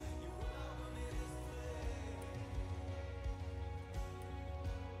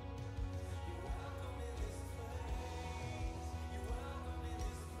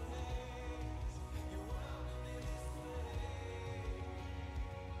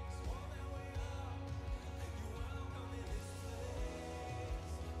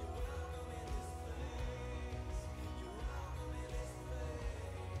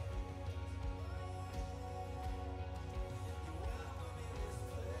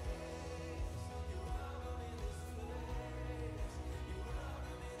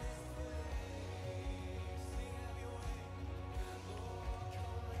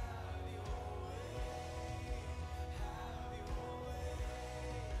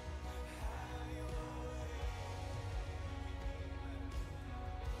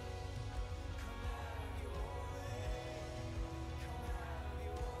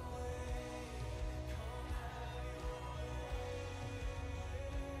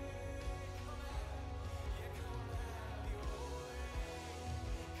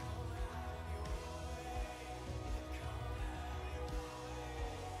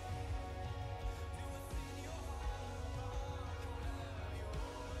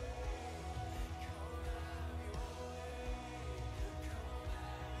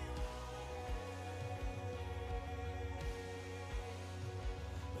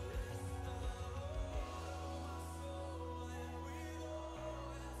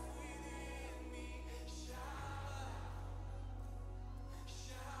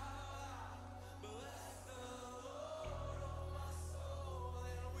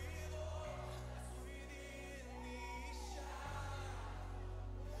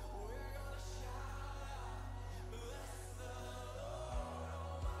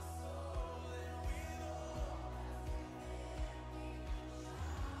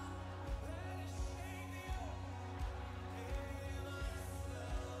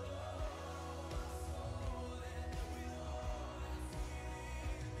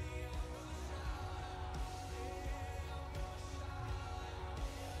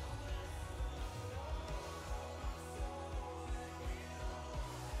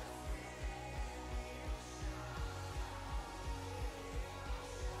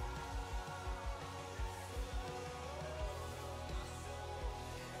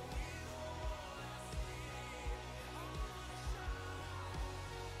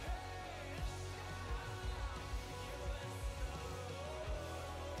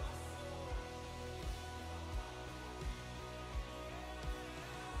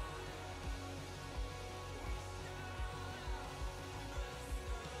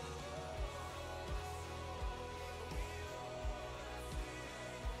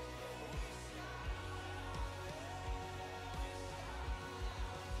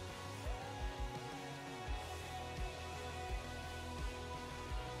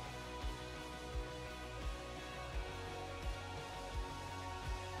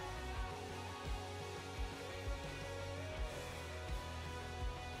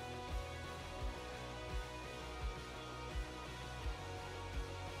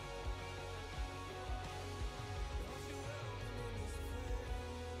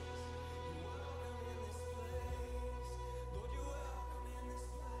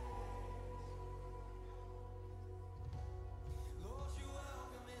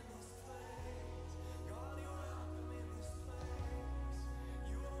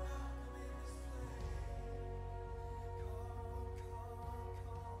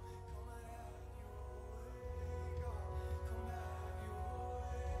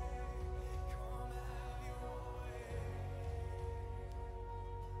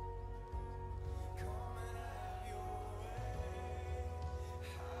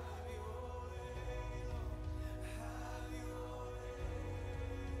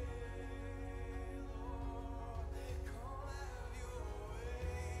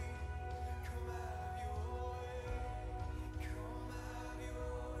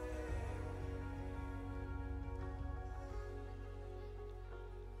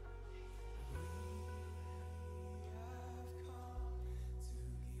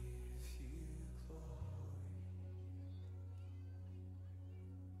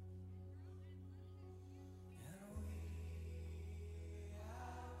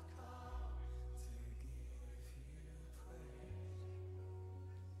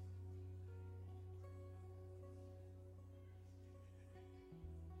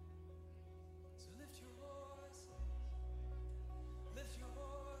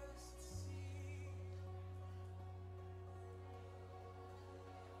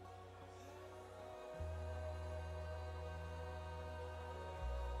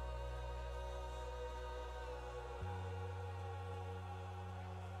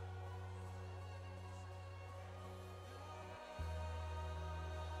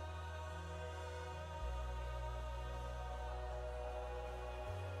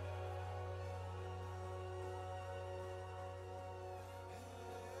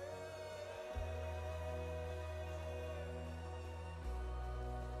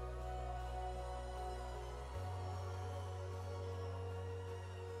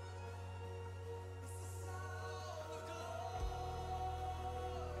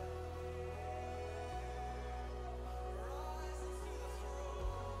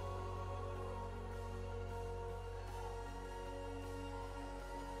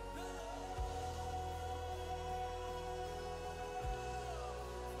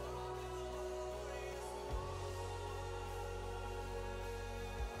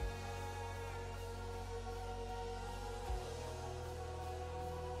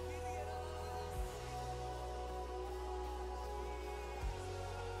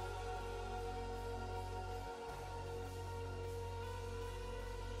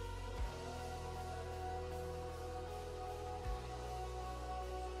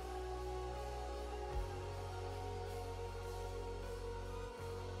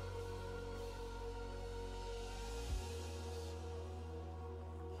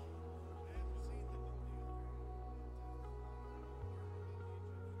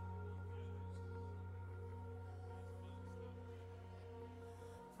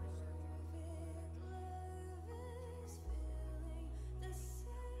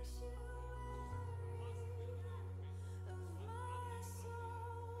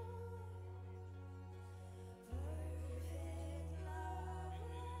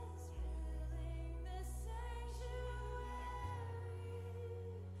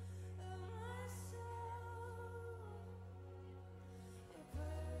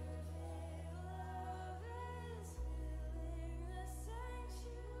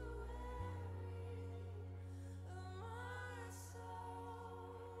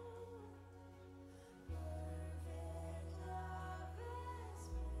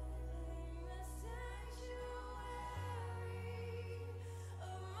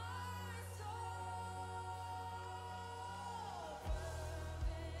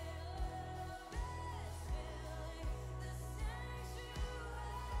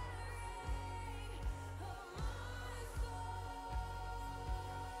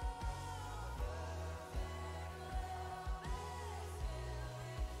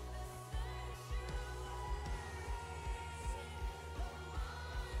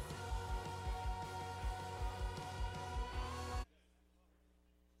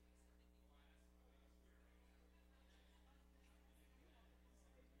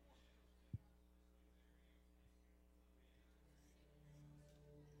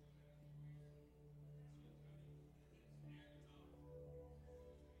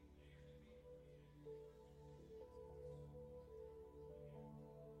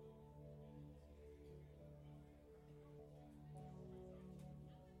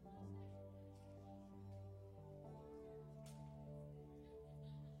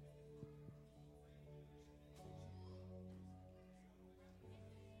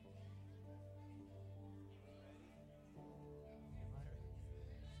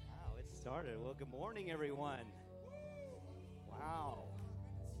started. Well, good morning, everyone. Wow.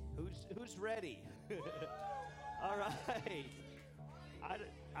 Who's ready? All right.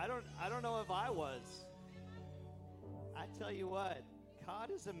 I don't know if I was. I tell you what,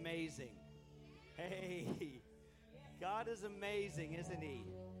 God is amazing. Hey, God is amazing, isn't He?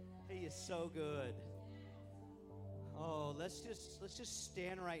 He is so good. Oh, let's just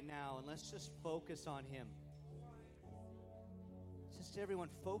stand right now and let's just focus on Him. Just everyone,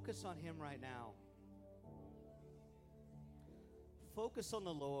 focus on Him right now. Focus on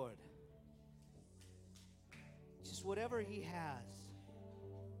the Lord. Just whatever He has.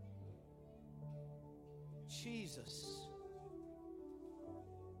 Jesus.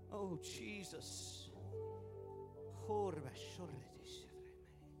 Oh, Jesus.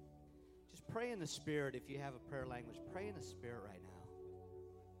 Just pray in the Spirit if you have a prayer language. Pray in the Spirit right now.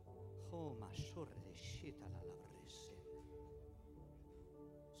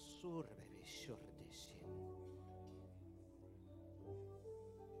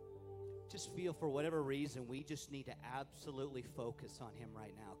 Just feel for whatever reason, we just need to absolutely focus on Him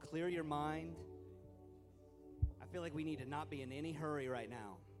right now. Clear your mind. I feel like we need to not be in any hurry right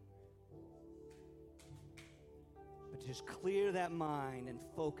now. But just clear that mind and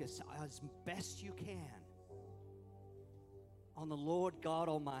focus as best you can on the Lord God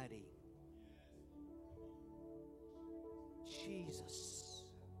Almighty. Jesus.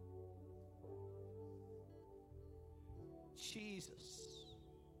 Jesus.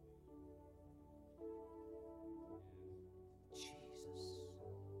 Jesus.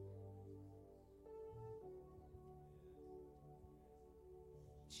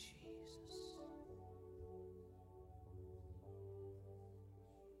 Jesus.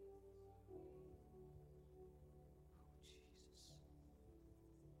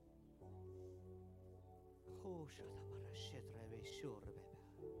 Oh,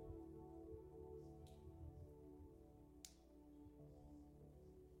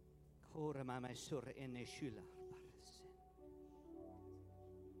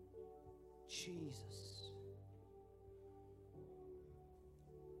 Jesus.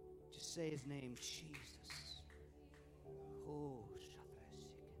 Just say His name, Jesus. Oh,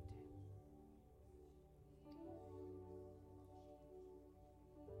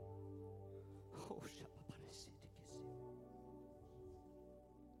 oh,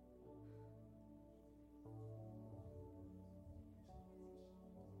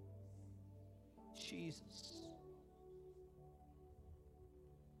 Jesus.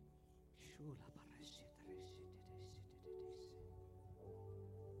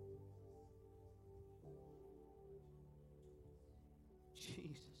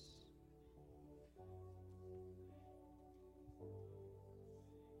 Jesus.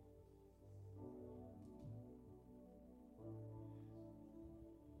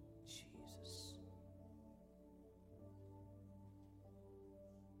 Jesus.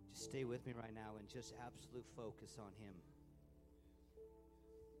 Just stay with me right now and just absolute focus on Him.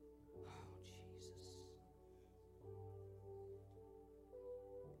 Oh, Jesus.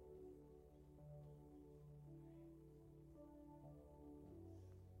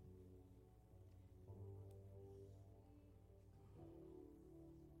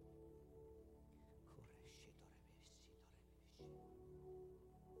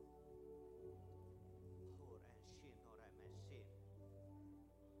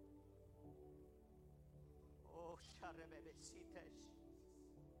 Oh, Sharebebesites.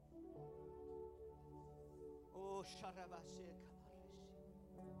 Oh, Sharabase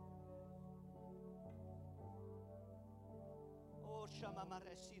Kabareshi. Oh,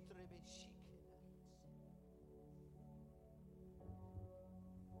 Shamamaresit Rebeshik.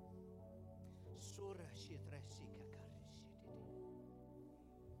 Sura Shitresika Karishidi.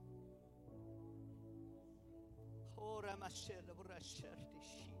 Oh, Ramashel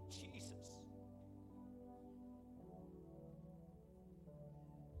Brasherdishi. Jesus.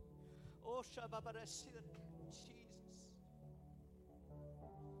 Oh, Shababarashir, Jesus.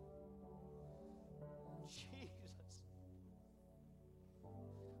 Jesus.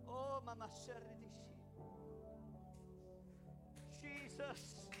 Oh, Mama Sheridishi. Jesus.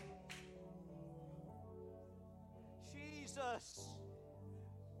 Jesus.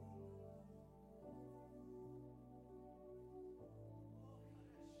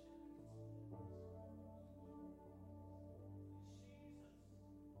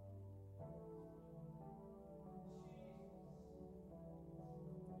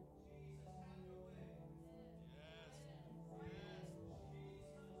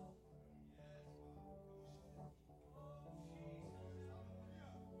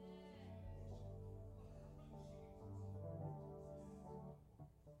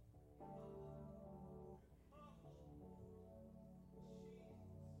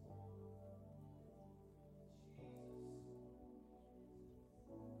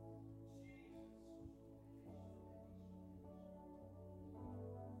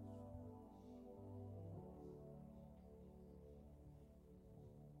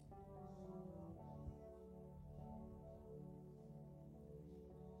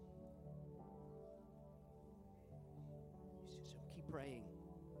 praying.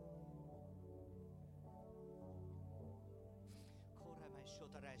 Oh,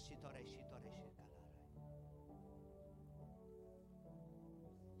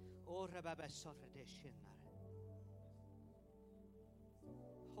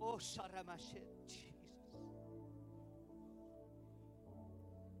 Jesus.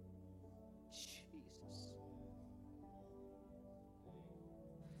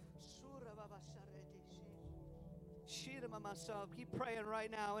 Jesus. Keep praying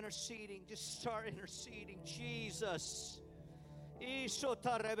right now, interceding. Just start interceding. Jesus.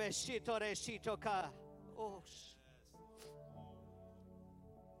 Oh,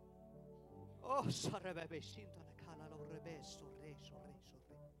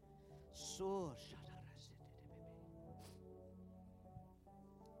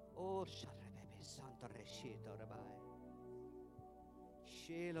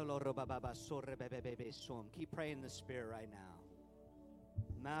 keep praying in the Spirit right now.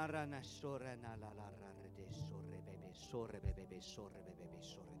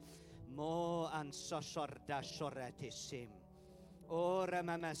 Mo ansasarda soretissim. Ora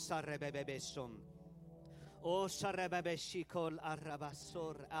mama sarrebebesum. O sarababeshikol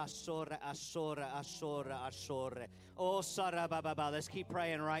arabasor asor. Oh sarabababa. Let's keep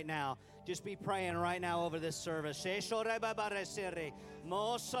praying right now. Just be praying right now over this service.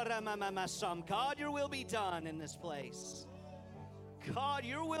 Mo saramamasam. God, your will be done in this place. God,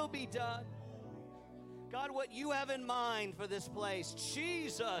 your will be done. God, what you have in mind for this place.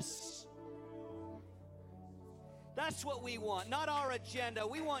 Jesus. That's what we want, not our agenda.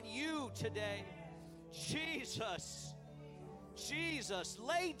 We want you today. Jesus. Jesus.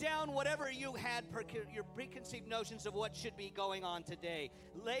 Lay down whatever you had, your preconceived notions of what should be going on today.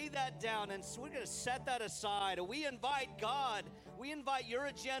 Lay that down, and we're going to set that aside. We invite God. We invite your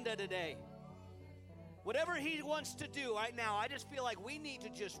agenda today. Whatever he wants to do right now, I just feel like we need to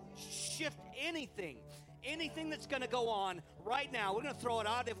just shift anything that's going to go on right now. We're going to throw it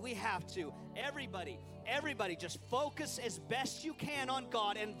out if we have to. Everybody, just focus as best you can on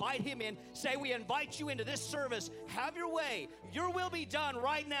God. Invite him in. Say, we invite you into this service. Have your way. Your will be done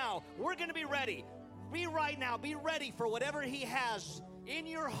right now. We're going to be ready. Be ready for whatever he has in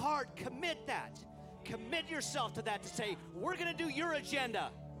your heart. Commit that. Commit yourself to that, to say, we're going to do your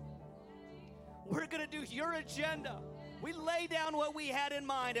agenda. We're going to do your agenda. We lay down what we had in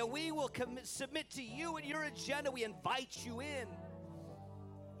mind, and we will submit to you and your agenda. We invite you in.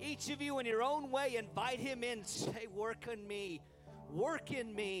 Each of you in your own way, invite him in. Say, work on me. Work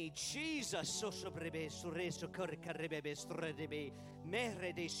in me. Jesus.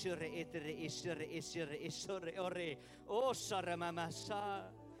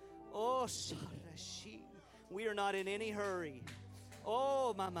 We are not in any hurry.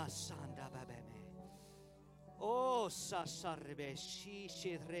 Oh, Mama Sanda Babeme. Oh, Sasarbe, she.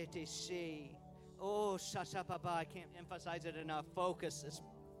 Oh, Sasapapa. I can't emphasize it enough. Focus is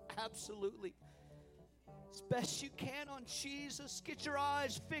absolutely as best you can on Jesus. Get your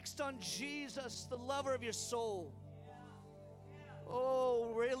eyes fixed on Jesus, the lover of your soul.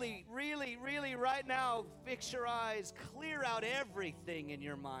 Oh, really, right now, fix your eyes. Clear out everything in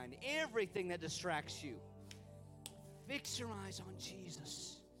your mind, everything that distracts you. Fix your eyes on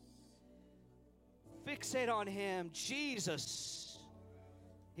Jesus. Fixate on him. Jesus.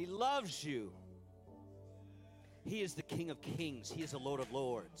 He loves you. He is the King of Kings. He is the Lord of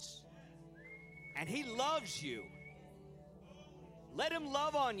Lords. And he loves you. Let him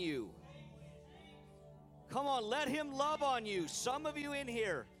love on you. Come on, let him love on you. Some of you in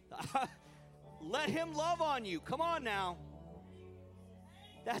here, let him love on you. Come on now.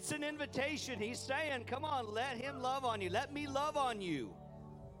 That's an invitation. He's saying, come on, let him love on you. Let me love on you.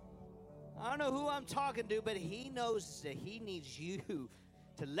 I don't know who I'm talking to, but he knows that he needs you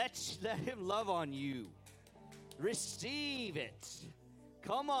to let him love on you. Receive it.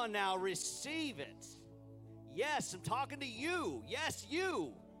 Come on now, receive it. Yes, I'm talking to you. Yes,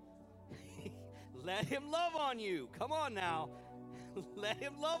 you. Let him love on you. Come on now. Let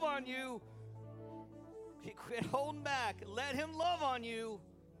him love on you. Quit holding back. Let him love on you.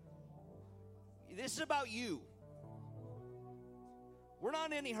 This is about you. We're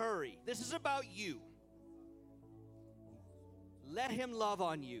not in any hurry. This is about you. Let him love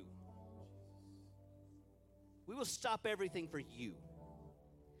on you. We will stop everything for you.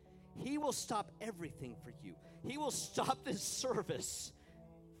 He will stop everything for you. He will stop this service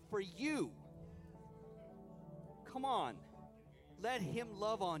for you. Come on. Let him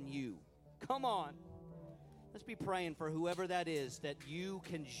love on you. Come on. Let's be praying for whoever that is, that you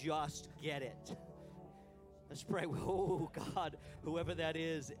can just get it. Let's pray. Oh, God, whoever that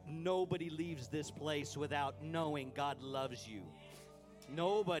is, nobody leaves this place without knowing God loves you.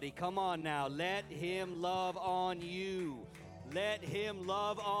 Nobody. Come on now. Let him love on you. Let him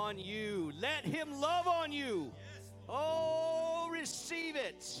love on you. Let him love on you. Oh, receive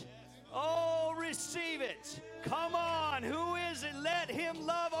it. Oh, receive it. Come on. Who is it? Let him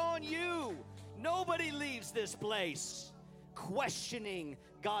love on you. Nobody leaves this place questioning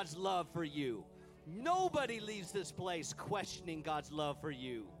God's love for you. Nobody leaves this place questioning God's love for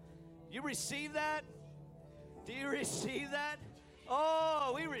you. You receive that? Do you receive that?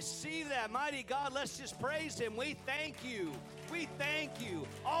 Oh, we receive that. Mighty God, let's just praise him. We thank you. We thank you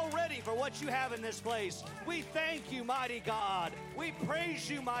already for what you have in this place. We thank you, mighty God. We praise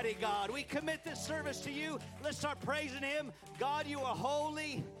you, mighty God. We commit this service to you. Let's start praising him. God, you are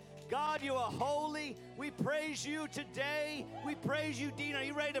holy. God, you are holy. We praise you today. We praise you, Dean. Are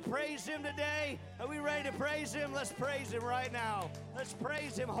you ready to praise him today? Are we ready to praise him? Let's praise him right now. Let's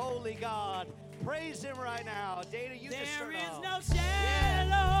praise him, holy God. Praise him right now. Dana, you just start off. There is no shadow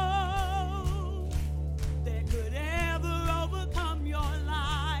that could ever overcome your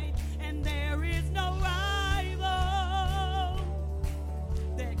light, and there is no rival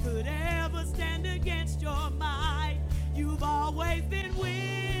that could ever stand against your might. You've always been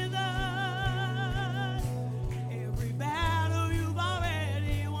with us. Every battle you've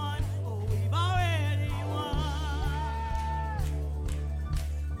already won. Oh, we've already won.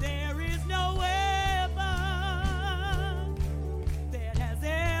 There is no weapon that has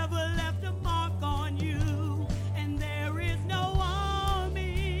ever left a mark on you, and there is no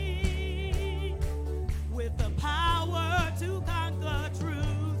army with the power to conquer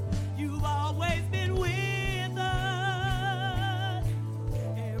truth. You've always been with us.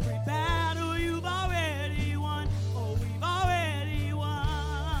 Every battle you've already won. Oh, we've already won.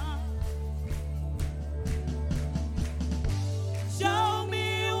 Show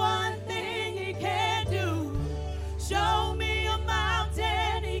me one thing he can't do. Show me a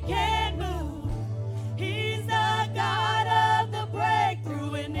mountain he can't move. He's the God of the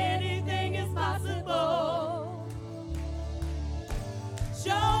breakthrough, and anything is possible.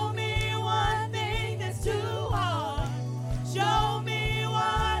 Show me one thing that's too hard. Show me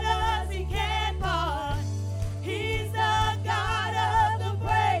what else he can't part. He's the God of the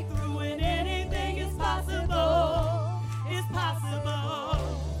breakthrough, and anything is possible. It's possible.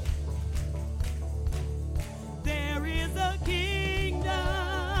 There is a kingdom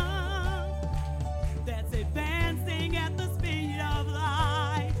that's advancing at the speed of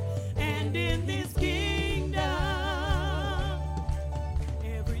light, and in this kingdom,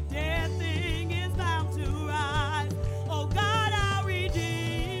 every dead thing is bound to rise. Oh God, our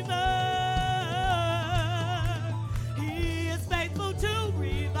Redeemer, he is faithful to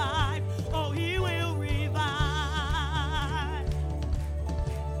revive. Oh, he will revive.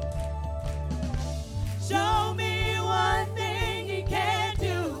 Show me one thing he can't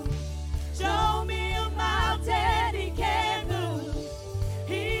do. Show me a mountain he can't move.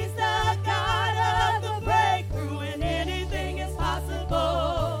 He's the God of the breakthrough, and anything is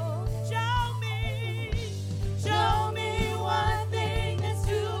possible. Show me one thing that's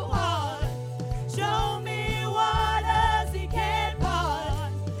too hard. Show me what else he can't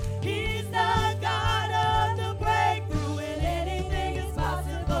part. He's the God of the breakthrough, and anything is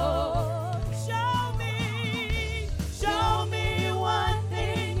possible. Show me one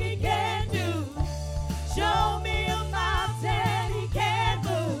thing he can't do. Show me a mountain he can't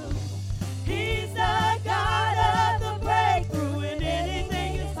move. He's the God of the breakthrough, and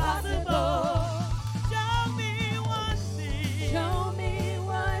anything is possible. Show me one thing. Show me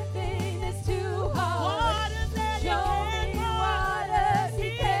one thing that's too hard. Show me what else he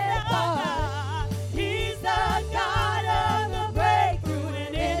can't part. He's the God of the breakthrough,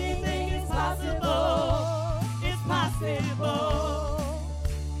 and anything is possible. It's possible.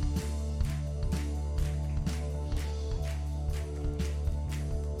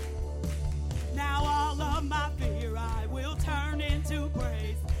 Now all of my fear I will turn into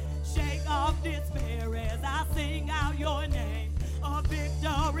praise. Shake off despair as I sing out your name. A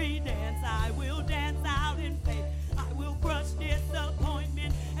victory dance I will dance out in faith. I will crush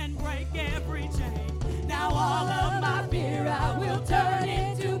disappointment and break every chain. Now all of my fear I will turn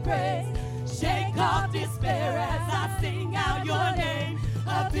into praise. Shake off despair as I sing out your name.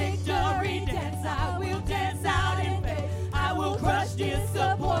 A victory dance I will dance out in faith. I will crush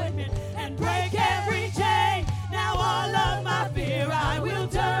disappointment and break every chain. Now all of my fear I will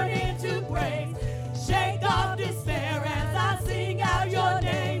turn into praise. Shake off despair as I sing out your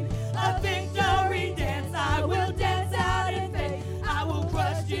name. A victory dance I will dance out in faith. I will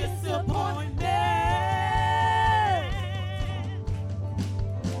crush disappointment.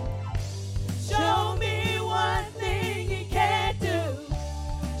 Show me one thing he can't do.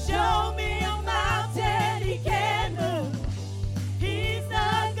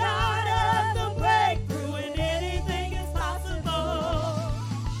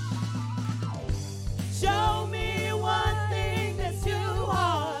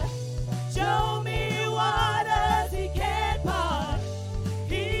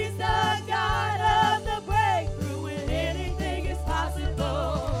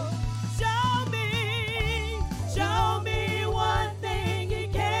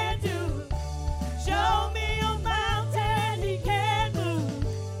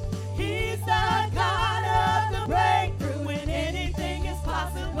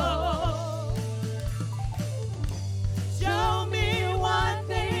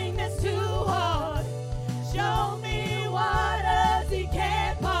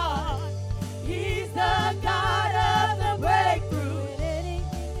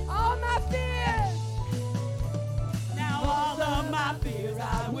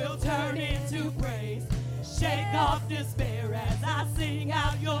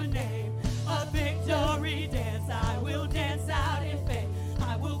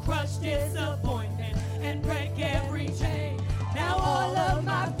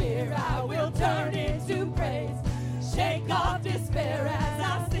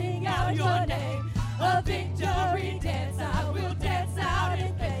 A victory dance, I will dance out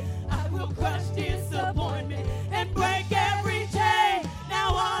in faith. I will crush disappointment and break every chain. Now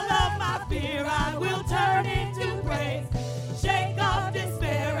all of my fear I will turn into praise. Shake off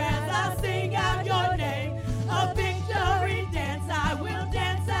despair as I sing out your name. A victory dance, I will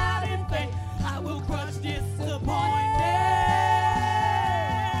dance out in faith. I will crush disappointment.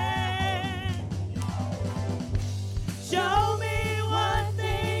 Show me one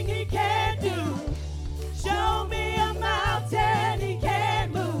thing he can do. Show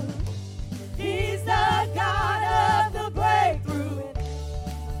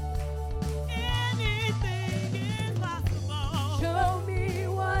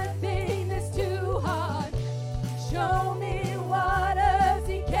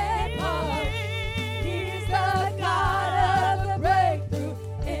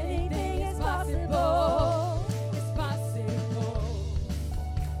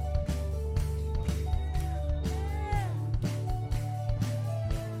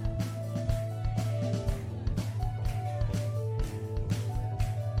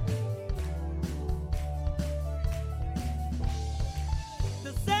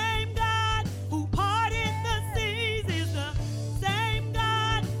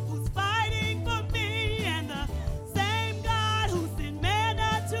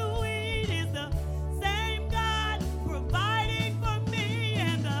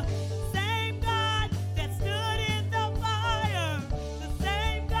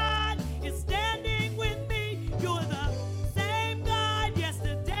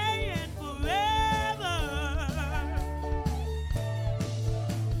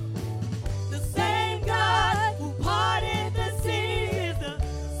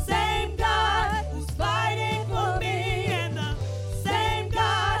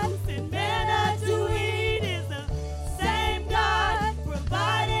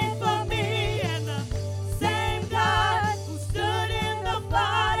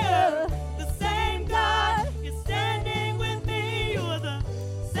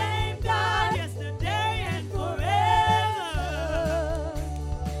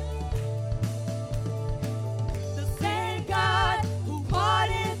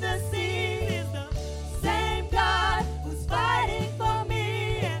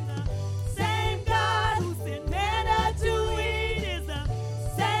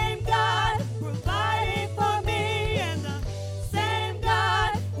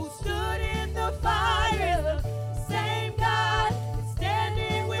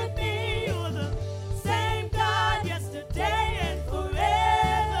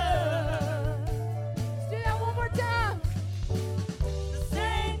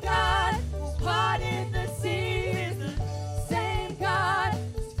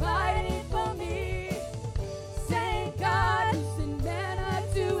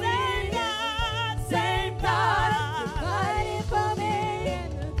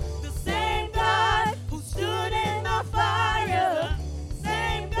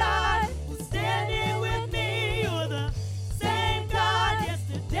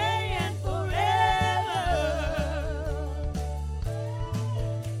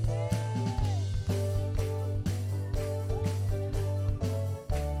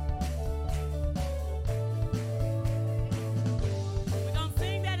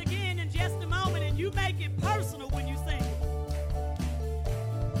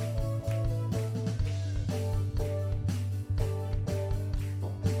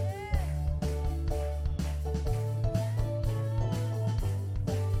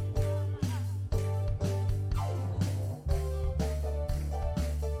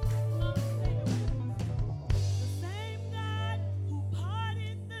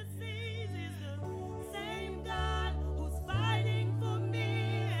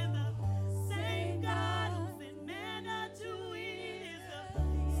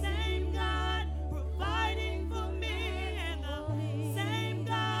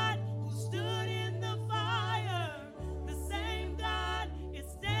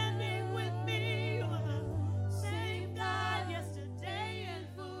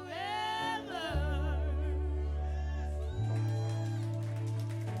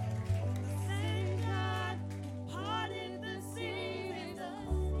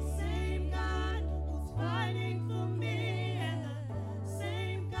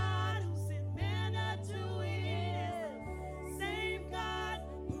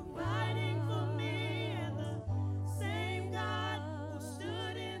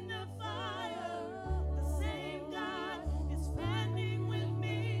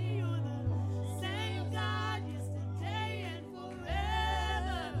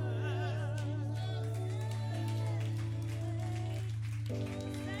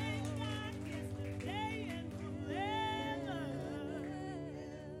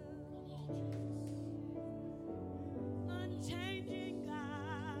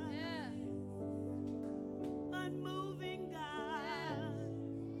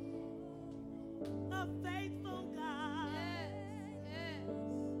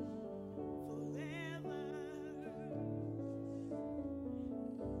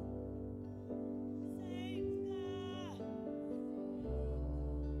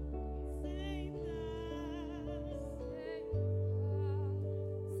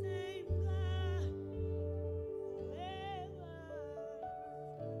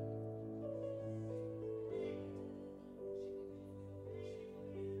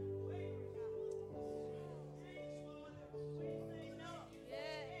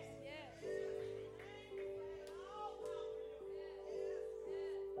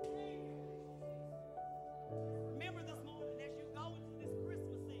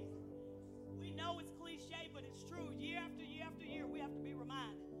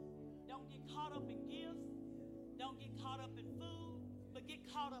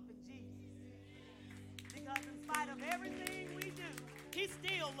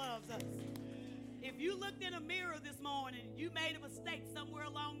world loves us. If you looked in a mirror this morning, you made a mistake somewhere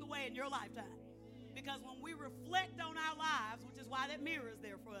along the way in your lifetime. Because when we reflect on our lives, which is why that mirror is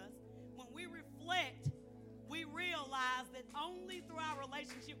there for us, when we reflect, we realize that only through our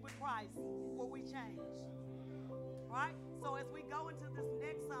relationship with Christ will we change. Right? So as we go into this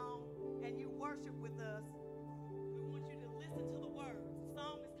next song and you worship with us, we want you to listen to the words. The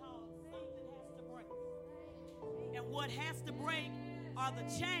song is called Something Has to Break. And what has to break are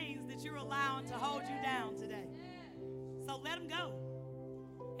the chains that you're allowing to hold you down today. So let them go.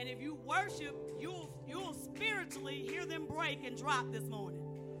 And if you worship, you'll spiritually hear them break and drop this morning.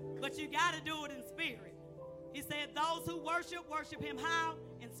 But you got to do it in spirit. He said those who worship him how?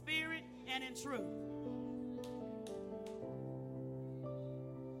 In spirit and in truth.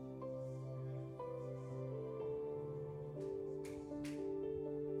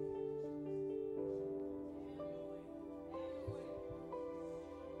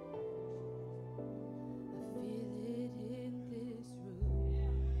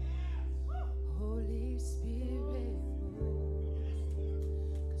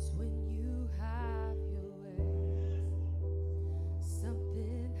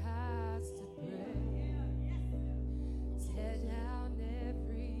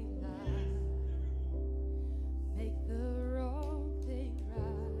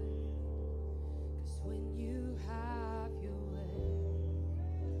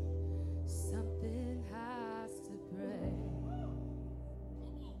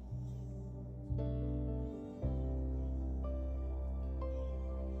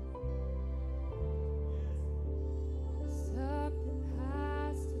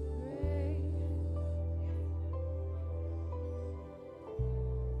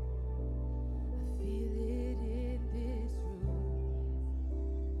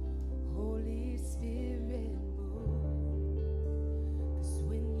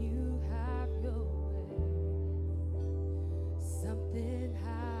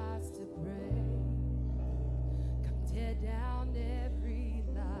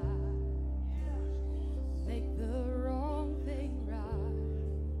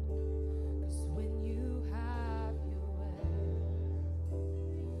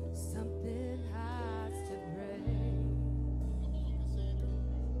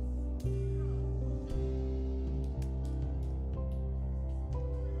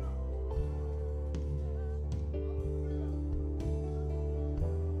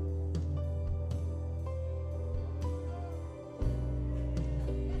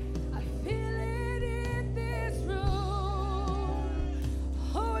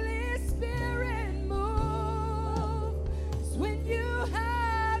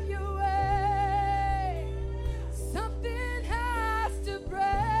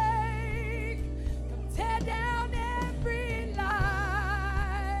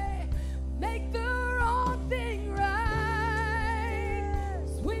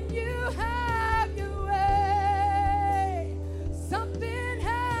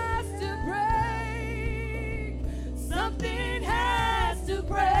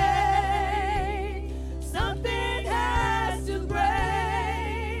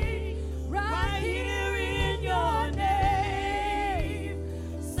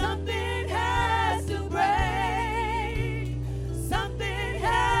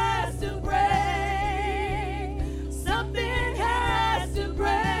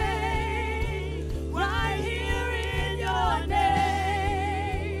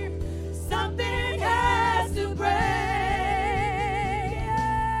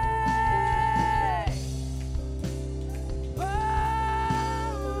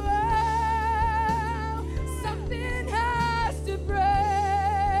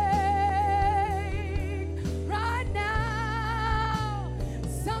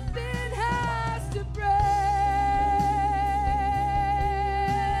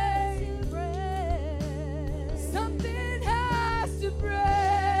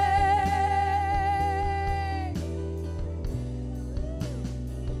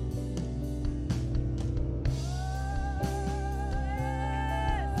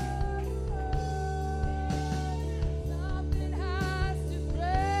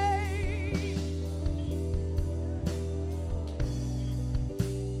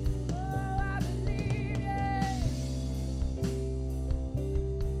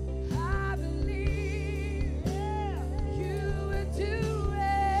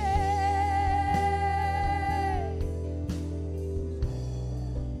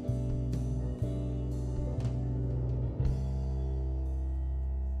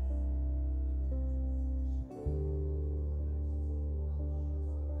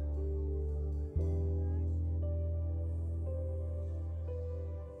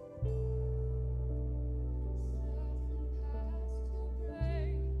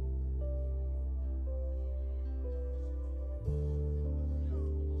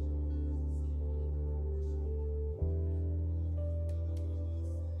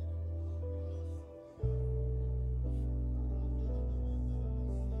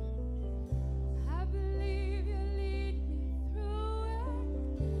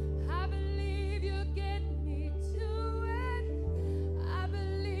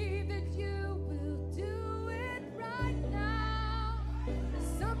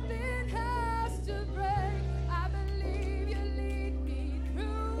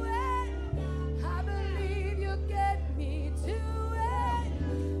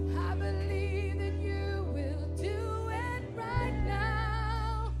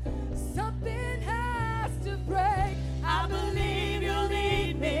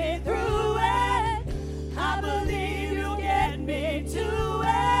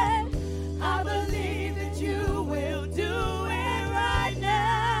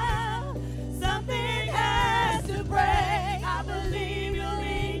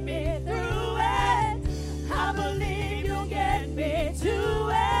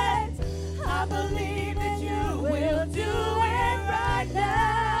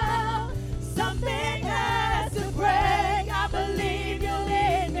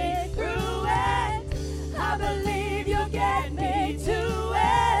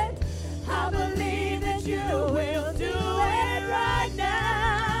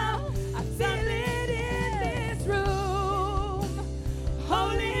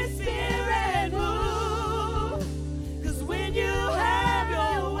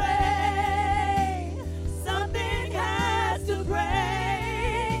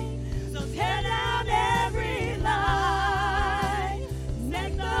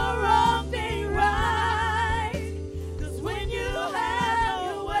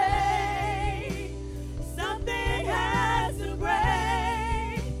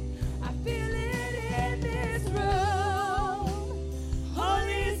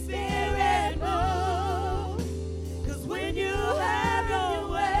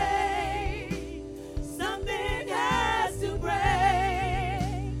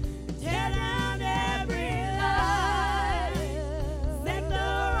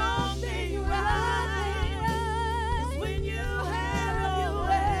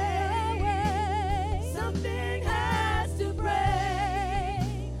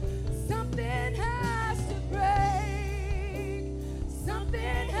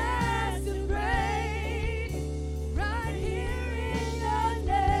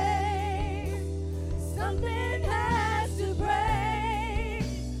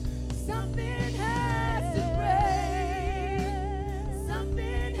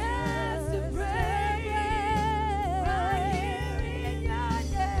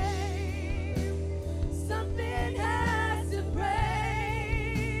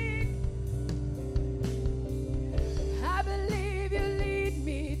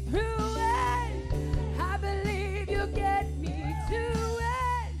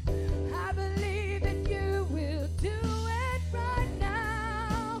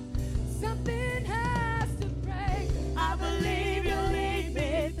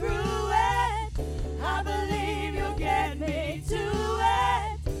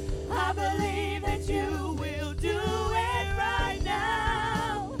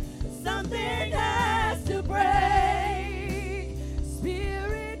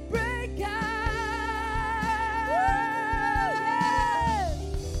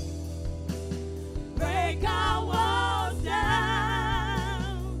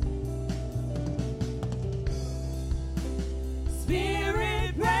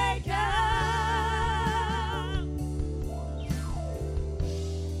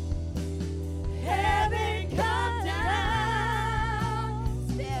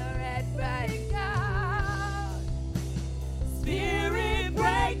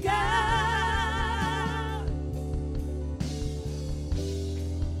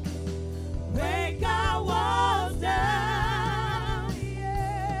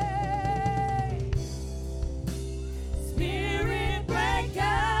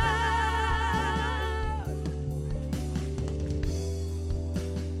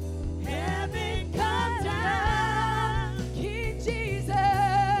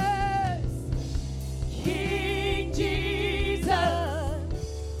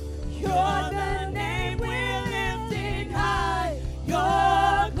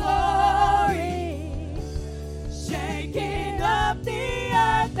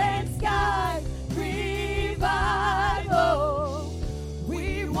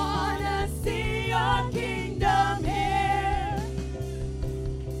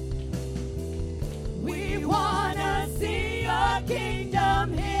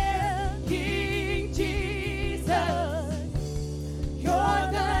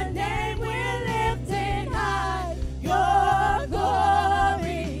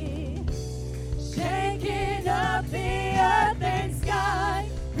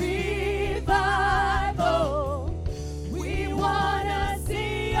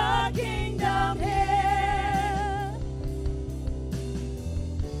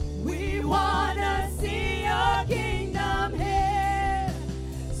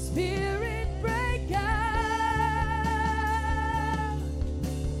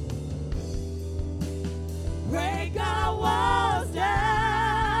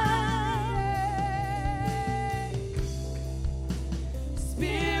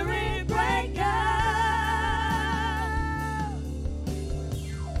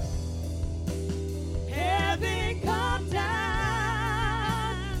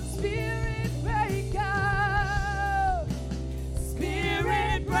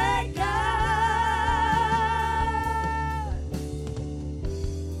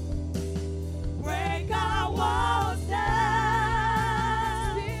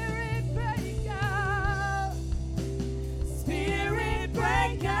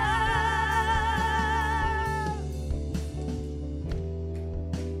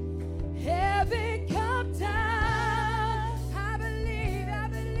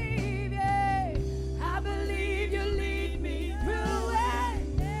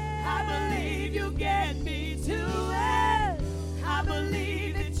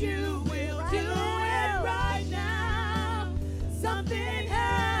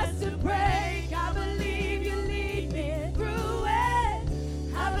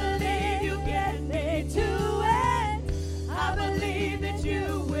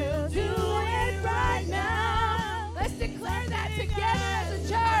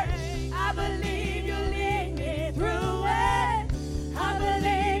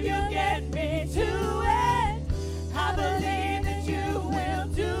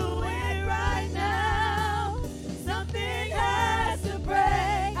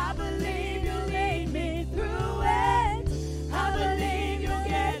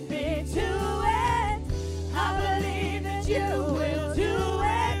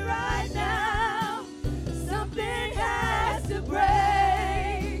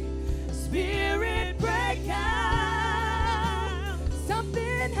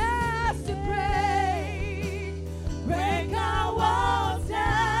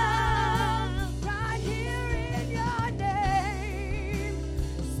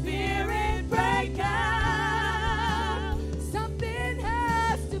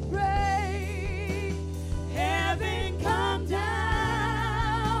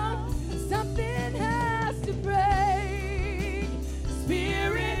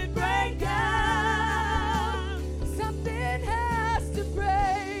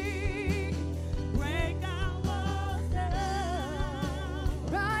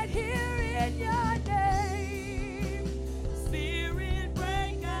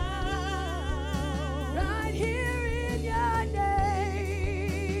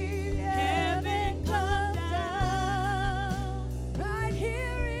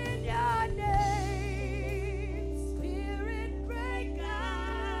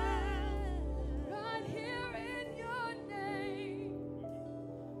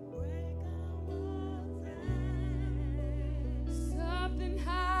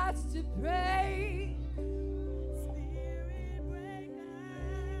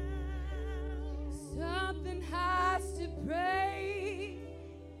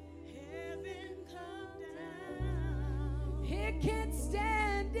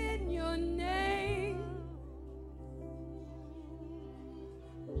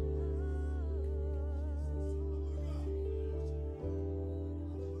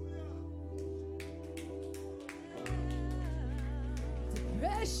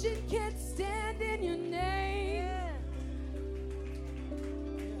 Depression can't stand in your name.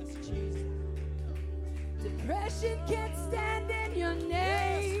 Yes, Jesus. Depression can't stand in your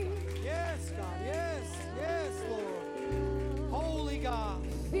name. Yes, God. Yes, yes, Lord. Holy God.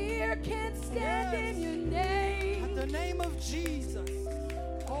 Fear can't stand Yes. in your name. At the name of Jesus.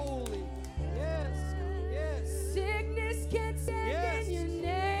 Holy. Yes, God. Yes. Sickness can't stand Yes. in your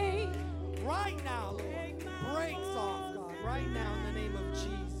name. Right now, Lord. Breaks off, God. Right now in the name of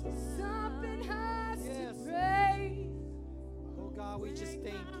Jesus. Something has Yes. to break. Oh, God, we just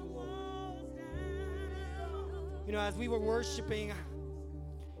thank you, Lord. You know, as we were worshiping,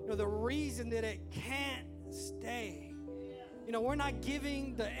 you know, the reason that it can't stay, you know, we're not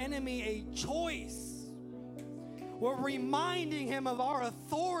giving the enemy a choice. We're reminding him of our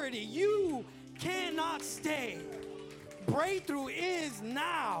authority. You cannot stay. Breakthrough is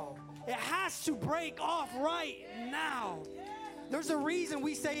now. It has to break off right now. There's a reason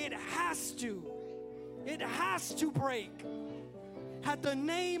we say it has to. It has to break. At the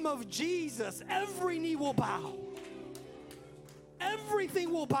name of Jesus, every knee will bow.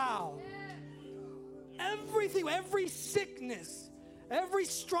 Everything will bow. Everything, every sickness, every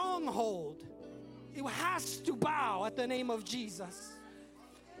stronghold, it has to bow at the name of Jesus.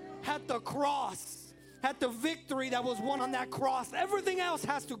 At the cross, at the victory that was won on that cross, everything else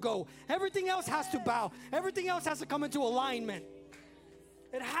has to go. Everything else has to bow. Everything else has to come into alignment.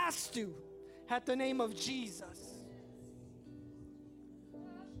 It has to, at the name of Jesus.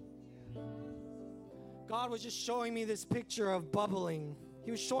 God was just showing me this picture of bubbling.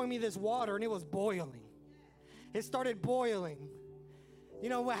 He was showing me this water and it was boiling. It started boiling. You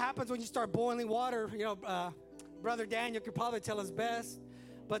know what happens when you start boiling water? You know, Brother Daniel could probably tell us best.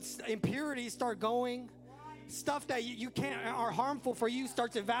 But impurities start going. Stuff that you can't are harmful for you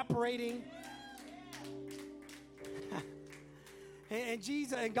starts evaporating. and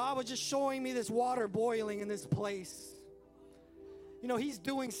Jesus and God was just showing me this water boiling in this place. You know, He's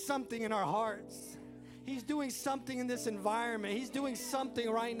doing something in our hearts. He's doing something in this environment. He's doing something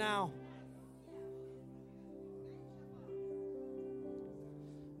right now.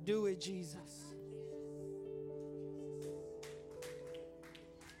 Do it, Jesus.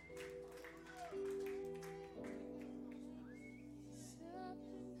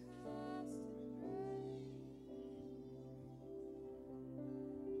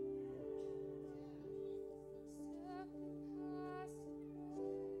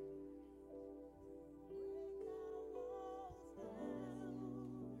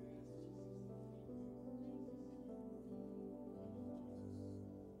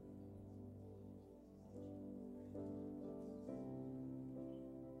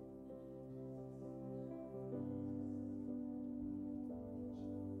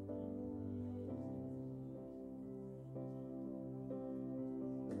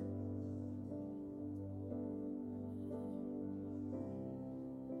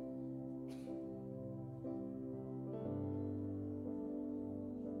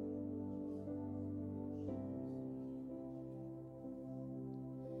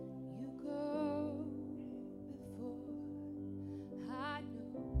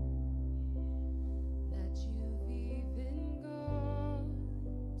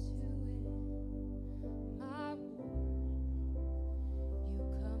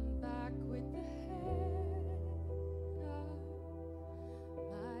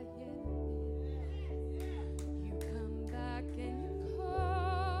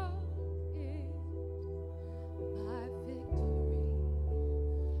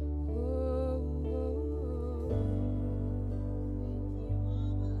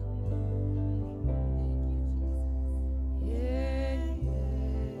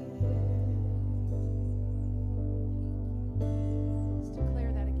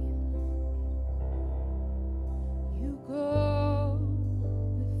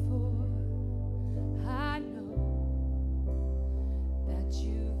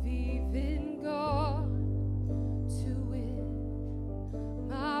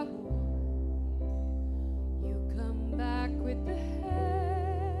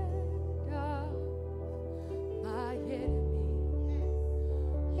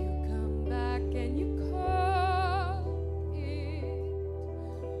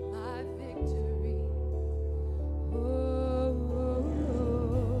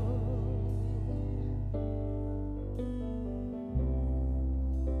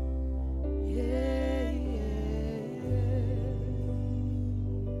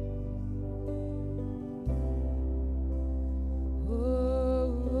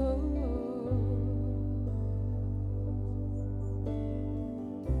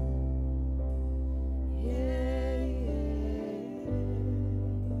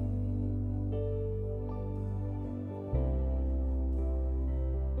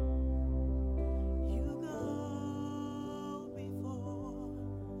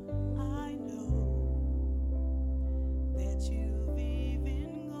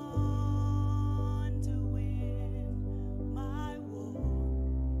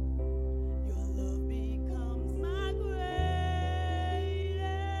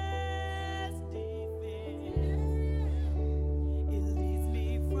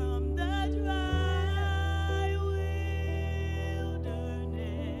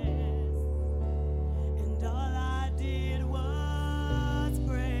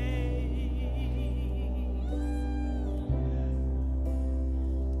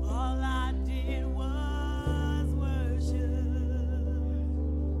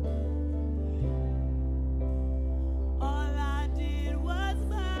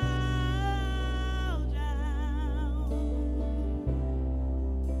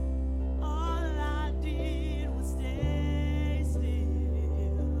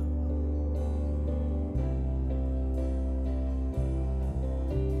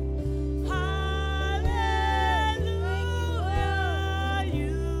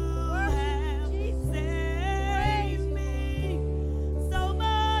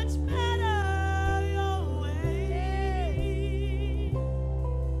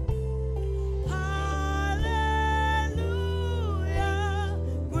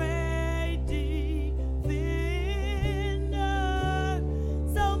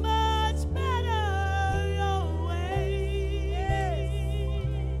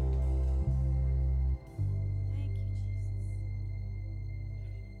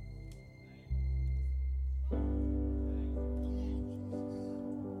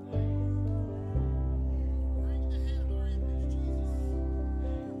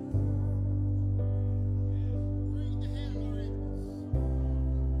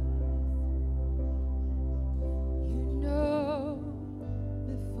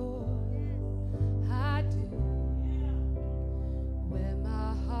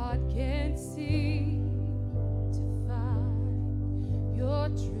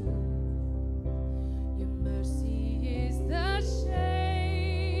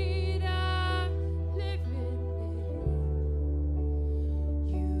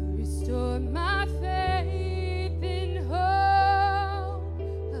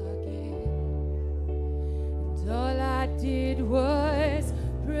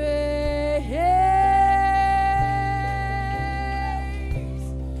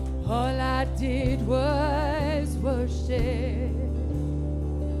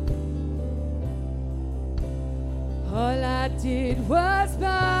 did was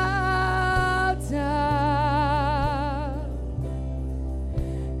bow down,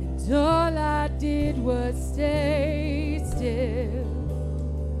 and all I did was stay still.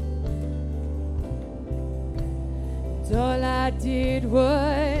 And all I did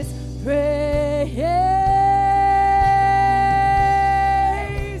was praise.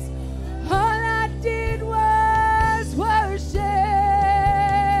 All I did was worship.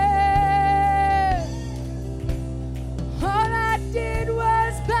 All I did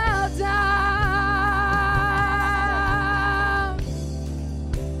was bow down.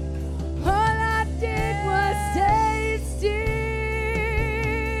 All I did was stay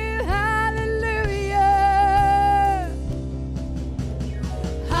still. Hallelujah.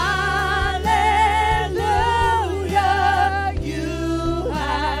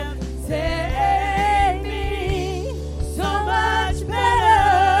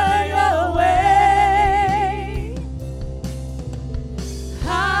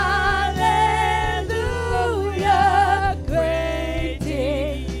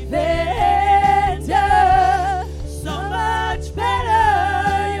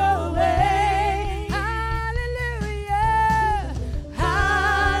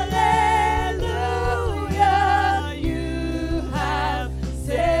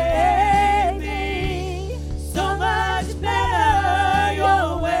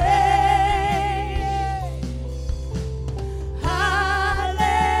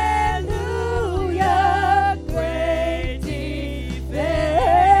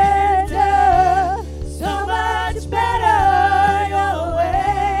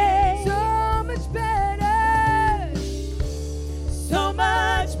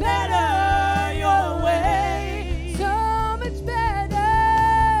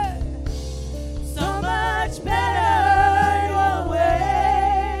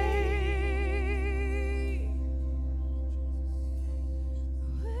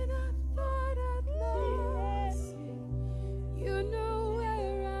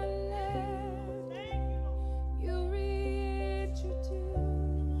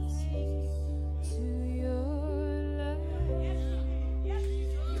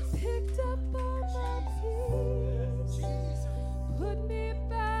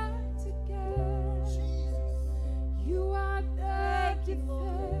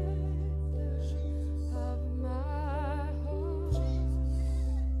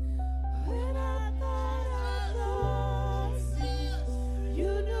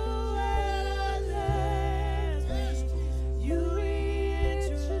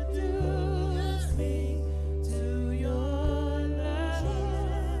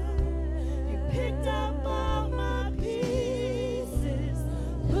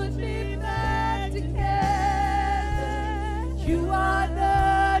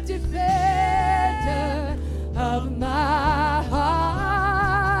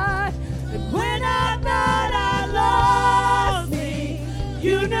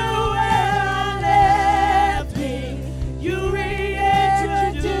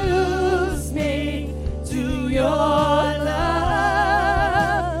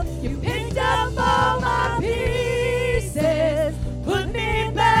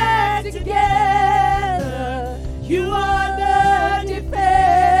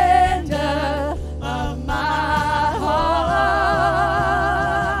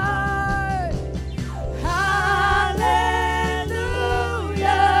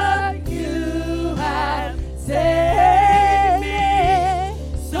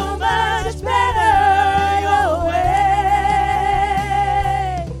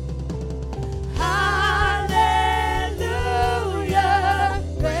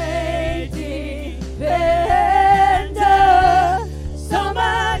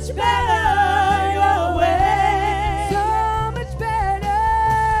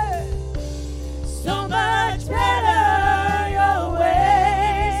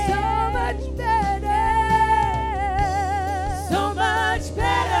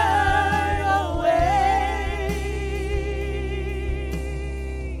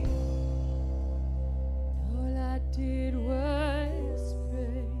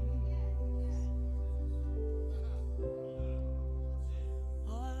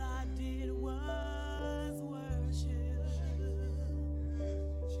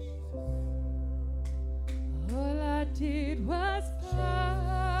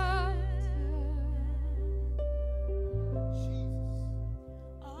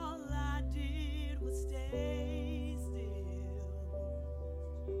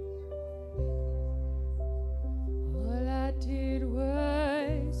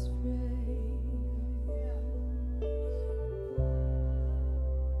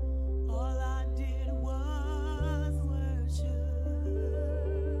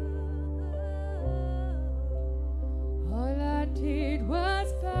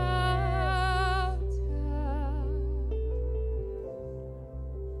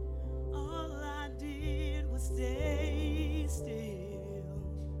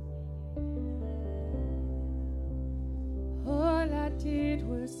 did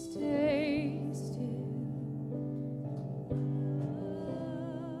was stay still.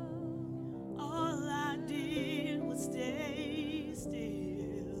 All I did was stay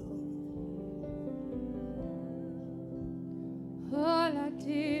still. All I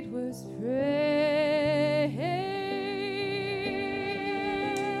did was pray.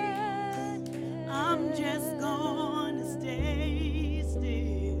 I'm just gonna stay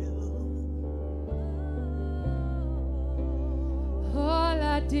still. All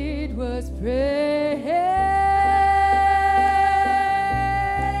I did was pray.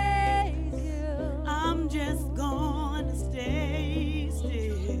 I'm just gonna stay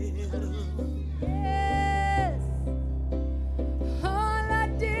still. Yes. All I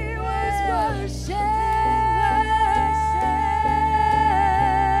did was worship.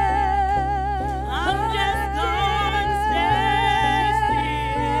 I'm just gonna stay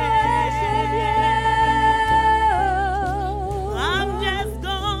still. I'm just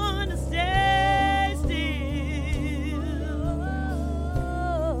gonna stay still.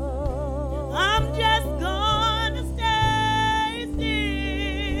 I'm just gonna stay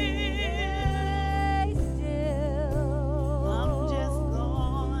still. I'm just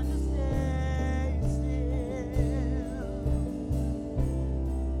gonna stay still.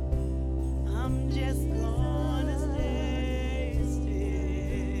 I'm just gonna stay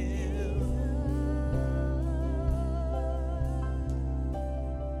still.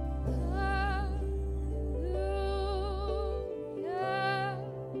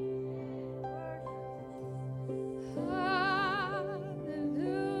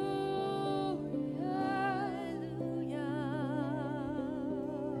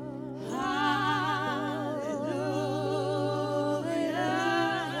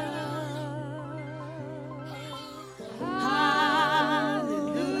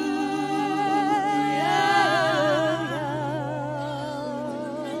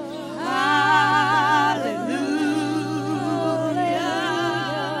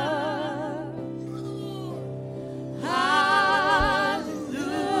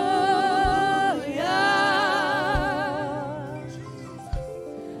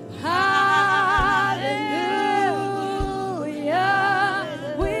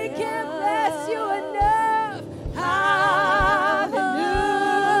 Hallelujah. We can't bless you enough. Hallelujah.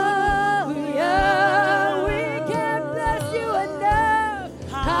 We can't bless you enough.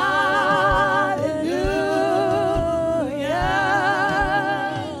 Hallelujah.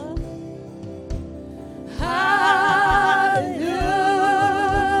 Hallelujah.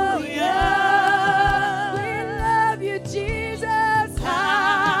 We love you, Jesus.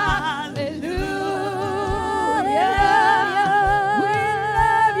 Hallelujah. We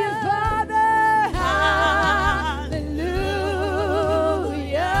love you, Father. Hallelujah.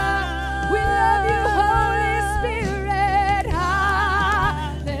 We love you, Holy Spirit.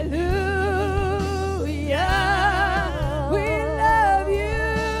 Hallelujah. We love you.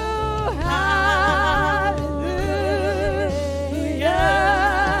 Hallelujah.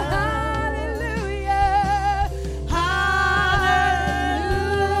 Hallelujah.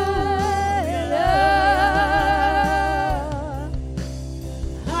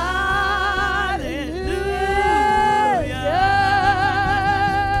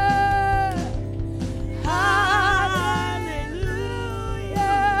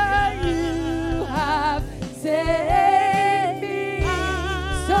 You have saved me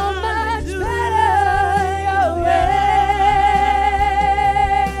so much better your way.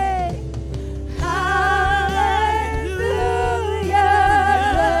 Hallelujah,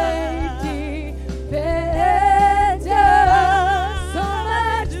 great defender, so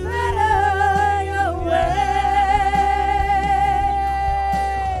much better your way.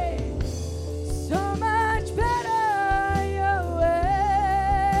 So much better your way.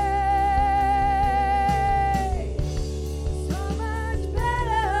 So much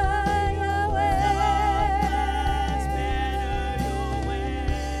better your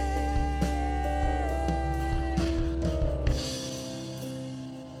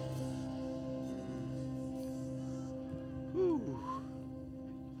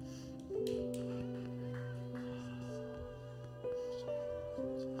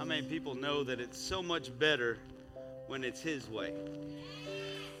How many people know that it's so much better when it's His way?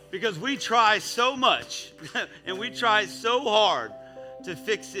 Because we try so much and we try so hard to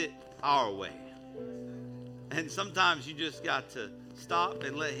fix it our way. And sometimes you just got to stop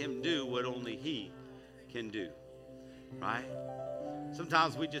and let Him do what only He can do. Right?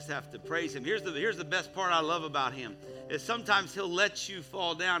 Sometimes we just have to praise Him. Here's the best part I love about Him is sometimes He'll let you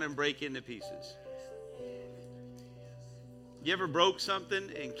fall down and break into pieces. You ever broke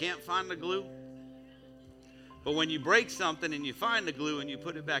something and can't find the glue? But when you break something and you find the glue and you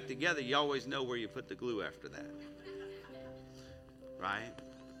put it back together, you always know where you put the glue after that. Right?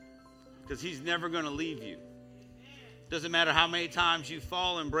 Because he's never going to leave you. Doesn't matter how many times you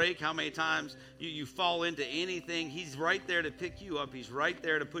fall and break, how many times you fall into anything. He's right there to pick you up. He's right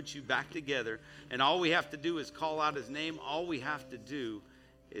there to put you back together. And all we have to do is call out his name. All we have to do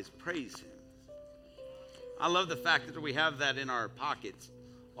is praise him. I love the fact that we have that in our pockets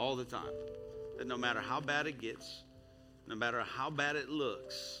all the time. That no matter how bad it gets, no matter how bad it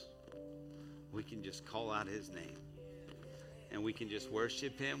looks, we can just call out his name. And we can just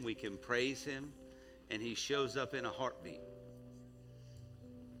worship him. We can praise him. And he shows up in a heartbeat.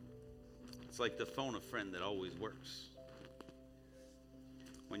 It's like the phone a friend that always works.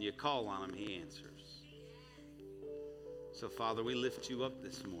 When you call on him, he answers. So, Father, we lift you up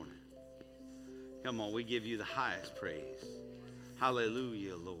this morning. Come on, we give you the highest praise.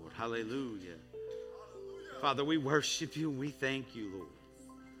 Hallelujah, Lord. Hallelujah. Father, we worship you and we thank you, Lord.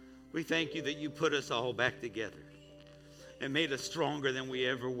 We thank you that you put us all back together and made us stronger than we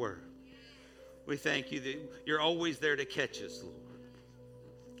ever were. We thank you that you're always there to catch us, Lord.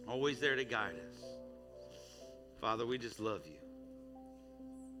 Always there to guide us. Father, we just love you.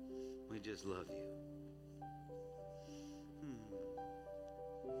 We just love you.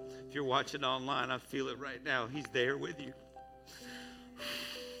 If you're watching online, I feel it right now. He's there with you.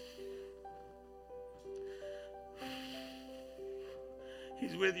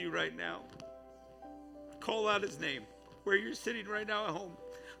 He's with you right now. Call out his name. Where you're sitting right now at home,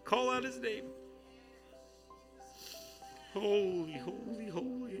 call out his name. Holy, holy,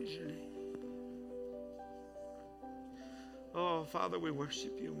 holy is your name. Oh, Father, we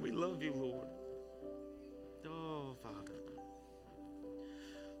worship you and we love you, Lord. Oh, Father.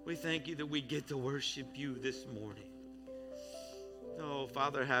 We thank you that we get to worship you this morning. Oh,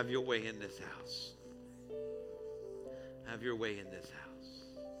 Father, have your way in this house. Have your way in this house.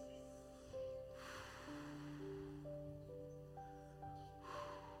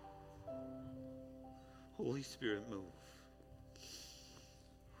 Holy Spirit, move.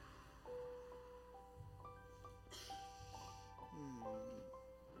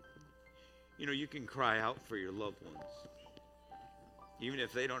 You know, you can cry out for your loved ones, even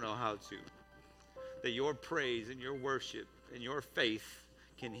if they don't know how to. That your praise and your worship and your faith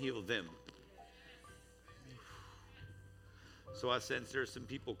can heal them. So I sense there's some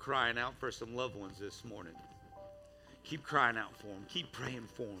people crying out for some loved ones this morning. Keep crying out for them. Keep praying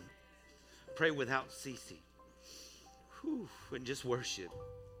for them. Pray without ceasing. Whew, and just worship.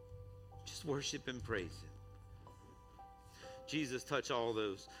 Just worship and praise him. Jesus, touch all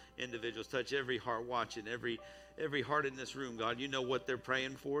those individuals. Touch every heart watching, every heart in this room, God. You know what they're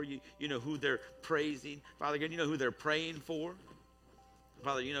praying for. You know who they're praising. Father God, you know who they're praying for.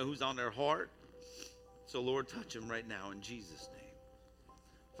 Father, you know who's on their heart. So, Lord, touch them right now in Jesus' name.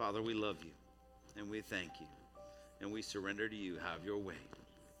 Father, we love you and we thank you and we surrender to you. Have your way.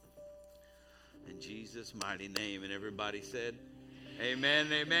 In Jesus' mighty name. And everybody said, amen,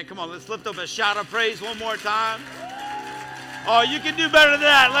 amen. Come on, let's lift up a shout of praise one more time. Oh, you can do better than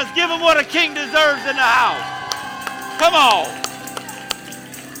that. Let's give him what a king deserves in the house. Come on.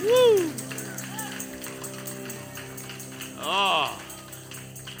 Woo. Oh.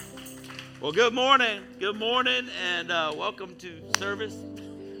 Well, good morning. Good morning, and welcome to service.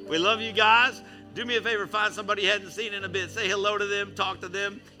 We love you guys. Do me a favor, find somebody you hadn't seen in a bit. Say hello to them, talk to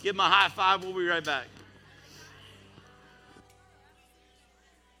them, give them a high five. We'll be right back.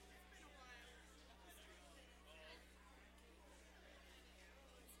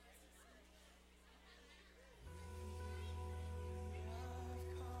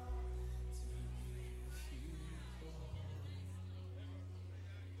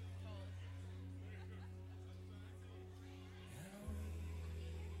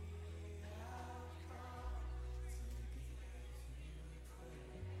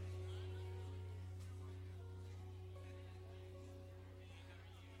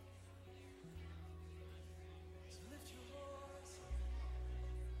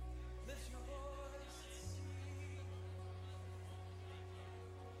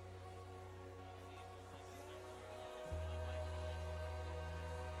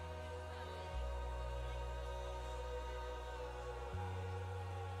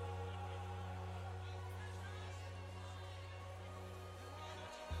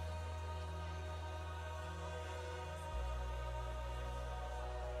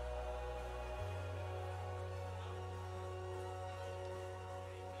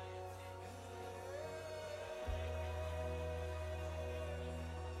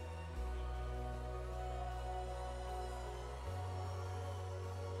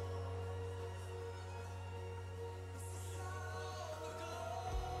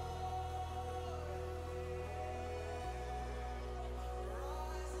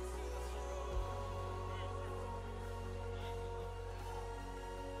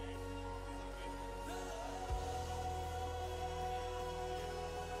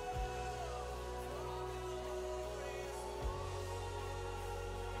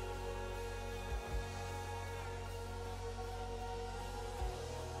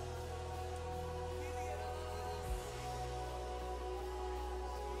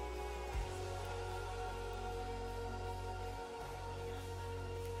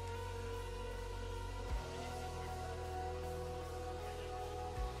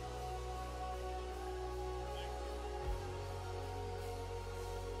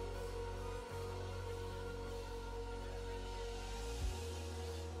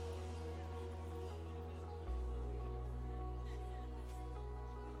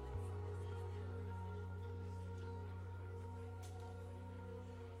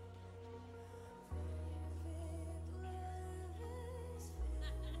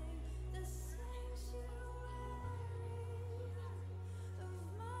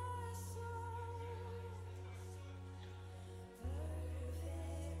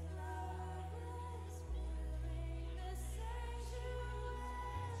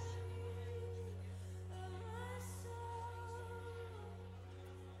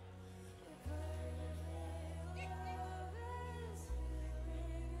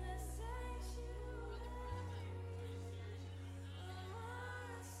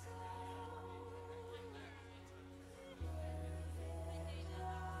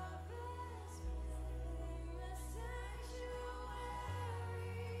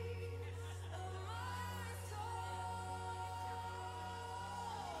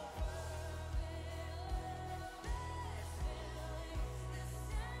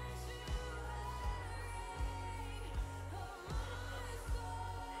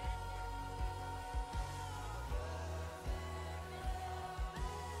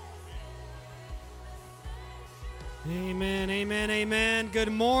 Amen, amen, amen.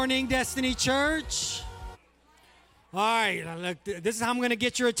 Good morning, Destiny Church. All right, look, this is how I'm going to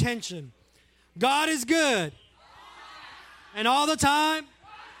get your attention. God is good. And all the time.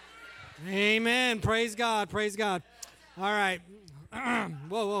 Amen. Praise God, praise God. All right.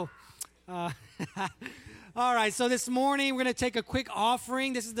 Whoa. All right, so this morning we're going to take a quick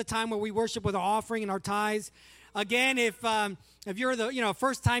offering. This is the time where we worship with our offering and our tithes. Again, if you're the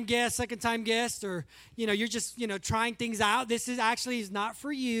first-time guest, second-time guest, or you're just trying things out, this is not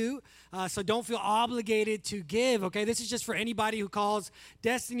for you. So don't feel obligated to give. Okay, this is just for anybody who calls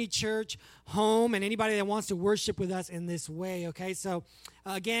Destiny Church home and anybody that wants to worship with us in this way. Okay, so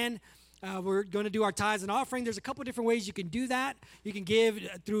again. We're going to do our tithes and offering. There's a couple different ways you can do that. You can give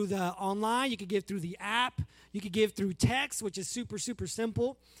through the online. You can give through the app. You can give through text, which is super, super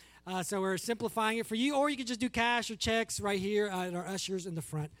simple. So we're simplifying it for you. Or you can just do cash or checks right here at our ushers in the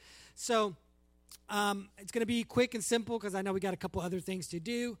front. So it's going to be quick and simple because I know we got a couple other things to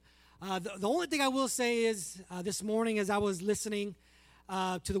do. The only thing I will say is this morning as I was listening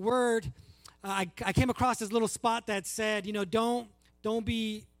to the word, I came across this little spot that said,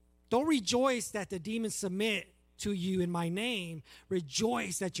 don't rejoice that the demons submit to you in my name.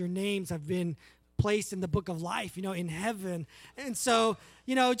 Rejoice that your names have been placed in the book of life, in heaven. And so,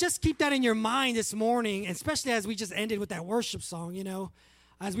 just keep that in your mind this morning, especially as we just ended with that worship song,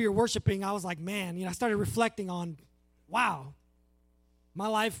 As we were worshiping, I was like, man, I started reflecting on, wow, my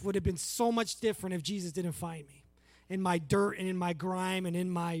life would have been so much different if Jesus didn't find me in my dirt and in my grime and in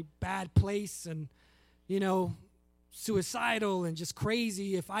my bad place and, suicidal and just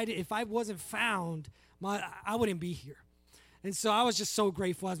crazy. If I wasn't found, I wouldn't be here. And so I was just so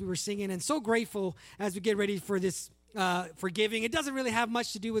grateful as we were singing, and so grateful as we get ready for this for giving. It doesn't really have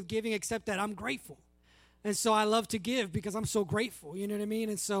much to do with giving except that I'm grateful. And so I love to give because I'm so grateful, you know what I mean?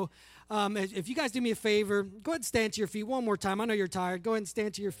 And so if you guys do me a favor, go ahead and stand to your feet one more time. I know you're tired. Go ahead and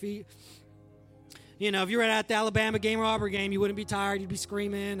stand to your feet. If you were at the Alabama game or Auburn game, you wouldn't be tired. You'd be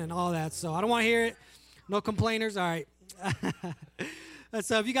screaming and all that. So I don't want to hear it. No complainers? All right.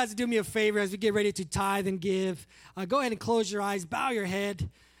 So if you guys do me a favor as we get ready to tithe and give, go ahead and close your eyes, bow your head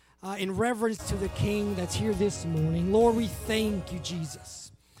in reverence to the King that's here this morning. Lord, we thank you,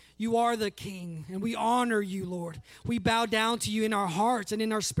 Jesus. You are the King, and we honor you, Lord. We bow down to you in our hearts and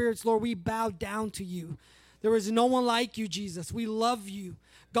in our spirits, Lord. We bow down to you. There is no one like you, Jesus. We love you.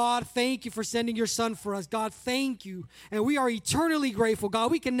 God, thank you for sending your son for us. God, thank you. And we are eternally grateful.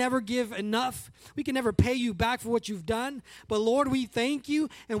 God, we can never give enough. We can never pay you back for what you've done. But Lord, we thank you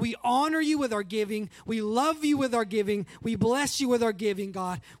and we honor you with our giving. We love you with our giving. We bless you with our giving,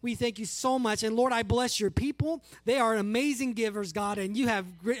 God. We thank you so much. And Lord, I bless your people. They are amazing givers, God. And you have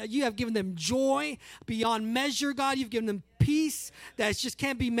given them joy beyond measure, God. You've given them peace that just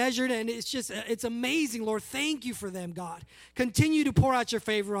can't be measured, and it's amazing, Lord. Thank you for them, God. Continue to pour out your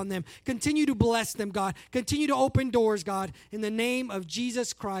favor on them. Continue to bless them, God. Continue to open doors, God. In the name of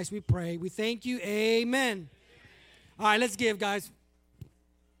Jesus Christ, we pray. We thank you. Amen. All right, let's give, guys.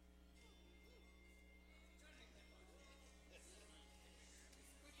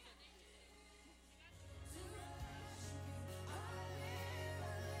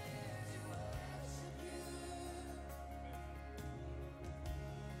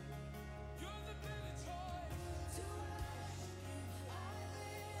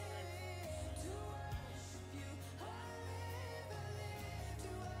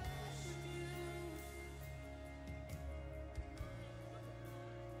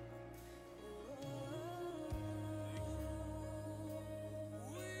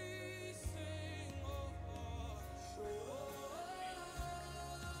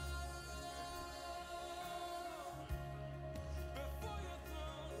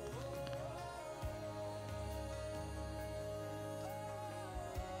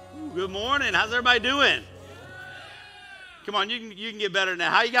 Good morning. How's everybody doing? Come on, you can get better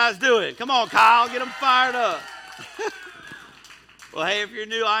now. How you guys doing? Come on, Kyle, get them fired up. Well, hey, if you're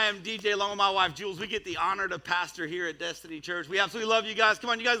new, I am DJ along with my wife, Jules. We get the honor to pastor here at Destiny Church. We absolutely love you guys. Come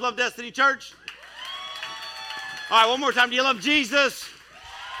on, you guys love Destiny Church? All right, one more time. Do you love Jesus?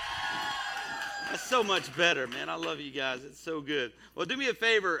 That's so much better, man. I love you guys. It's so good. Well, do me a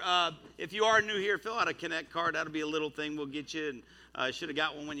favor. If you are new here, fill out a Connect card. That'll be a little thing we'll get you. And should have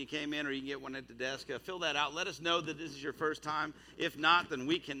got one when you came in, or you can get one at the desk. Fill that out. Let us know that this is your first time. If not, then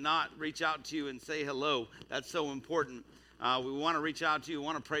we cannot reach out to you and say hello. That's so important. We want to reach out to you. We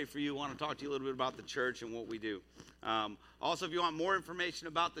want to pray for you. We want to talk to you a little bit about the church and what we do. Also, if you want more information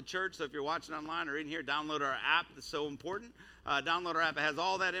about the church, so if you're watching online or in here, download our app. That's so important. Download our app. It has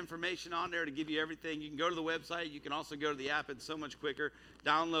all that information on there to give you everything. You can go to the website. You can also go to the app. It's so much quicker.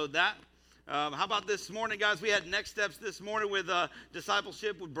 Download that. How about this morning, guys? We had next steps this morning with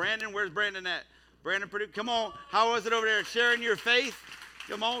discipleship with Brandon. Where's Brandon at? Brandon Purdue. Come on. How was it over there? Sharing your faith?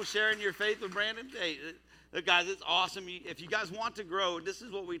 Come on, sharing your faith with Brandon. Hey, look, guys, it's awesome. If you guys want to grow, this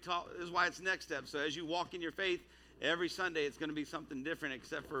is what we taught. This is why it's next step. So as you walk in your faith, every Sunday it's going to be something different,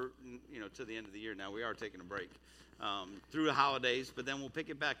 except for, to the end of the year. Now we are taking a break through the holidays, but then we'll pick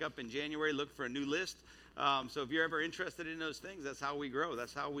it back up in January. Look for a new list. So if you're ever interested in those things, that's how we grow.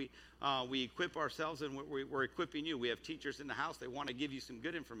 That's how we equip ourselves, and we're equipping you. We have teachers in the house. They want to give you some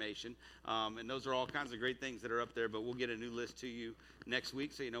good information, and those are all kinds of great things that are up there, but we'll get a new list to you next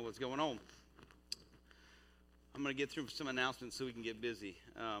week so you know what's going on. I'm going to get through some announcements so we can get busy.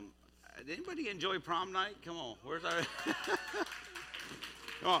 Did anybody enjoy prom night? Come on. Where's our...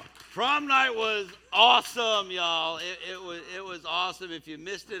 Come on. Prom night was awesome, y'all. It was awesome. If you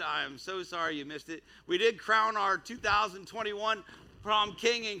missed it, I am so sorry you missed it. We did crown our 2021 prom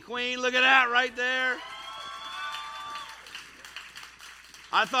king and queen. Look at that right there.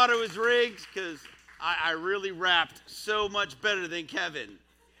 I thought it was rigged because I really rapped so much better than Kevin.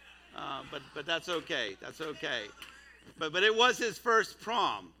 But that's okay. That's okay. But it was his first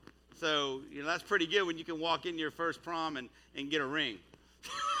prom. So, that's pretty good when you can walk into your first prom and get a ring.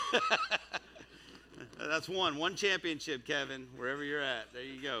 That's one championship, Kevin, wherever you're at. There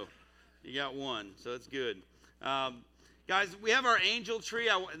you go. You got one, so it's good. Guys, we have our angel tree.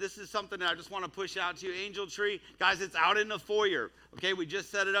 This is something that I just want to push out to you. Angel tree. Guys, it's out in the foyer. Okay, we just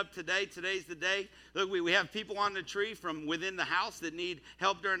set it up today. Today's the day. Look, we have people on the tree from within the house that need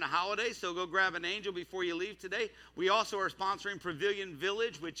help during the holidays, so go grab an angel before you leave today. We also are sponsoring Pavilion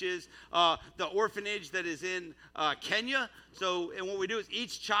Village, which is the orphanage that is in Kenya. And what we do is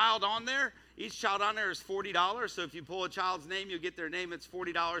each child on there is $40. So if you pull a child's name, you'll get their name. It's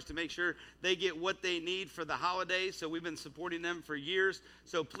 $40 to make sure they get what they need for the holidays. So we've been supporting them for years.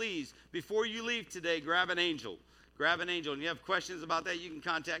 So please, before you leave today, grab an angel. Grab an angel. And you have questions about that, you can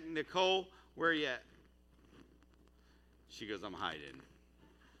contact Nicole. Where are you at? She goes, I'm hiding.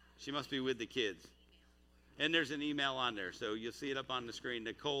 She must be with the kids. And there's an email on there. So you'll see it up on the screen,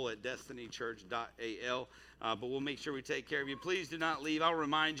 nicole@destinychurch.al. But we'll make sure we take care of you. Please do not leave. I'll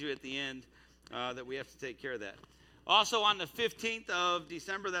remind you at the end that we have to take care of that. Also on the 15th of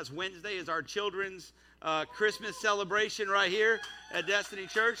December, that's Wednesday, is our children's Christmas celebration right here at Destiny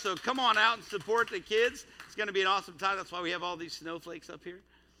Church. So come on out and support the kids. It's going to be an awesome time. That's why we have all these snowflakes up here.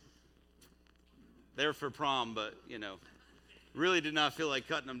 They're for prom, but, really did not feel like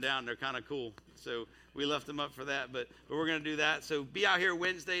cutting them down. They're kind of cool. So we left them up for that, but we're going to do that. So be out here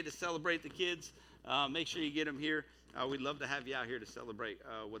Wednesday to celebrate the kids. Make sure you get them here. We'd love to have you out here to celebrate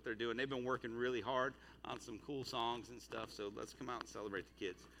what they're doing. They've been working really hard on some cool songs and stuff, so let's come out and celebrate the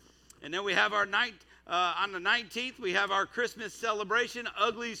kids. And then we have our night, on the 19th, we have our Christmas celebration,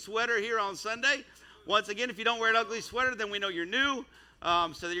 ugly sweater here on Sunday. Once again, if you don't wear an ugly sweater, then we know you're new,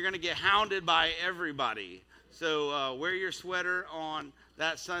 so that you're going to get hounded by everybody. So wear your sweater on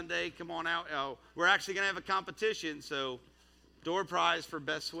that Sunday. Come on out. We're actually going to have a competition, so door prize for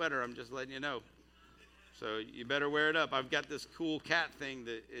best sweater. I'm just letting you know. So you better wear it up. I've got this cool cat thing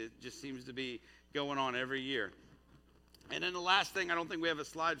that it just seems to be going on every year. And then the last thing, I don't think we have a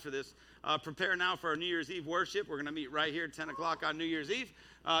slide for this. Prepare now for our New Year's Eve worship. We're going to meet right here at 10 o'clock on New Year's Eve.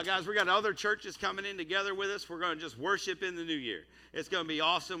 Guys, we got other churches coming in together with us. We're going to just worship in the new year. It's going to be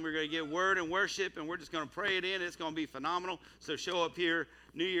awesome. We're going to get word and worship, and we're just going to pray it in. It's going to be phenomenal. So show up here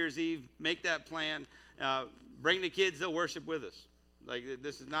New Year's Eve. Make that plan. Bring the kids. They'll worship with us. Like,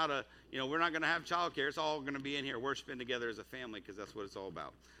 this is not we're not going to have childcare. It's all going to be in here worshiping together as a family, because that's what it's all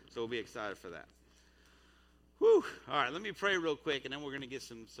about. So we'll be excited for that. Whew. All right, let me pray real quick, and then we're going to get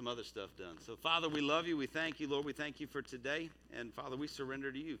some other stuff done. So, Father, we love you. We thank you, Lord. We thank you for today. And, Father, we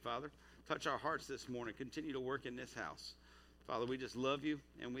surrender to you, Father. Touch our hearts this morning. Continue to work in this house. Father, we just love you,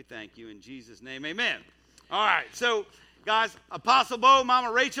 and we thank you. In Jesus' name, amen. All right, so, guys, Apostle Bo,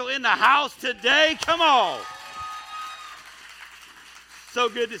 Mama Rachel in the house today. Come on. So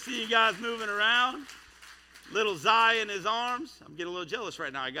good to see you guys moving around. Little Zai in his arms. I'm getting a little jealous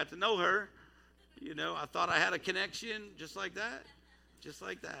right now. I got to know her. I thought I had a connection just like that. Just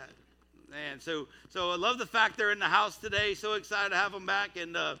like that. And so I love the fact they're in the house today. So excited to have them back.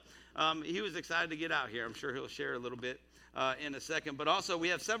 And he was excited to get out here. I'm sure he'll share a little bit in a second. But also we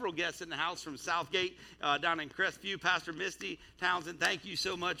have several guests in the house from Southgate down in Crestview. Pastor Misty Townsend, thank you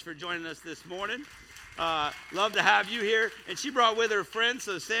so much for joining us this morning. Love to have you here. And she brought with her friends.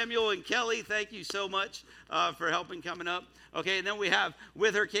 So Samuel and Kelly, thank you so much for helping coming up. Okay, and then we have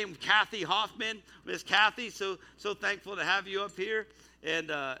with her came Kathy Hoffman. Miss Kathy, so thankful to have you up here. And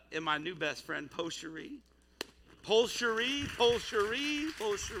my new best friend, Paul Cherie.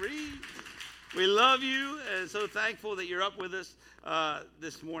 We love you, and so thankful that you're up with us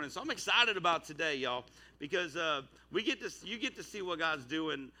this morning. So I'm excited about today, y'all, because you get to see what God's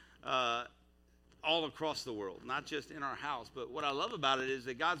doing all across the world, not just in our house. But what I love about it is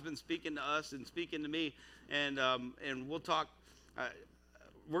that God's been speaking to us and speaking to me, and we'll talk.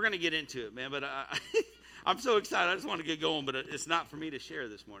 We're going to get into it, man. But I'm so excited. I just want to get going, but it's not for me to share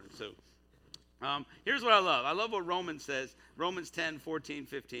this morning. So here's what I love. I love what Romans says. Romans 10, 14,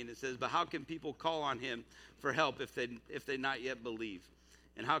 15. It says, "But how can people call on him for help if they not yet believe?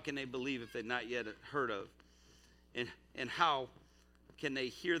 And how can they believe if they not yet heard of? And how can they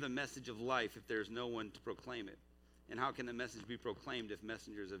hear the message of life if there's no one to proclaim it? And how can the message be proclaimed if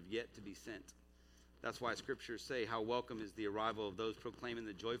messengers have yet to be sent? That's why scriptures say, how welcome is the arrival of those proclaiming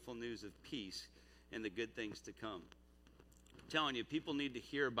the joyful news of peace and the good things to come." I'm telling you, people need to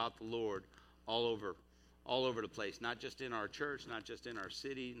hear about the Lord all over the place, not just in our church, not just in our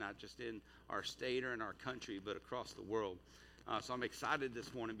city, not just in our state or in our country, but across the world. So I'm excited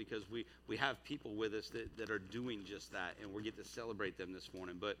this morning because we have people with us that are doing just that, and we get to celebrate them this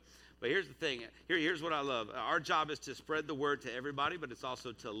morning. But here's the thing. Here's what I love. Our job is to spread the word to everybody, but it's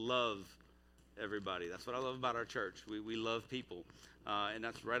also to love everybody. That's what I love about our church. We love people, and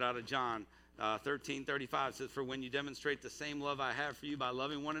that's right out of John 13:35. It says, "For when you demonstrate the same love I have for you by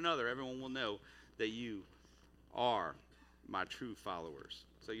loving one another, everyone will know that you are my true followers."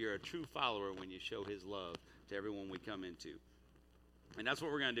 So you're a true follower when you show his love to everyone we come into. And that's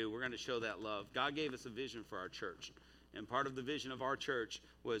what we're going to do. We're going to show that love. God gave us a vision for our church. And part of the vision of our church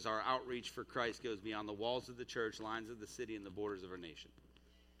was our outreach for Christ goes beyond the walls of the church, lines of the city, and the borders of our nation.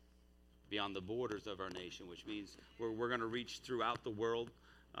 Beyond the borders of our nation, which means we're going to reach throughout the world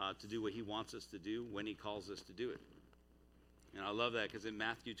to do what he wants us to do when he calls us to do it. And I love that because in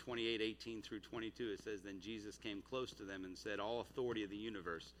Matthew 28:18 through 22, it says, "Then Jesus came close to them and said, 'All authority of the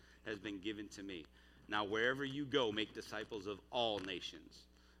universe has been given to me. Now wherever you go, make disciples of all nations,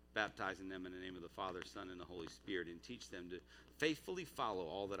 baptizing them in the name of the Father, Son, and the Holy Spirit, and teach them to faithfully follow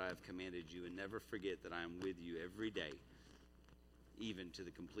all that I have commanded you, and never forget that I am with you every day, even to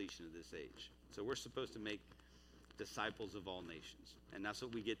the completion of this age.'" So we're supposed to make disciples of all nations. And that's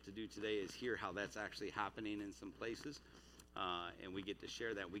what we get to do today, is hear how that's actually happening in some places. And we get to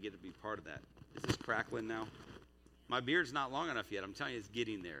share that. We get to be part of that. Is this crackling now? My beard's not long enough yet. I'm telling you, it's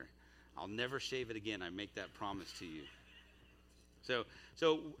getting there. I'll never shave it again. I make that promise to you. So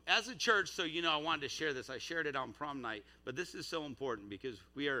as a church, I wanted to share this. I shared it on prom night, but this is so important because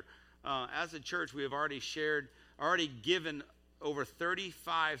we are, as a church, we have already given over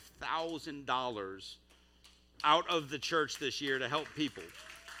 $35,000 out of the church this year to help people.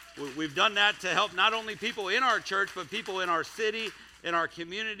 We've done that to help not only people in our church, but people in our city, in our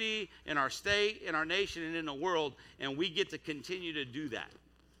community, in our state, in our nation, and in the world, and we get to continue to do that.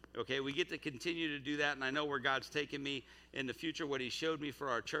 Okay, we get to continue to do that, and I know where God's taking me in the future, what he showed me for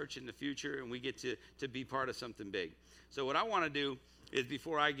our church in the future, and we get to be part of something big. So what I want to do is,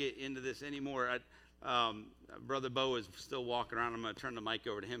 before I get into this anymore, Brother Bo is still walking around. I'm going to turn the mic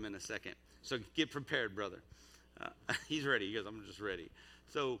over to him in a second. So get prepared, brother. He's ready. He goes, "I'm just ready."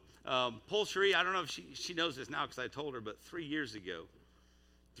 So Paul Cherie, I don't know if she knows this now because I told her, but 3 years ago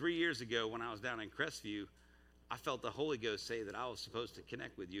when I was down in Crestview, I felt the Holy Ghost say that I was supposed to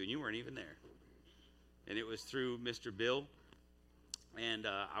connect with you, and you weren't even there. And it was through Mr. Bill, and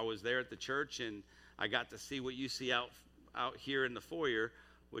I was there at the church, and I got to see what you see out here in the foyer,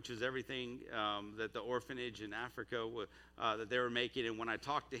 which is everything that the orphanage in Africa that they were making. And when I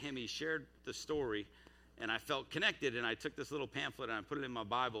talked to him, he shared the story, and I felt connected, and I took this little pamphlet and I put it in my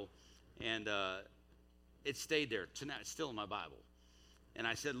Bible, and it stayed there. Tonight, it's still in my Bible. And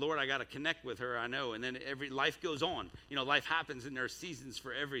I said, Lord, I got to connect with her, I know. And then life goes on. Life happens, and there are seasons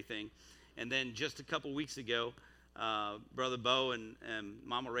for everything. And then just a couple weeks ago, Brother Bo and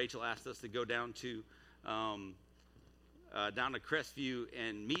Mama Rachel asked us to go down to Crestview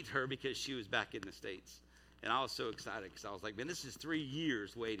and meet her because she was back in the States. And I was so excited because I was like, man, this is 3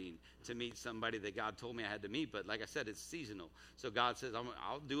 years waiting to meet somebody that God told me I had to meet. But like I said, it's seasonal. So God says,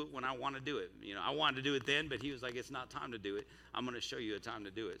 I'll do it when I want to do it. I wanted to do it then, but he was like, it's not time to do it. I'm going to show you a time to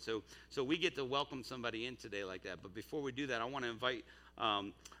do it. So we get to welcome somebody in today like that. But before we do that, I want to invite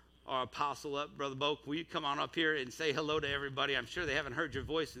our apostle up. Brother Bo, will you come on up here and say hello to everybody? I'm sure they haven't heard your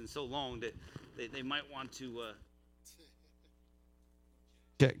voice in so long that they might want to...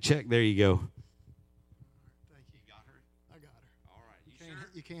 Check. There you go.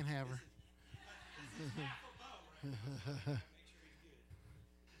 You can't have her.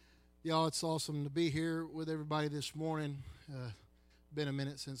 Y'all, it's awesome to be here with everybody this morning. Been a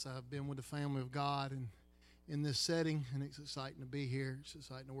minute since I've been with the family of God, and in this setting, and it's exciting to be here. It's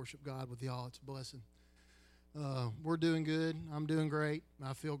exciting to worship God with y'all. It's a blessing. We're doing good. I'm doing great.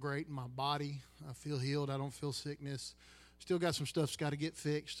 I feel great in my body. I feel healed. I don't feel sickness. Still got some stuff's got to get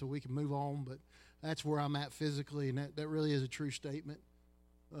fixed so we can move on, but that's where I'm at physically, and that really is a true statement.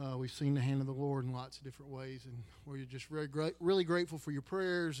 We've seen the hand of the Lord in lots of different ways, and we're just really grateful for your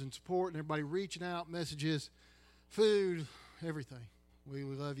prayers and support and everybody reaching out, messages, food, everything. We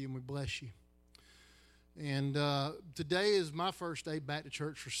love you and we bless you. And today is my first day back to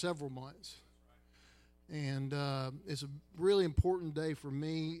church for several months. And it's a really important day for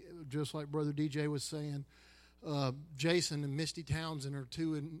me, just like Brother DJ was saying. Jason and Misty Townsend are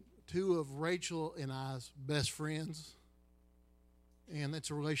two of Rachel and I's best friends. And that's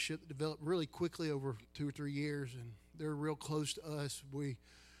a relationship that developed really quickly over 2 or 3 years, and they're real close to us. We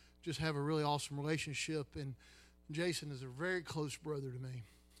just have a really awesome relationship, and Jason is a very close brother to me.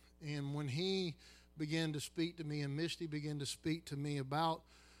 And when he began to speak to me, and Misty began to speak to me about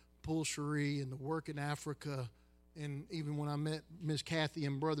Pool Cherie and the work in Africa, and even when I met Miss Kathy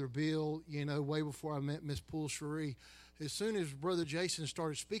and Brother Bill, way before I met Miss Pool Cherie, as soon as Brother Jason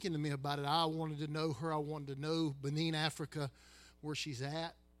started speaking to me about it, I wanted to know her. I wanted to know Benin, Africa, where she's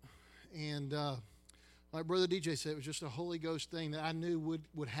at. And like Brother DJ said, it was just a Holy Ghost thing that I knew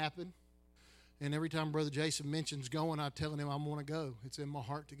would happen. And every time Brother Jason mentions going, I'm telling him I'm going to go. It's in my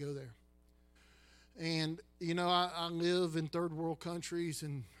heart to go there. And, I live in third world countries,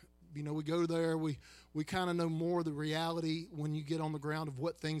 and, we go there. We kind of know more of the reality when you get on the ground of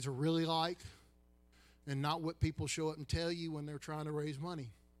what things are really like and not what people show up and tell you when they're trying to raise money.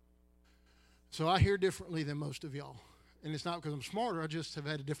 So I hear differently than most of y'all. And it's not because I'm smarter, I just have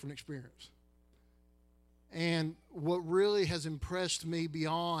had a different experience. And what really has impressed me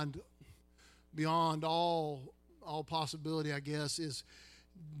beyond all possibility, I guess, is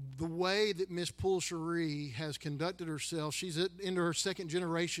the way that Miss Pool Cherie has conducted herself. She's into her second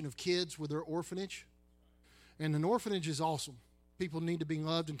generation of kids with her orphanage. And an orphanage is awesome. People need to be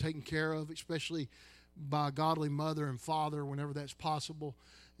loved and taken care of, especially by a godly mother and father whenever that's possible.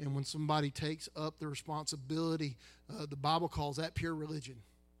 And when somebody takes up the responsibility, the Bible calls that pure religion.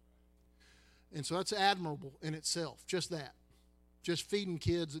 And so that's admirable in itself, just that. Just feeding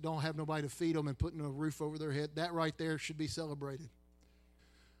kids that don't have nobody to feed them and putting a roof over their head, that right there should be celebrated.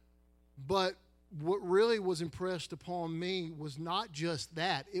 But what really was impressed upon me was not just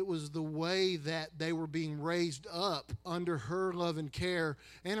that. It was the way that they were being raised up under her love and care,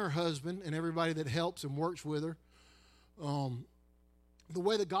 and her husband and everybody that helps and works with her. The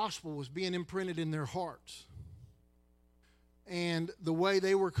way the gospel was being imprinted in their hearts. And the way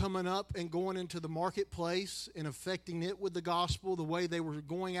they were coming up and going into the marketplace and affecting it with the gospel, the way they were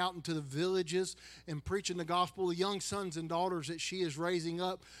going out into the villages and preaching the gospel, the young sons and daughters that she is raising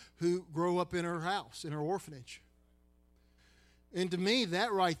up who grow up in her house, in her orphanage. And to me,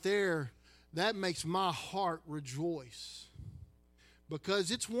 that right there, that makes my heart rejoice.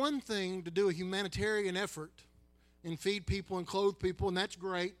 Because it's one thing to do a humanitarian effort and feed people and clothe people, and that's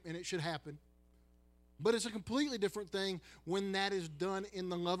great, and it should happen. But it's a completely different thing when that is done in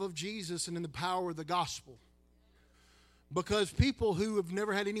the love of Jesus and in the power of the gospel. Because people who have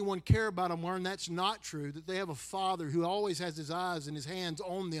never had anyone care about them learn that's not true, that they have a Father who always has his eyes and his hands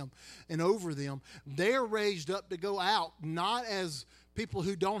on them and over them. They are raised up to go out, not as people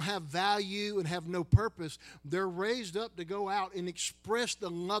who don't have value and have no purpose. They're raised up to go out and express the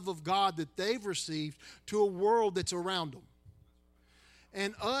love of God that they've received to a world that's around them.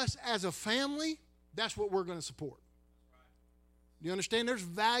 And us as a family, that's what we're going to support. Do you understand? There's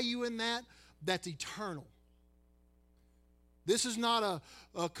value in that that's eternal. This is not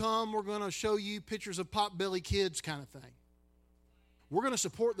a come, we're going to show you pictures of pot-belly kids kind of thing. We're going to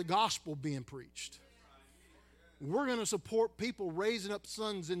support the gospel being preached. We're going to support people raising up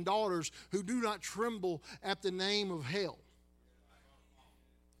sons and daughters who do not tremble at the name of hell.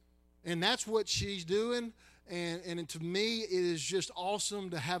 And that's what she's doing. And to me, it is just awesome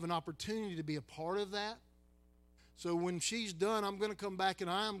to have an opportunity to be a part of that. So when she's done, I'm going to come back and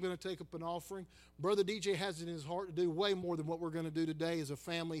I am going to take up an offering. Brother DJ has it in his heart to do way more than what we're going to do today as a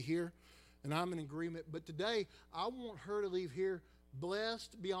family here. And I'm in agreement. But today, I want her to leave here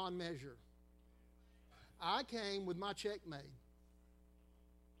blessed beyond measure. I came with my check made.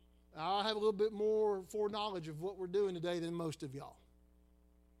 I'll have a little bit more foreknowledge of what we're doing today than most of y'all.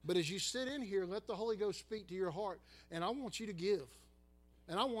 But as you sit in here, let the Holy Ghost speak to your heart. And I want you to give.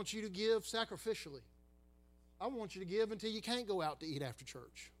 And I want you to give sacrificially. I want you to give until you can't go out to eat after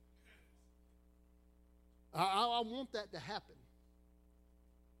church. I want that to happen.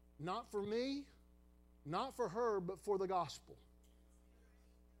 Not for me, not for her, but for the gospel.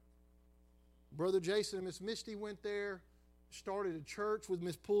 Brother Jason and Miss Misty went there, started a church with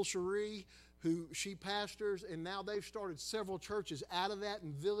Miss Poole Cherie, who she pastors, and now they've started several churches out of that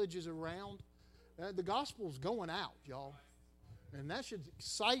and villages around. The gospel's going out, y'all. And that should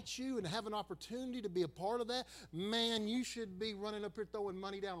excite you and have an opportunity to be a part of that. Man, you should be running up here throwing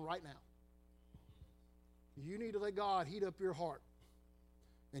money down right now. You need to let God heat up your heart.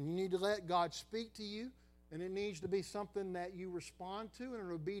 And you need to let God speak to you. And it needs to be something that you respond to and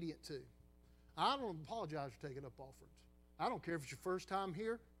are obedient to. I don't apologize for taking up offerings. I don't care if it's your first time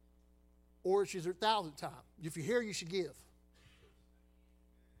here or it's your 1,000th time. If you're here, you should give.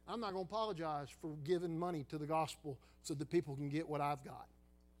 I'm not going to apologize for giving money to the gospel so that people can get what I've got.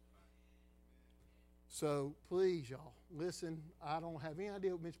 So please, y'all, listen. I don't have any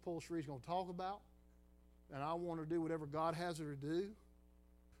idea what Ms. Poultry is going to talk about, and I want her to do whatever God has her to do.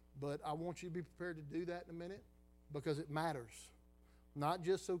 But I want you to be prepared to do that in a minute because it matters. Not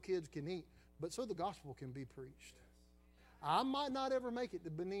just so kids can eat, but so the gospel can be preached. I might not ever make it to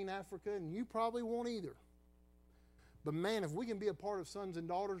Benin, Africa, and you probably won't either. But man, if we can be a part of sons and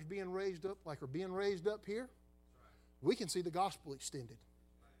daughters being raised up like are being raised up here, we can see the gospel extended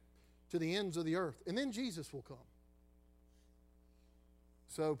to the ends of the earth. And then Jesus will come.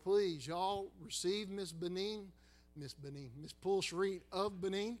 So please, y'all, receive Miss Poole Cherie of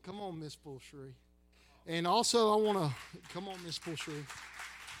Benin. Come on, Miss Poole Cherie. And also, I want to, come on, Miss Poole Cherie.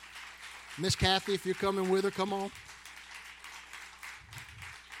 Miss Kathy, if you're coming with her, come on.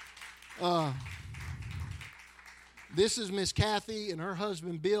 This is Miss Kathy and her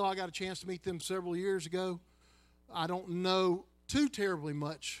husband Bill. I got a chance to meet them several years ago. I don't know too terribly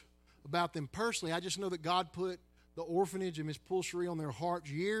much about them personally. I just know that God put the orphanage and Miss Poole Cherie on their hearts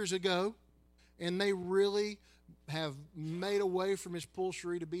years ago, and they really have made a way for Miss Poole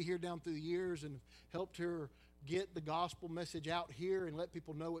Cherie to be here down through the years and helped her get the gospel message out here and let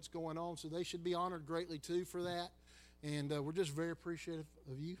people know what's going on. So they should be honored greatly too for that. And we're just very appreciative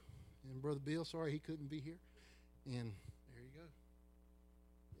of you. And Brother Bill, sorry he couldn't be here. And there you go.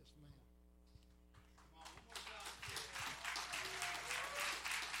 Yes, ma'am.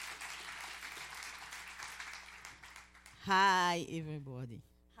 Hi, everybody.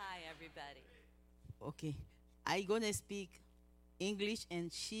 Hi, everybody. Okay. I'm going to speak English,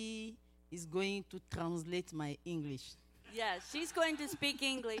 and she is going to translate my English. Yes, she's going to speak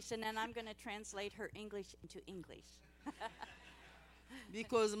English, and then I'm going to translate her English into English.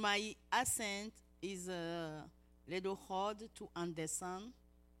 Because my accent is a little hard to understand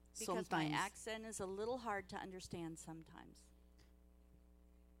Because sometimes. my accent is a little hard to understand sometimes.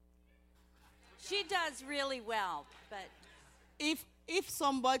 She does really well, but If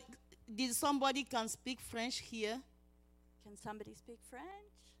somebody can speak French here, can somebody speak French?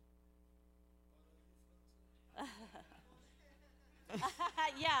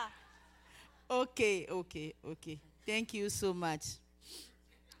 Yeah. Okay. Thank you so much.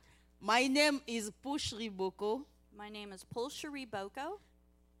 My name is Push Riboko. My name is Poole Cherie Boko.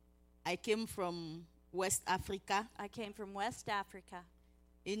 I came from West Africa. I came from West Africa.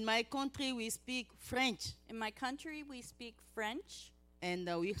 In my country, we speak French, In my country, we speak French, and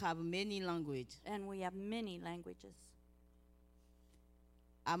we have many languages. and we have many languages.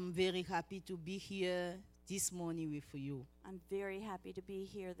 I'm very happy to be here this morning with you. I'm very happy to be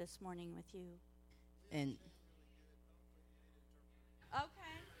here this morning with you. And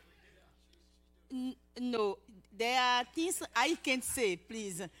Okay. no, there are things I can say,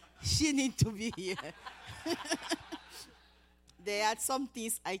 please. She needs to be here. There are some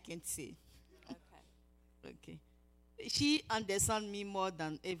things I can say. Okay. She understands me more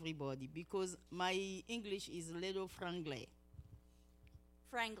than everybody because my English is a little franglais.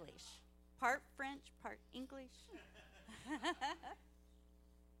 Franglish. Part French, part English.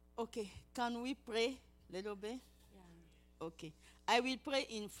 Okay, can we pray a little bit? Yeah. Okay. I will pray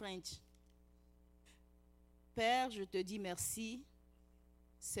in French. Père, je te dis merci.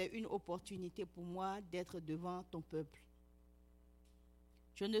 C'est une opportunité pour moi d'être devant ton peuple.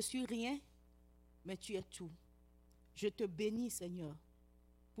 Je ne suis rien, mais tu es tout. Je te bénis, Seigneur,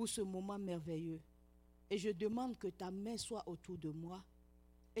 pour ce moment merveilleux. Et je demande que ta main soit autour de moi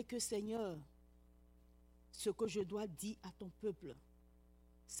et que, Seigneur, ce que je dois dire à ton peuple,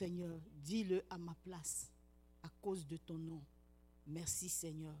 Seigneur, dis-le à ma place à cause de ton nom. Merci,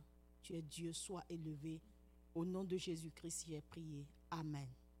 Seigneur. Tu es Dieu, sois élevé. Au nom de Jésus-Christ, j'ai prié. Amen.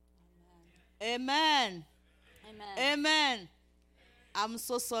 Amen. Amen. Amen. I'm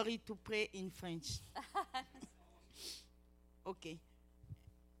so sorry to pray in French. Okay.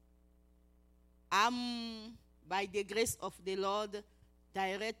 I'm, by the grace of the Lord,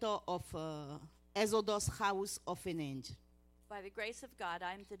 director of Exodus House Orphanage. By the grace of God,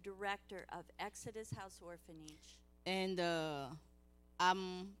 I'm the director of Exodus House Orphanage. and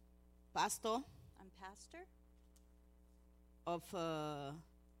I'm pastor I'm pastor of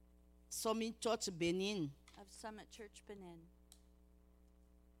Summit Church Benin, of Summit Church Benin.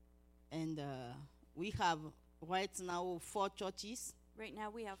 and we have right now 4 churches, Right now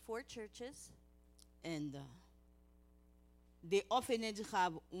we have 4 churches. and the orphanage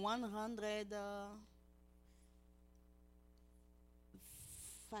have 100.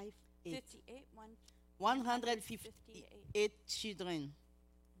 58, 158 children.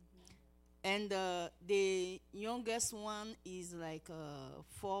 And the youngest one is like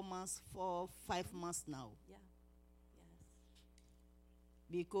 4 months, 5 months now. Yeah. Yes.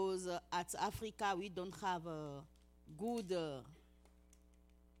 Because at Africa we don't have a good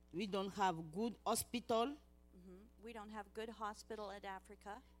hospital, We don't have good hospital at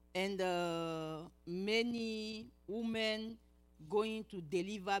Africa. and many women going to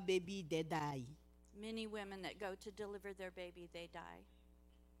deliver baby, they die. Many women that go to deliver their baby, they die.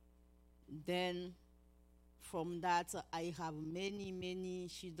 Then from that I have many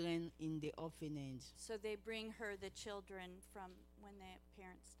children in the orphanage. So they bring her the children from when their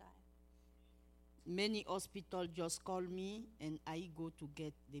parents die. Many hospitals just call me and I go to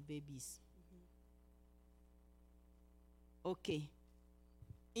get the babies. Okay.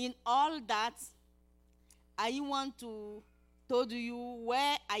 In all that, I want to tell you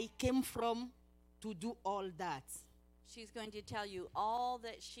where I came from to do all that. She's going to tell you all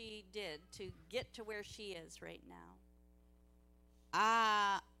that she did to get to where she is right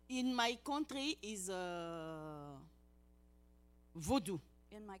now. In my country is voodoo.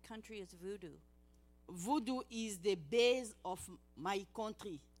 In my country is voodoo. Voodoo is the base of my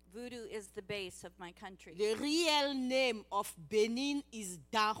country. Voodoo is the base of my country. The real name of Benin is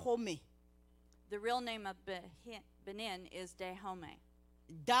Dahomey. The real name of Benin is Dahomey.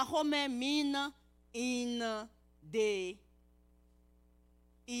 Dahomey means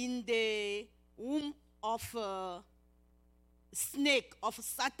in the womb of snake of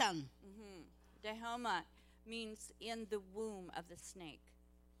Satan. Dahomey means in the womb of the snake.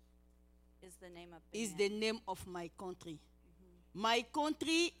 Is the name of Benin. Is the name of my country. My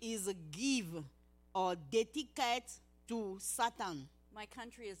country is give or dedicated to Satan. My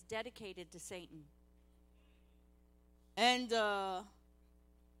country is dedicated to Satan. And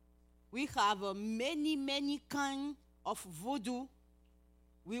we have many kind of voodoo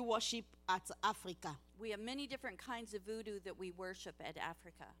we worship at Africa, We have many different kinds of voodoo that we worship at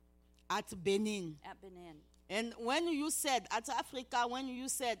Africa, at Benin. at Benin. And when you said at Africa, when you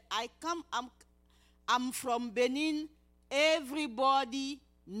said I'm from Benin, everybody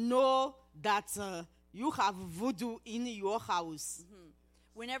know that you have voodoo in your house.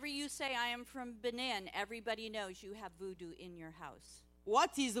 Whenever you say I am from Benin, everybody knows you have voodoo in your house.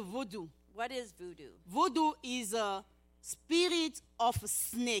 What is voodoo? What is voodoo? Voodoo is a spirit of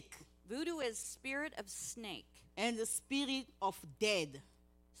snake Voodoo is spirit of snake, and the spirit of dead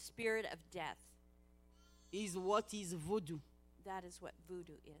spirit of death. is what is voodoo. That is what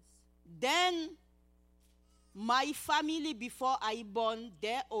voodoo is. Then my family before I born,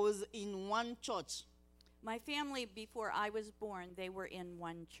 there was in one church. My family, before I was born, they were in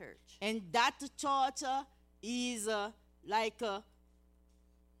one church. And that church is like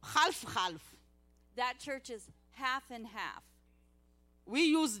half. That church is half and half. We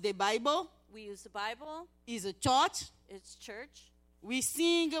use the Bible, We use the Bible, is a church. it's church. We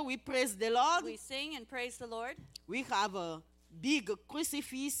sing, we praise the Lord. We sing and praise the Lord. We have a big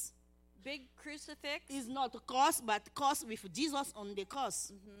crucifix. Big crucifix It's not a cross, but cross with Jesus on the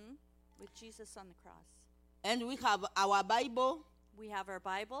cross. with Jesus on the cross. And we have our Bible. We have our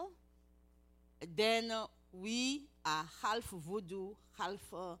Bible. Then we are half voodoo,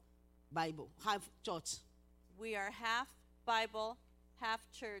 half Bible, half church. We are half Bible, half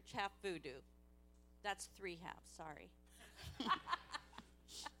church, half voodoo. That's 3 halves, sorry.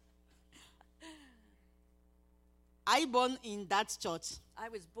 I born in that church. I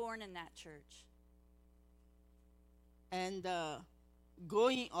was born in that church. And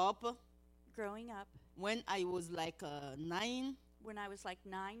growing up, Growing up, when I was like 9, when I was like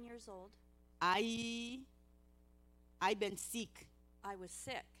 9 years old, I been sick. I was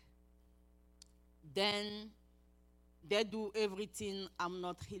sick. Then they do everything, I'm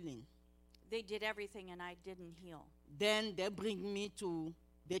not healing. They did everything and I didn't heal. Then they bring me to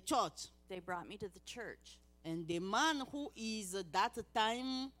the church. They brought me to the church. And the man who is at that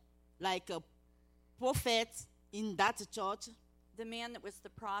time like a prophet in that church, The man that was the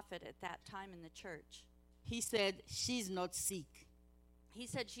prophet at that time in the church, he said, she's not sick. He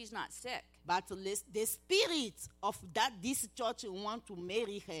said she's not sick. but the spirit of this church want to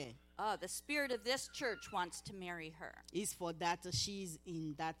marry her. Oh, the spirit of this church wants to marry her, Is for that she's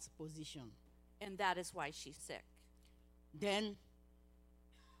in that position. and that is why she's sick. Then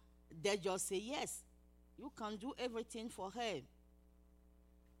they just say, yes, you can do everything for her.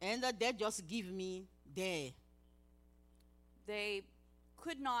 And they just give me there. They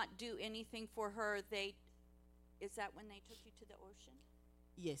could not do anything for her. Is that when they took you to the ocean?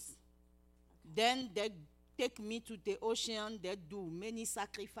 Yes. Then they take me to the ocean. They do many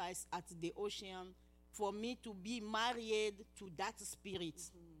sacrifices at the ocean for me to be married to that spirit.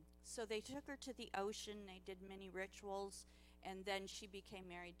 So they took her to the ocean. They did many rituals, and then she became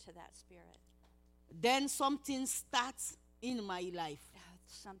married to that spirit. Then something starts in my life.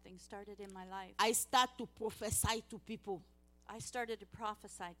 Something started in my life. I start to prophesy to people. I started to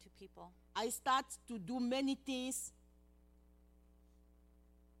prophesy to people. I start to do many things.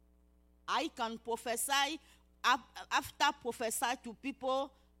 I can prophesy. After prophesy to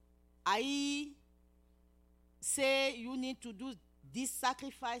people, I say you need to do this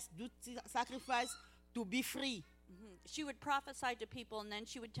sacrifice, to be free. She would prophesy to people, and then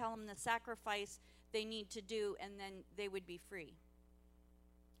she would tell them the sacrifice they need to do, and then they would be free.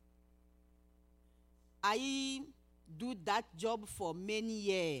 I do that job for many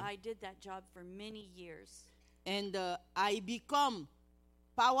years. I did that job for many years. And I become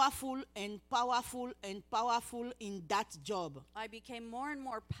powerful and powerful and powerful in that job. I became more and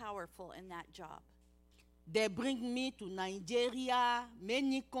more powerful in that job. They bring me to Nigeria,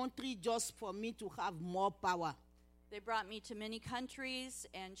 many countries, just for me to have more power. They brought me to many countries,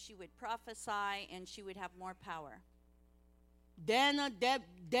 and she would prophesy, and she would have more power. Then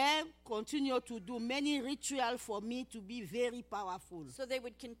they continue to do many rituals for me to be very powerful. So they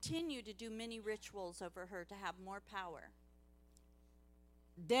would continue to do many rituals over her to have more power.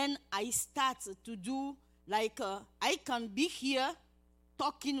 Then I start to do like I can be here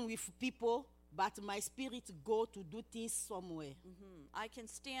talking with people, but my spirit go to do things somewhere. I can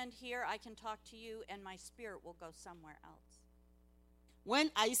stand here, I can talk to you, and my spirit will go somewhere else.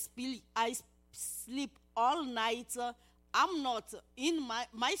 When I sleep all night, I'm not in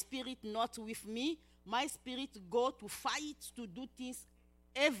my spirit not with me. My spirit go to fight, to do things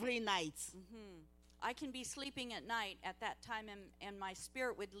every night. I can be sleeping at night at that time, and my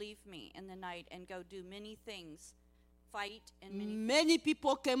spirit would leave me in the night and go do many things, fight, and Many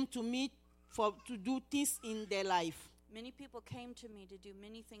people came to me to do things in their life. many people came to me to do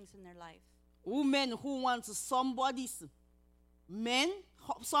many things in their life. Women who want somebody's man,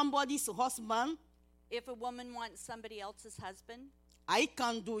 somebody's husband, If a woman wants somebody else's husband, I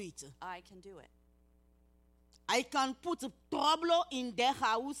can do it. I can do it. I can put trouble in their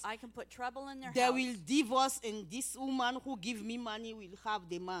house. I can put trouble in their They house, will divorce, and this woman who give me money will have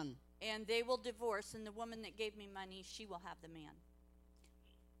the man. and they will divorce, and the woman that gave me money, she will have the man.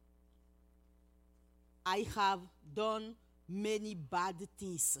 I have done many bad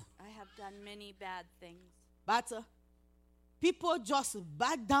things. I have done many bad things. But people just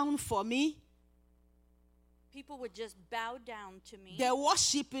bow down for me. People would just bow down to me. They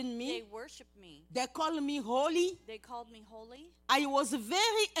worshiping me. They worship me. They call me holy. They called me holy. I was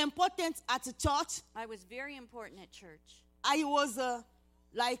very important at church. I was very important at church. I was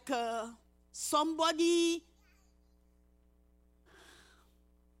like somebody.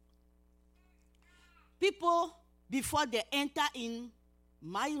 People, before they enter in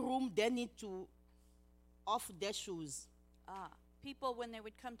my room, they need to off their shoes. People, when they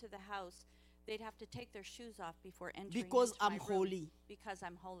would come to the house, they'd have to take their shoes off before entering Because into I'm my room. holy. Because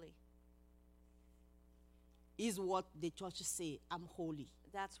I'm holy. Is what the church say. I'm holy.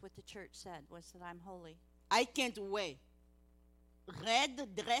 That's what the church said, was that I'm holy. I can't wear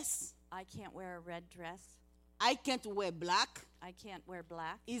red dress. I can't wear a red dress. I can't wear black. I can't wear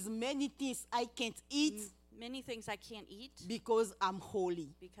black. Is many things I can't eat Many things I can't eat because I'm holy.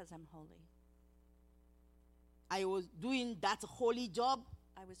 because I'm holy. I was doing that holy job.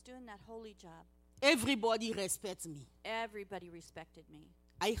 I was doing that holy job. Everybody respects me. Everybody respected me.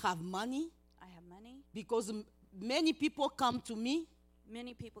 I have money I have money. because many people come to me.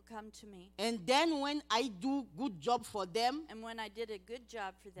 Many people come to me. And then when I do good job for them, And when I did a good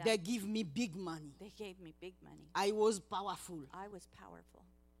job for them, they give me big money. they gave me big money. I was powerful. I was powerful.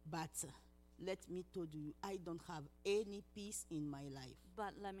 But let me tell you, I don't have any peace in my life.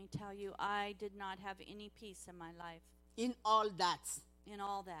 But let me tell you, I did not have any peace in my life. In all that, In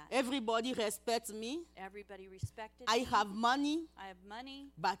all that, everybody respects me. everybody respected I me. have money, I have money.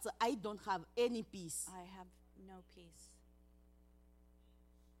 but I don't have any peace. I have no peace.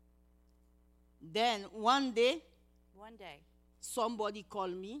 Then one day, One day, somebody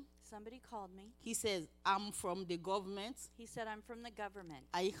called me. Somebody called me. He says, I'm from the government. He said, I'm from the government.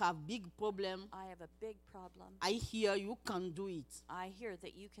 I have big problem. I have a big problem. I hear you can do it. I hear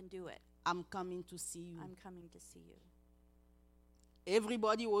that you can do it. I'm coming to see you. I'm coming to see you.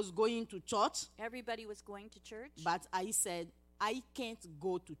 Everybody was going to church, Everybody was going to church, but I said, I can't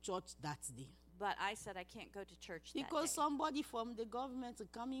go to church that day. but I said I can't go to church that Because day. somebody from the government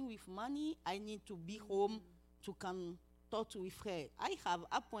coming with money, I need to be home to come talk with her. I have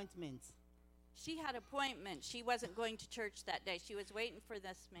appointments She had appointment. She wasn't going to church that day. She was waiting for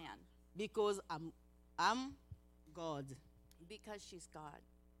this man because I'm God. because she's God.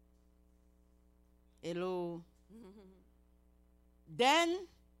 Hello. Then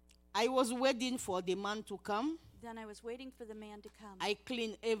I was waiting for the man to come. Then I was waiting for the man to come. I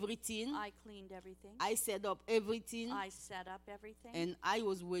cleaned everything. I cleaned everything. I set up everything. I set up everything. And I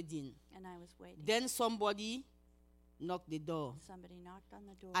was waiting. And I was waiting. Then somebody knocked the door. Somebody knocked on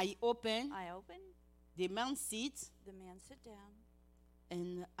the door. I opened. I opened. The man sits. The man sit down.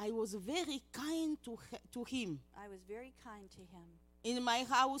 And I was very kind to him. I was very kind to him. In my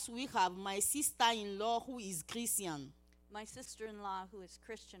house, we have my sister-in-law who is Christian. My sister-in-law, who is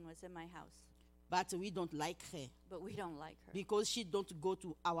Christian, was in my house. But we don't like her. But we don't like her. Because she don't go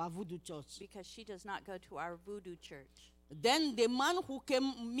to our voodoo church. Because she does not go to our voodoo church. Then the man who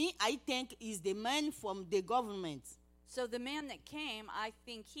came, I think, is the man from the government. So the man that came, I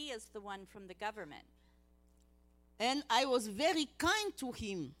think he is the one from the government. And I was very kind to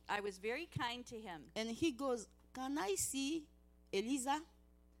him. I was very kind to him. And he goes, can I see Eliza?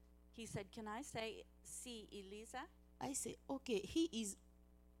 He said, can I see Eliza? I say, okay,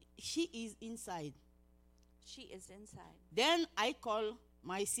 she is inside. She is inside. Then I call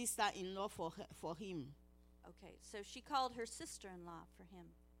my sister-in-law for him. Okay, so she called her sister-in-law for him.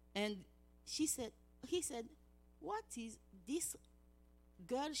 And he said, what is this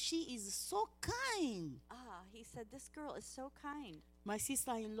girl? She is so kind. He said, this girl is so kind. My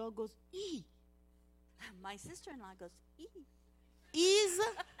sister-in-law goes, My sister-in-law goes,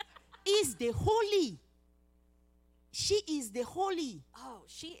 is the holy. She is the holy. Oh,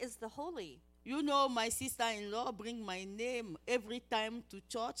 she is the holy. You know, my sister-in-law bring my name every time to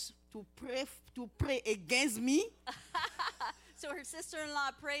church to pray against me. So her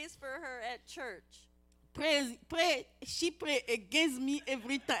sister-in-law prays for her at church. She pray against me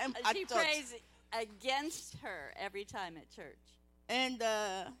every time at She church. prays against her every time at church. And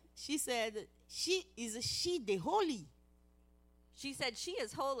she said, she the holy. She said, she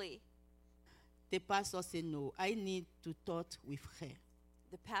is holy. The pastor said, no, I need to talk with her.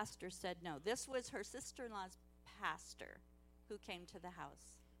 The pastor said no. This was her sister-in-law's pastor who came to the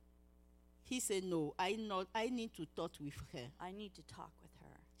house. He said, no, I need to talk with her. I need to talk with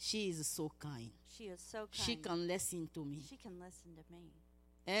her. She is so kind. She is so kind. She can listen to me. She can listen to me.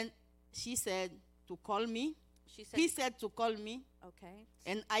 And she said to call me. She said, He said to call me. okay.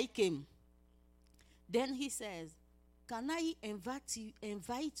 And I came. Then he says, can I invite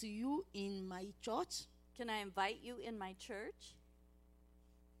you in my church? Can I invite you in my church?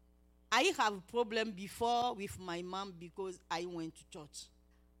 I have a problem before with my mom because I went to church.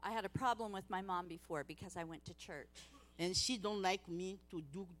 I had a problem with my mom before because I went to church. And she don't like me to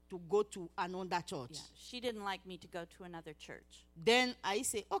go to another church. Yeah, she didn't like me to go to another church. Then I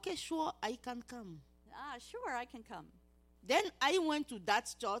say, okay, sure, I can come. Sure, I can come. Then I went to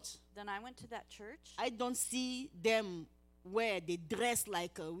that church. Then I went to that church. I don't see them wear the dress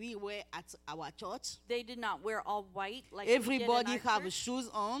like we wear at our church. They did not wear all white like Everybody we did in our have church. shoes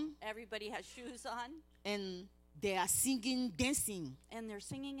on. Everybody has shoes on. And they are singing, dancing. And they're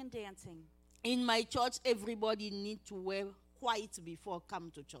singing and dancing. In my church, everybody need to wear white before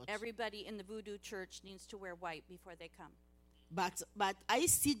come to church. Everybody in the voodoo church needs to wear white before they come. But I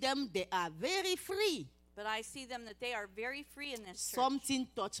see them, they are very free. But I see them that they are very free in this church. Something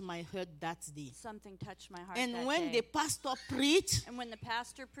touched my heart that day. Something touched my heart And that when day. the pastor preached, And when the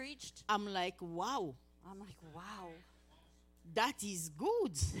pastor preached, I'm like, wow, I'm like, wow. that is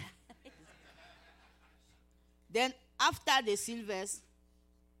good. Then after the service,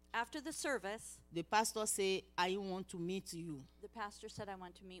 After the service, the pastor said, I want to meet you. the pastor said, I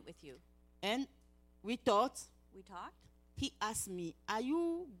want to meet with you. And we thought, We talked. he asked me, are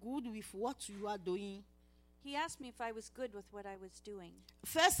you good with what you are doing? He asked me if I was good with what I was doing.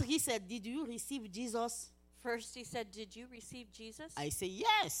 First, he said, did you receive Jesus? First, he said, did you receive Jesus? I said,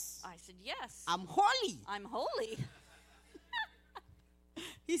 yes. I said, yes. I'm holy. I'm holy.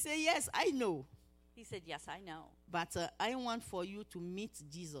 He said, yes, I know. He said, yes, I know. But I want for you to meet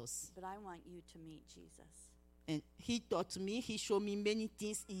Jesus. But I want you to meet Jesus. And he taught me, he showed me many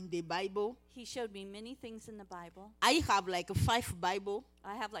things in the Bible. He showed me many things in the Bible. I have like 5 Bible,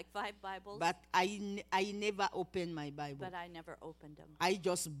 I have like 5 Bibles, but I never open my Bible. but I never opened them. I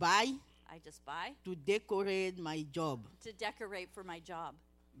just buy I just buy to decorate my job. to decorate for my job,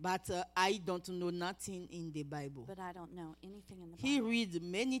 But I don't know nothing in the Bible. but I don't know anything in the He Bible. read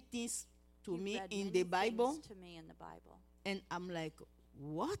many things to He me read in many the Bible, things to me in the Bible. and I'm like,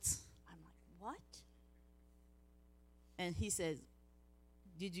 what? I'm like, what? And he says,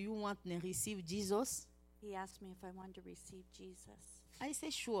 did you want to receive Jesus? He asked me if I wanted to receive Jesus. I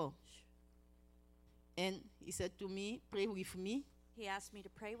said, sure. And he said to me, pray with me. He asked me to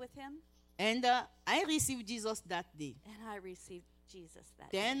pray with him, And I received Jesus that day. and I received Jesus that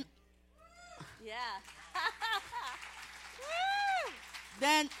Then, day. Yeah.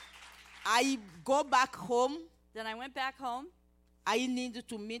 then I go back home. Then I went back home. I needed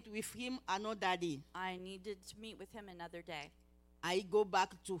to meet with him another day. I needed to meet with him another day. I go back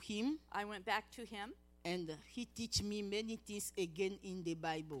to him, I went back to him. and he teach me many things again in the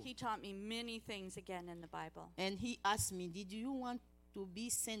Bible. He taught me many things again in the Bible. And he asked me, did you want to be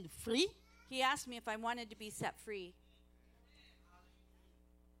set free? He asked me if I wanted to be set free.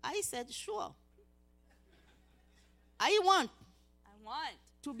 I said, sure. I want I want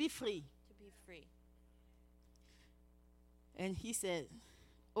to be free. to be free. And he said,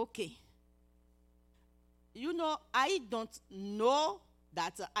 okay. You know, I don't know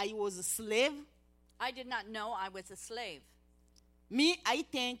that I was a slave. I did not know I was a slave. Me, I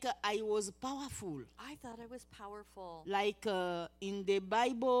think I was powerful. I thought I was powerful. Like in the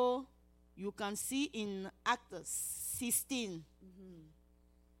Bible, you can see in Acts 16,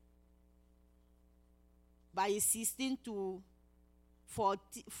 by 16 to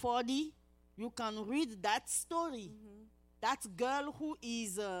 40, you can read that story. That girl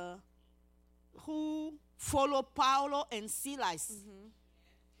who followed Paulo and Silas.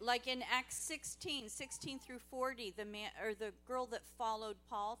 Like in Acts 16 through 40, the man or the girl that followed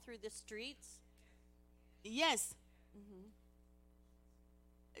Paul through the streets. Yes.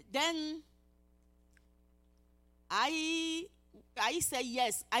 Then I say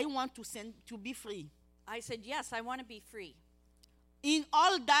yes, I want to be free. I said, yes, I want to be free. In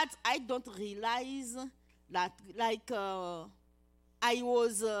all that, I don't realize that I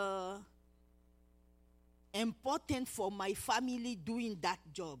was important for my family doing that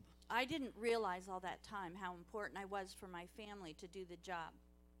job. I didn't realize all that time how important I was for my family to do the job.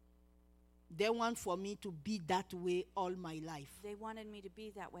 They want for me to be that way all my life. They wanted me to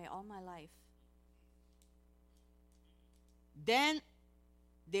be that way all my life. Then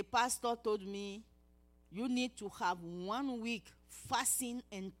the pastor told me, you need to have 1 week fasting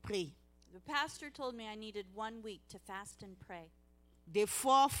and pray. The pastor told me I needed 1 week to fast and pray. The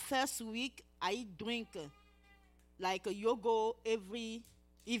first week, I drink like a yoga every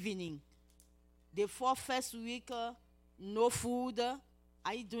evening. The first week, no food.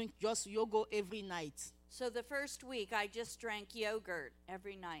 I drink just yoga every night. So the first week, I just drank yogurt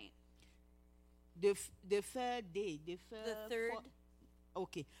every night. The third day, The third,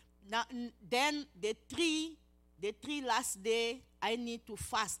 okay. Now then the three last day, I need to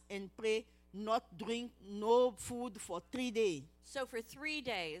fast and pray, not drink, no food for 3 days. so for 3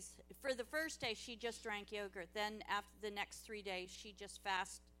 days, for the first day, she just drank yogurt. Then after the next 3 days, she just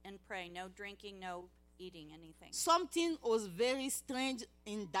fast and pray. No drinking, no eating anything. Something was very strange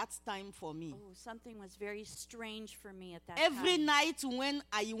in that time for me. Oh, something was very strange for me at that Every time. night when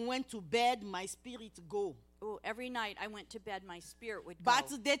I went to bed, my spirit go. Oh, every night I went to bed, my spirit would go. But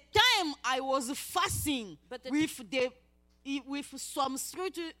the time I was fasting But the with some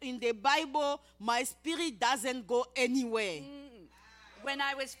scripture in the Bible, my spirit doesn't go anywhere. When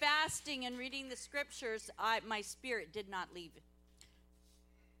I was fasting and reading the scriptures, my spirit did not leave.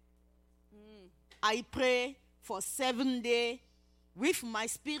 I pray for 7 days with my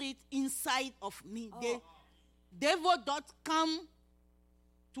spirit inside of me. The devil don't come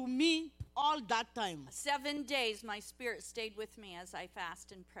to me all that time. 7 days my spirit stayed with me as I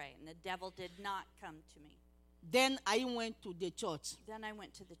fast and pray, and the devil did not come to me. Then I went to the church Then I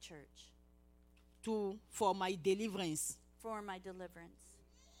went to the church for my deliverance. for my deliverance.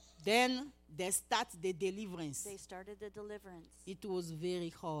 Then they start the deliverance. They started the deliverance. It was very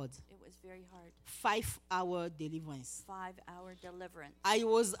hard. It was very hard. 5-hour deliverance. 5-hour deliverance. I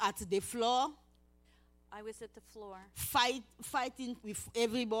was at the floor I was at the floor fighting with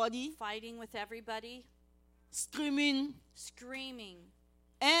everybody, fighting with everybody, screaming, screaming.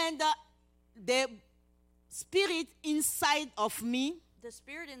 and the spirit inside of me The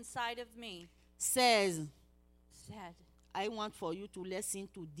spirit inside of me says, said, I want for you to listen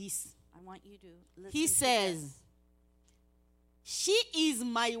to this. I I want you to listen He to says, this. she is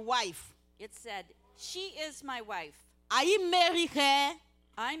my wife. It said, she is my wife. I marry her.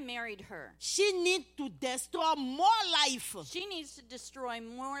 I married her. She needs to destroy more life. She needs to destroy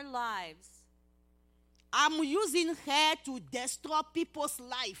more lives. I'm using her to destroy people's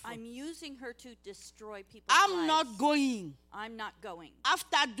life. I'm using her to destroy people's I'm lives. not going. I'm not going.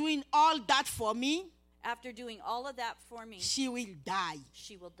 After doing all that for me, After doing all of that for me, she will die.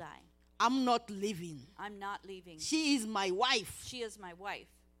 she will die. I'm not leaving. I'm not leaving. She is my wife. She is my wife.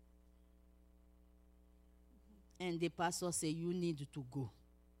 And the pastor said, you need to go.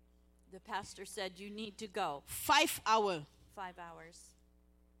 The pastor said, you need to go. 5 hours. 5 hours.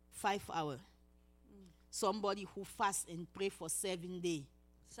 5 hours. Somebody who fast and pray for 7 days.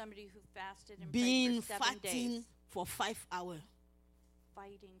 Somebody who fasted and Being prayed for 7 fighting days. for 5 hours.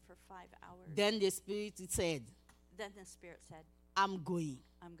 Fighting for 5 hours. Then the Spirit said, Then the Spirit said, I'm going.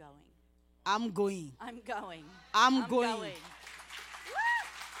 I'm going. I'm going. I'm going. I'm going. Woo!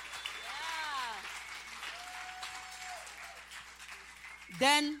 Yeah.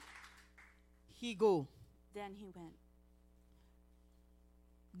 Then he go. Then he went.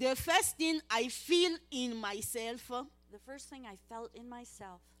 The first thing I feel in myself, The first thing I felt in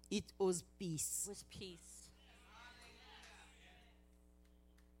myself it was peace. was peace.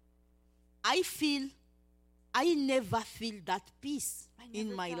 I never feel that peace I never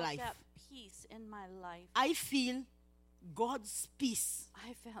in my felt life. that peace in my life. I feel God's peace.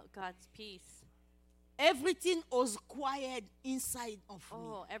 I felt God's peace. Everything was quiet inside of me.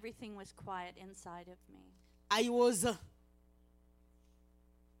 Oh, everything was quiet inside of me. I was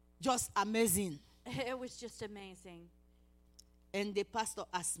just amazing. It was just amazing. And the pastor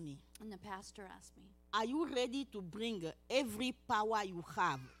asked me, And the pastor asked me, are you ready to bring every power you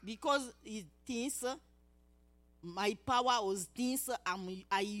have? Because it thinks my power was things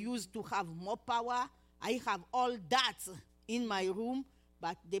I used to have more power. I have all that in my room.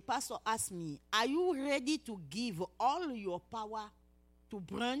 But the pastor asked me, are you ready to give all your power to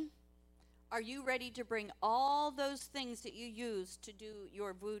burn? are you ready to bring all those things that you use to do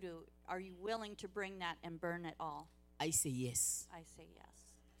your voodoo? Are you willing to bring that and burn it all? I say yes. I say yes.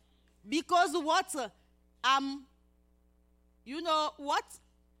 Because what I'm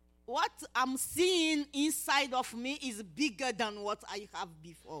seeing inside of me is bigger than what I have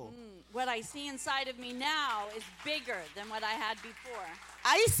before. What I see inside of me now is bigger than what I had before.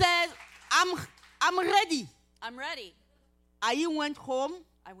 I said, I'm ready. I'm ready. I went home.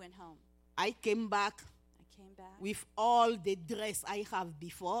 I went home. I came back I came back with all the dress I have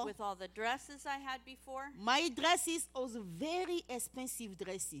before. with all the dresses I had before. My dresses was very expensive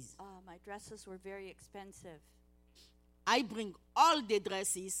dresses. My dresses were very expensive. I bring all the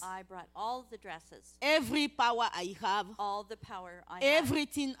dresses, I brought all the dresses, every power I have, all the power I had,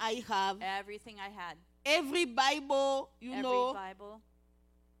 everything I have, everything I had, every Bible, every Bible.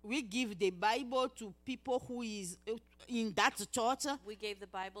 We give the Bible to people who is in that church. We gave the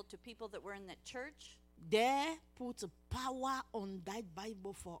Bible to people that were in that church. They put power on that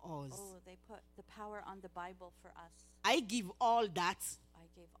Bible for us. Oh, they put the power on the Bible for us. I give all that, I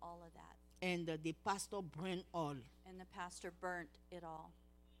gave all of that. and the pastor burned all. And the pastor burnt it all.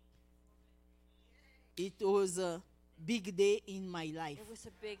 It was a big day in my life. It was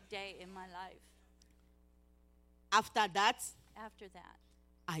a big day in my life. After that, After that,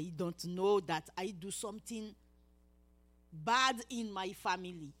 I don't know that I do something bad in my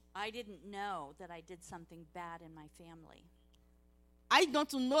family. I didn't know that I did something bad in my family. I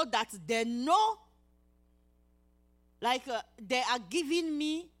don't know that they know, like they are giving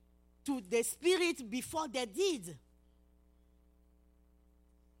me to the Spirit before they did.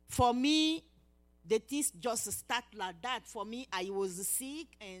 For me, the things just start like that. For me, I was sick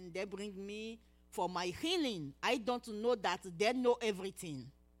and they bring me for my healing. I don't know that they know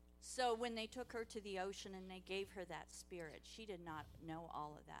everything. So when they took her to the ocean and they gave her that spirit, she did not know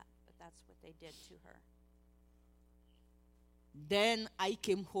all of that, but that's what they did to her. Then I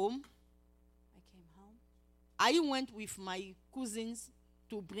came home. I came home. I went with my cousins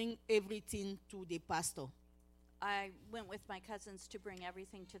to bring everything to the pastor. I went with my cousins to bring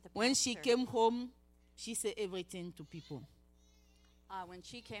everything to the pastor. When she came home, she said everything to people. When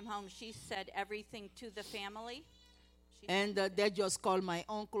she came home, she said everything to the family. And they just called my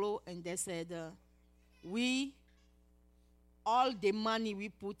uncle and they said, all the money we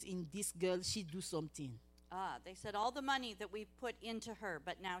put in this girl, she do something. They said all the money that we put into her,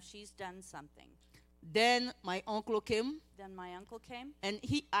 but now she's done something. Then my uncle came Then my uncle came. and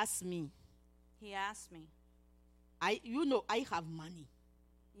he asked me, He asked me, I have money.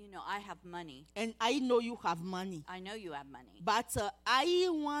 You know, I have money. and I know you have money. I know you have money. But I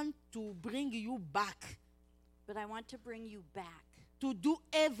want to bring you back But I want to bring you back to do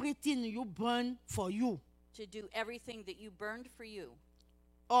everything you burn for you. to do everything that you burned for you.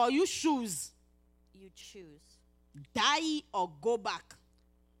 Or you choose, You choose. die or go back.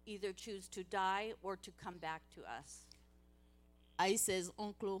 Either choose to die or to come back to us. I says,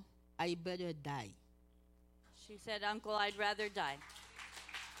 Uncle, I better die. She said, Uncle, I'd rather die.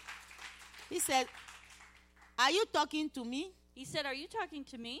 He said, are you talking to me? He said, Are you talking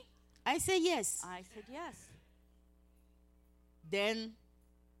to me? I said, yes. I said, Yes. Then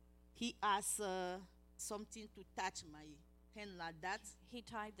he asked something to touch my hand like that He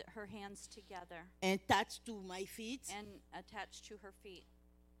tied her hands together and touched to my feet. and attached to her feet,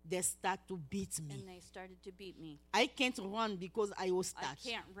 They start to beat me. and they started to beat me. I can't run because I was I touched.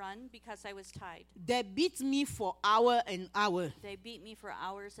 can't run because I was tied. They beat me for hour and hour. They beat me for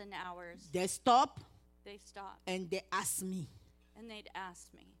hours and hours. They stop They stopped, and they ask me, and they'd ask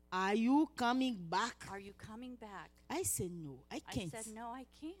me, are you coming back? Are you coming back? I said, no, I I can't. said, No, I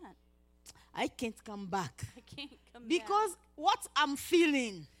can't. I can't come back. I can't come Because what I'm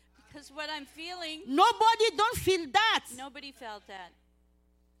feeling, back. Because what I'm feeling, nobody don't feel that. nobody felt that.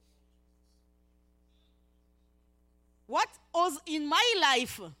 What was in my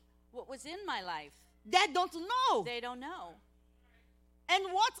life, What was in my life, they don't know. they don't know. And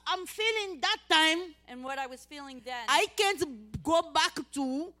what I'm feeling that time, And what I was feeling then, I can't go back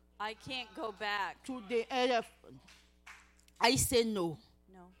to I can't go back. the elephant. I say no.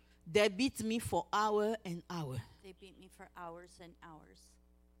 No, They beat me for hour and hour. they beat me for hours and hours.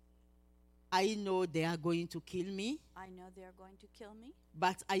 I know they are going to kill me, I know they're going to kill me,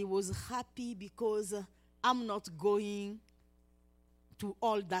 but I was happy because I'm not going to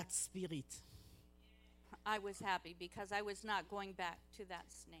all that spirit. I was happy because I was not going back to that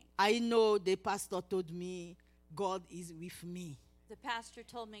snake. I know the pastor told me God is with me. The pastor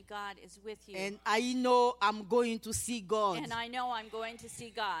told me God is with you. And I know I'm going to see God. And I know I'm going to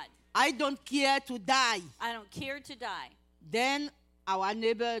see God. I don't care to die. I don't care to die. Then our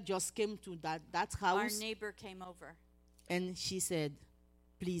neighbor just came to that Our house neighbor came over and she said,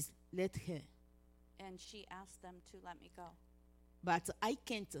 please let her. and she asked them to let me go. But I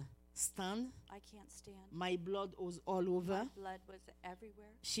can't stand. I can't stand. My blood was all over. My blood was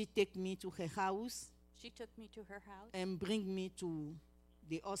everywhere. She take me to her house She took me to her house and bring me to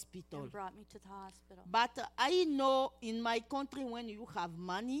the hospital. and brought me to the hospital. But I know in my country when you have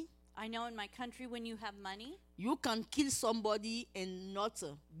money, I know in my country when you have money, you can kill somebody and not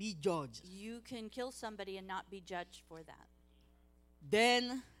be judged. you can kill somebody and not be judged for that.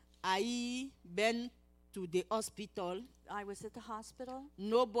 Then I been to the hospital. I was at the hospital.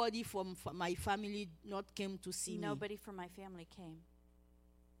 Nobody from my family not came to see me. Nobody from my family came.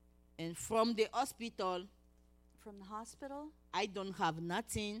 And from the hospital, From the hospital, I don't have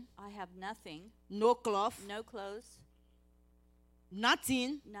nothing, I have nothing. no cloth, No clothes,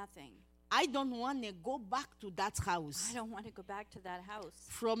 nothing. nothing. I don't want to go back to that house. I don't want to go back to that house.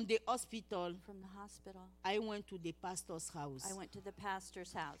 From the hospital, From the hospital, I went to the pastor's house. I went to the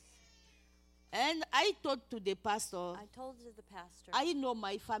pastor's house. And I told to the pastor, I told the pastor, I know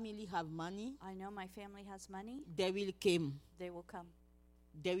my family have money. I know my family has money. They will come. They will come.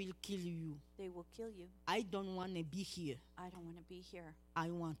 They will kill you. They will kill you. I don't want to be here. I don't want to be here. I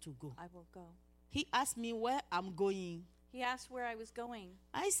want to go. I will go. He asked me where I'm going. He asked where I was going.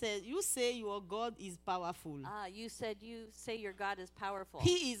 I said, you say your God is powerful. You say your God is powerful.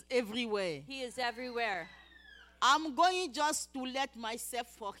 He is everywhere. He is everywhere. I'm going just to let myself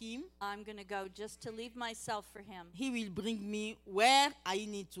for him. I'm going to go just to leave myself for him. He will bring me where I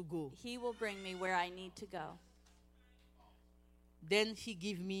need to go. He will bring me where I need to go. Then he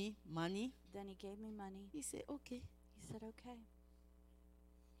give me money. Then he gave me money. He said, okay. He said, okay.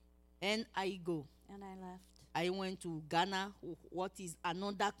 And I go. And I left. I went to Ghana, what is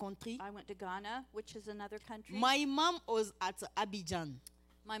another country. I went to Ghana, which is another country. My mom was at Abidjan,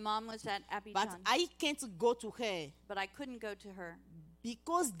 My mom was at Abidjan. but I can't go to her but I couldn't go to her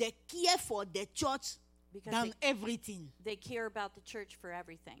because they care for the church because than everything. they care about the church for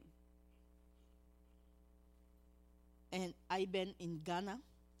everything. And I been in Ghana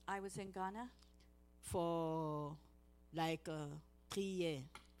I was in Ghana for like 3 years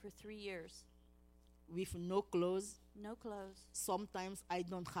for 3 years. with no clothes. No clothes. Sometimes I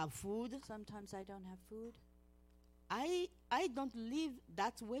don't have food. Sometimes I don't have food. I don't live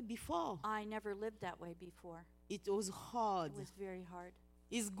that way before. I never lived that way before. It was hard. It was very hard.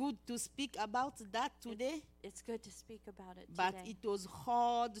 It's good to speak about that today, It's good to speak about it but today. it was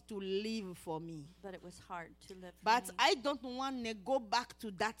hard to live for me. But it was hard to live for But me. I don't want to go back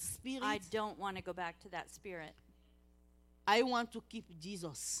to that spirit. I don't want to go back to that spirit. I want to keep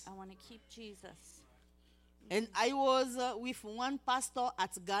Jesus. I want to keep Jesus. And I was with one pastor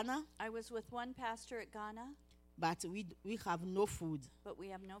at Ghana, I was with one pastor at Ghana, but we have no food. but we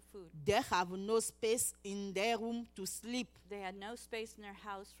have no food. They have no space in their room to sleep. They had no space in their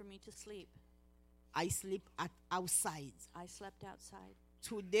house for me to sleep. I sleep outside. I slept outside.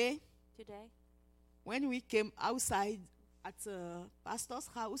 Today, Today, when we came outside at pastor's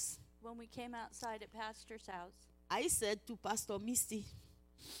house, when we came outside at Pastor's house, I said to Pastor Misty,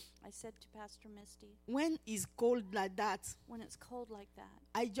 I said to Pastor Misty, when it's cold like that, when it's cold like that,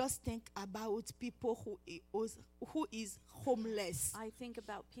 I just think about people who is homeless, I think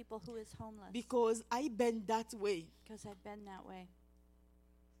about people who is homeless because I been that way because I've been that way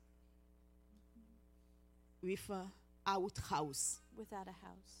with outhouse, without a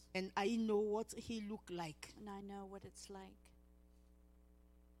house. and I know what he look like. And I know what it's like.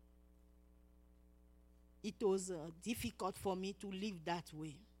 It was difficult for me to live that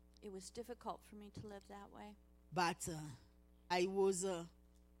way, It was difficult for me to live that way. but I was,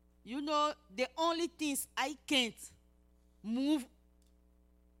 the only things I can't move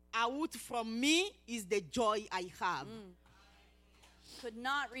out from me is the joy I have. Could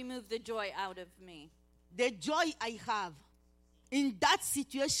not remove the joy out of me. The joy I have. In that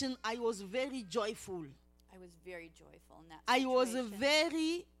situation, I was very joyful. I was very joyful in that I was situation.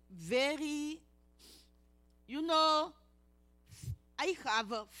 very, very, I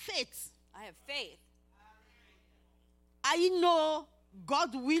have faith. I have faith. I know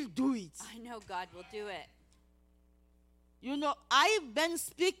God will do it. I know God will do it. I've been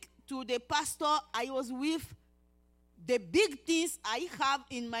speak to the pastor I was with, the big things I have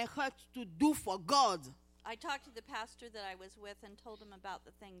in my heart to do for God. I talked to the pastor that I was with and told him about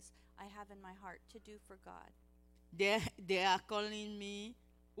the things I have in my heart to do for God. They are calling me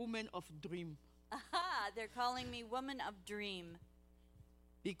woman of dream, Aha! They're calling me woman of dream.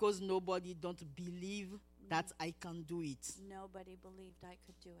 because nobody don't believe that I can do it. Nobody believed I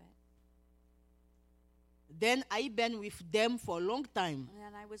could do it. Then I been with them for a long time.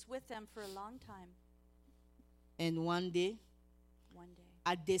 And I was with them for a long time. And one day, One day,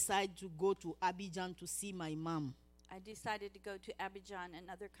 I decided to go to Abidjan to see my mom. I decided to go to Abidjan,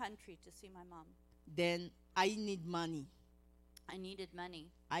 another country, to see my mom. Then I need money. I needed money.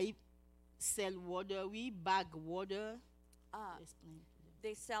 I sell water. We bag water. Explain to them.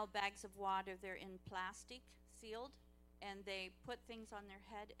 They sell bags of water. They're in plastic, sealed, and they put things on their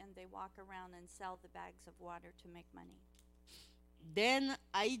head and they walk around and sell the bags of water to make money. Then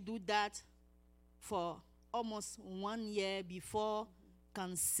I do that for almost 1 year before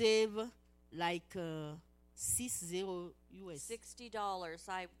can save like $60 US.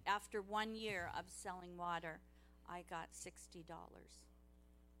 $60. After 1 year of selling water, I got $60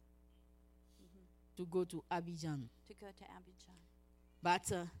 to go to Abidjan. to go to Abidjan.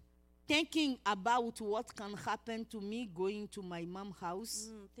 But thinking about what can happen to me going to my mom's house,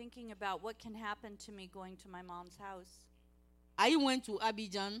 Thinking about what can happen to me going to my mom's house, I went to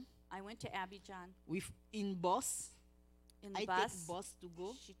Abidjan I went to Abidjan in bus. in the I bus. take bus to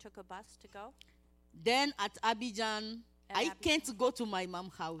go. She took a bus to go. Then at Abidjan, At I Abidjan. can't go to my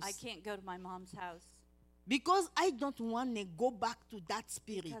mom's house I can't go to my mom's house because I don't want to go back to that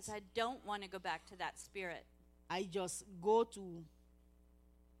spirit. because I don't want to go back to that spirit. I just go to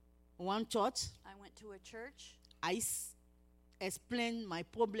one church. I went to a church. I explained my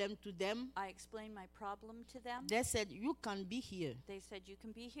problem to them. I explained my problem to them. They said, you can be here, They said, you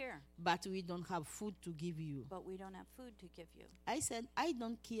can be here, but we don't have food to give you. but we don't have food to give you. I said, I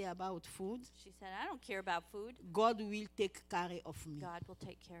don't care about food. She said, I don't care about food. God will take care of me. God will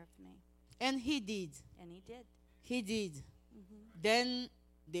take care of me. And he did. And he did. He did. Then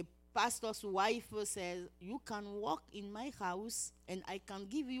the pastor's wife says, you can walk in my house and I can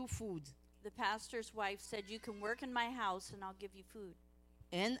give you food. The pastor's wife said, you can work in my house and I'll give you food.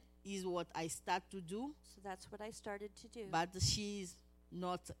 And is what I start to do. So that's what I started to do. But she's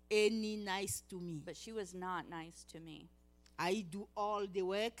not any nice to me. But she was not nice to me. I do all the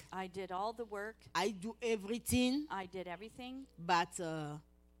work. I did all the work. I do everything. I did everything. But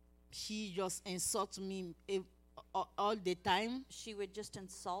she just insults me all the time. She would just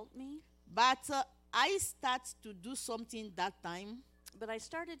insult me. But I start to do something that time. But I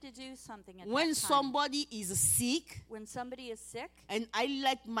started to do something at When that time. somebody is sick When somebody is sick and I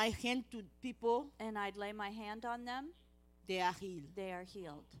let my hand to people, and I'd lay my hand on them, they are healed. they are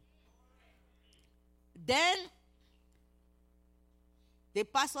healed. Then The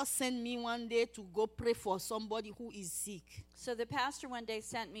pastor sent me one day to go pray for somebody who is sick. So the pastor one day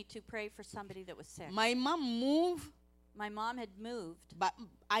sent me to pray for somebody that was sick. My mom moved, My mom had moved, but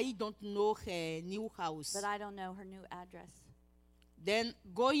I don't know her new house. but I don't know her new address. Then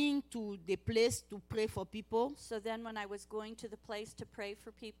going to the place to pray for people, So then when I was going to the place to pray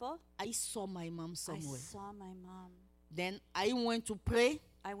for people, I saw my mom somewhere. I saw my mom. Then I went to pray.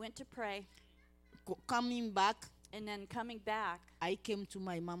 I went to pray, Coming back, and then coming back, I came to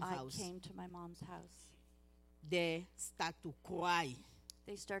my mom's I house. came to my mom's house. They start to cry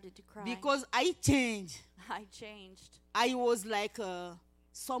They started to cry. because I changed. I changed. I was like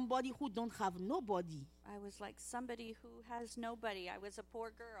somebody who don't have nobody. I was like somebody who has nobody. I was a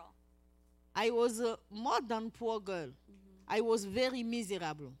poor girl. I was more than poor girl. I was very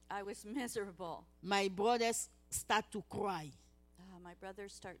miserable. I was miserable. My brothers start to cry. My brother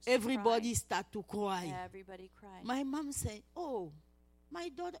starts to Everybody start to cry. cry. Everybody cried. My mom said, "Oh, my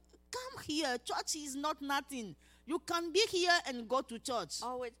daughter, come here. Church is not nothing. You can be here and go to church."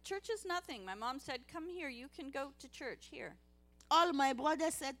 Oh, church is nothing. My mom said, come here. You can go to church here. All my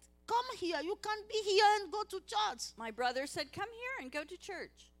brothers said, "Come here. You can be here and go to church." My brother said, come here and go to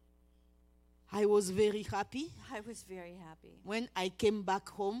church. I was very happy. I was very happy. When I came back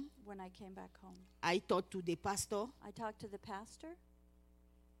home, When I came back home, I talked to the pastor, I talked to the pastor.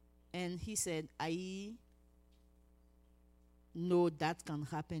 and he said, "I know that can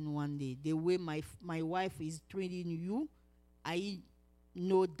happen one day. The way my wife is treating you, I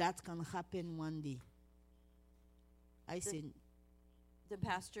know that can happen one day." I said, The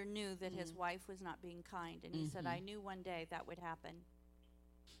pastor knew that his wife was not being kind, and he said, I knew one day that would happen.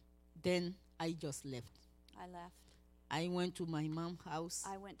 then I just left. I left. I went to my mom's house.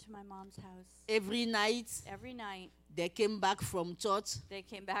 I went to my mom's house. Every night, Every night, they came back from church they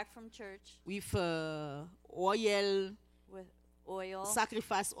came back from church with oil, with oil,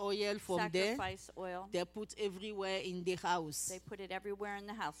 sacrifice oil from there. sacrifice oil. They put everywhere in the house. They put it everywhere in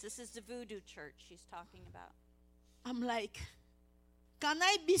the house. This is the voodoo church she's talking about. I'm like, can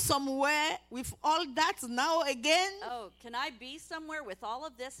I be somewhere with all that now again? Oh, can I be somewhere with all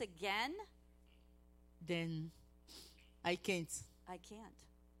of this again? Then I can't. I can't.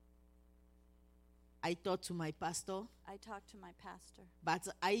 I talked to my pastor, I talked to my pastor, but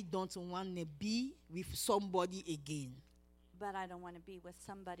I don't want to be with somebody again. but I don't want to be with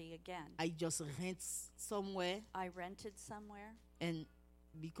somebody again. I just rent somewhere, I rented somewhere and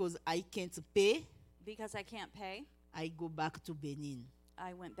because I can't pay, because I can't pay. I go back to Benin.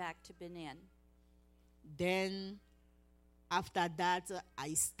 I went back to Benin. Then after that,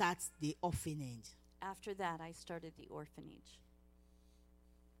 I start the orphanage. After that, I started the orphanage.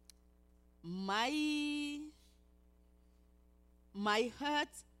 My heart,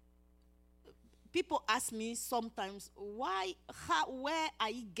 people ask me sometimes where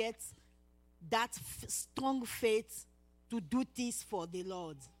I get that strong faith to do things for the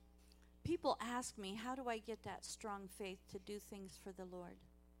Lord. People ask me, how do I get that strong faith to do things for the Lord?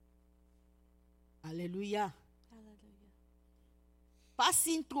 Hallelujah. Hallelujah.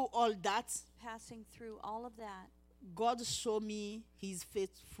 Passing through all that, Passing through all of that, God showed me his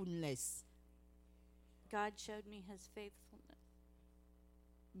faithfulness. God showed me his faithfulness.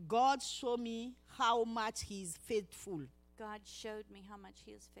 God showed me how much he is faithful. God showed me how much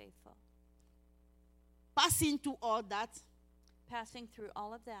he is faithful. Passing through all that, Passing through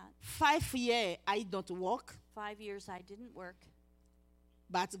all of that, 5 years I don't work, 5 years I didn't work,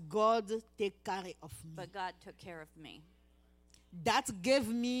 but God take care of me. but God took care of me. That gave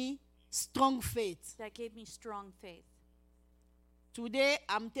me strong faith. That gave me strong faith. Today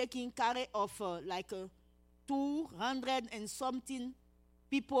I'm taking care of 200 and something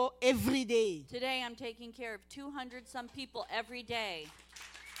people every day. Today I'm taking care of 200 some people every day.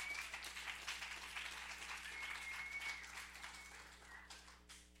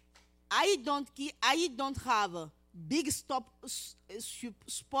 I don't have a big spot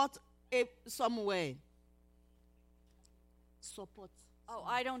somewhere. Support. Oh,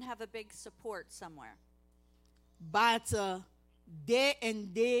 I don't have a big support somewhere. But day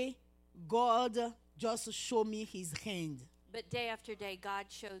and day, God just show me his hand. But day after day, God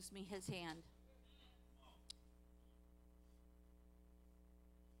shows me his hand.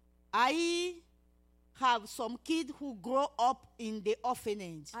 I have some kids who grow up in the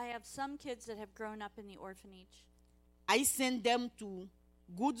orphanage. I have some kids that have grown up in the orphanage. I send them to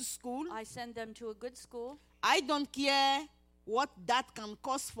good school. I send them to a good school. I don't care what that can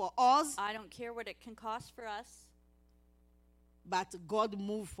cost for us, I don't care what it can cost for us, but God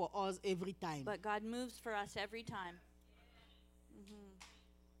moves for us every time. but God moves for us every time.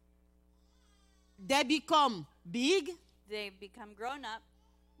 They become big. They become grown up.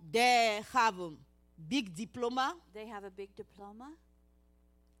 They have a big diploma. They have a big diploma.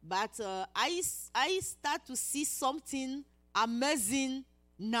 But I start to see something amazing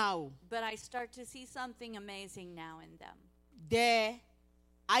now. But I start to see something amazing now in them.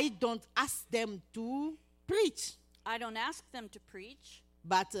 I don't ask them to preach, I don't ask them to preach,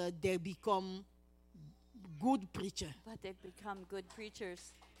 but they become good preacher. but they've become good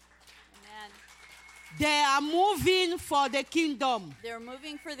preachers. Amen. They are moving for the kingdom. They're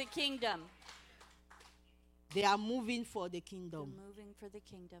moving for the kingdom. They are moving for the They're kingdom. moving for the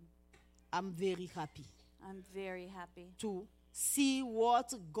kingdom. I'm very happy I'm very happy to see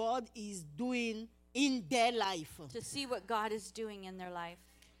what God is doing in their life. to see what God is doing in their life.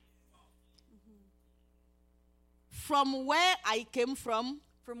 From where I came from,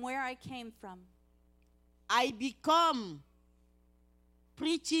 From where I came from, I become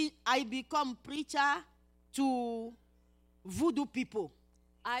preacher to voodoo people.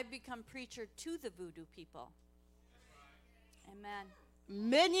 I've become preacher to the voodoo people. Amen.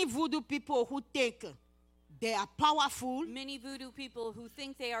 Many voodoo people who think they are powerful. Many voodoo people who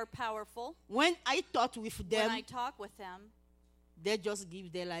think they are powerful, When I talk with when them, I talk with them, they just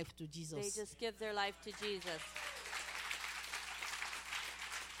give their life to they Jesus. just give their life to Jesus.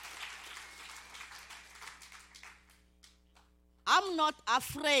 I'm not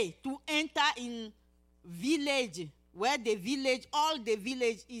afraid to enter in village where all the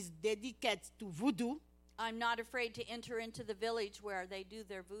village is dedicated to voodoo. I'm not afraid to enter into the village where they do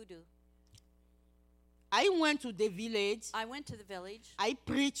their voodoo. I went to the village. I went to the village. I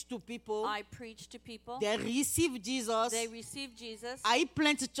preached to people. I preached to people. They received Jesus. They received Jesus. I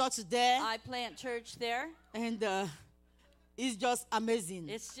planted church there, I plant church there. and it's just amazing.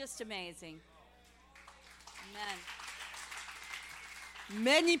 It's just amazing. Amen.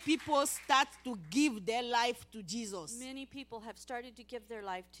 Many people start to give their life to Jesus. Many people have started to give their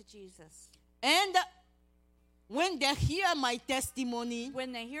life to Jesus. And when they hear my testimony,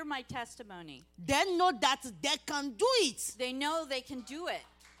 When they hear my testimony, they know that they can do it. they know they can do it.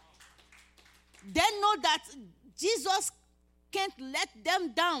 They know that Jesus can't let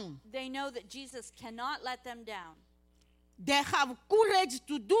them down. They know that Jesus cannot let them down. They have courage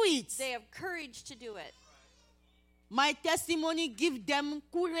to do it. They have courage to do it. My testimony gives them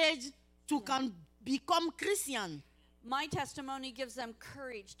courage to can become Christian. My testimony gives them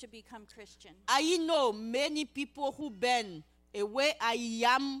courage to become Christian. I know many people who been away I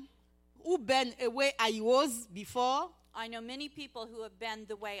am, who been away I was before. I know many people who have been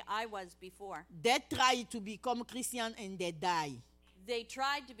the way I was before. They try to become Christian and they die. They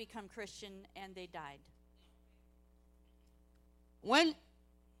tried to become Christian and they died. When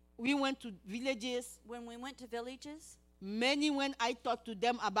we went to villages, When we went to villages, when I talked to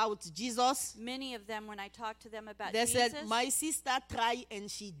them about Jesus, many of them, when I talked to them about they Jesus, said, my sister tried and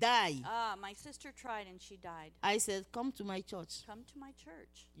she died. my sister tried and she died. I said, come to my church. Come to my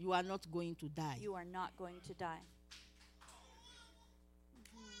church. You are not going to die. You are not going to die.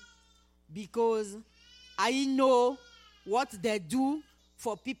 Because I know what they do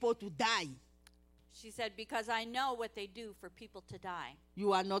for people to die. She said, because I know what they do for people to die.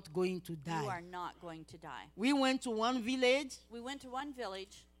 You are not going to die. You are not going to die. We went to one village. We went to one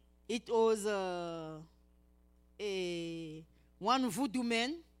village. It was one voodoo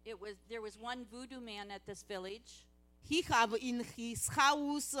man. There was one voodoo man at this village. He have in his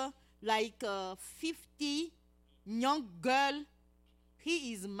house like 50 young girl.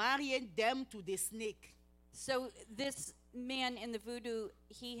 He is marrying them to the snake. So this man in the voodoo,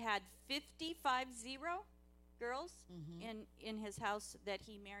 he had 50 girls in his house that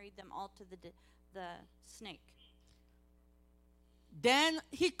he married them all to the snake. Then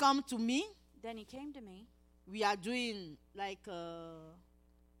he come to me. Then he came to me. We are doing like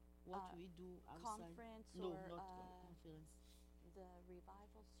what we do outside. Conference No, or not conference. the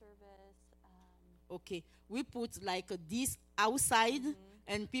revival service. Okay, we put like this outside,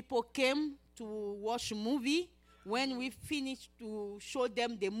 and people came to watch a movie. When we finished to show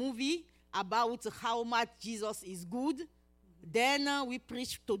them the movie about how much Jesus is good, then we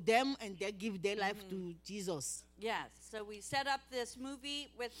preach to them and they give their life to Jesus. Yes, so we set up this movie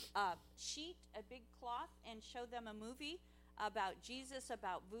with a sheet, a big cloth, and show them a movie about Jesus,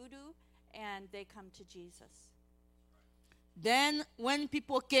 about voodoo, and they come to Jesus. Then when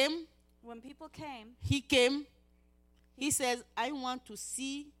people came, When people came, he came. He says, I want to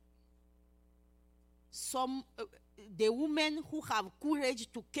see some the women who have courage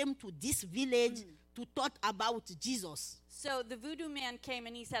to come to this village to talk about Jesus. so the voodoo man came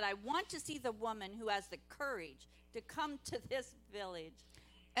and he said, I want to see the woman who has the courage to come to this village.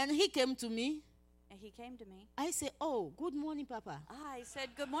 And he came to me And he came to me. I said, oh, good morning, Papa. I said,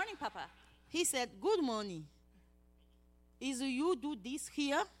 "Good morning, Papa. He said, good morning. Is you do this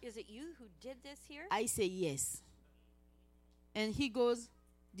here? Is it you who did this here?" I say, yes. And he goes,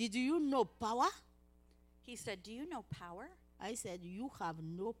 did you know power? He said, "Do you know power? I said, you have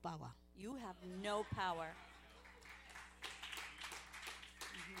no power. You have no power."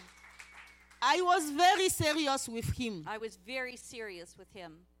 I was very serious with him. I was very serious with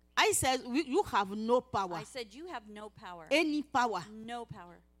him. I said, you have no power. I said, "You have no power. Any power. No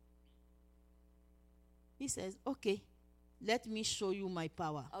power." He says, okay, let me show you my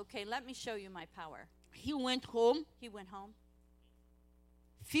power. Okay, let me show you my power. He went home. He went home.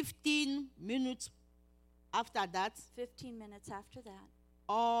 15 minutes after that, 15 minutes after that,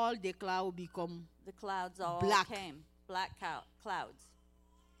 all the cloud become, the clouds all Black. came. Black clouds.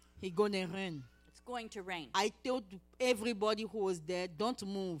 he gonna rain. It's going to rain. I told everybody who was there, don't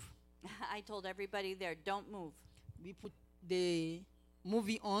move. I told everybody there, "Don't move." We put the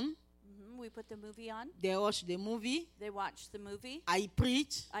movie on. We put the movie on. They watched the movie. They watched the movie. I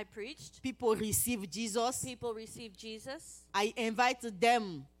preached. I preached. People received Jesus. People received Jesus. I invited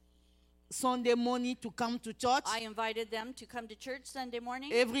them Sunday morning to come to church. I invited them to come to church Sunday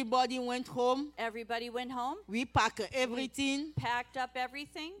morning. Everybody went home. Everybody went home. We packed everything. Packed up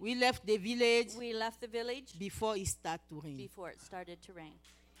everything. We left the village We left the village before it started to rain. before it started to rain.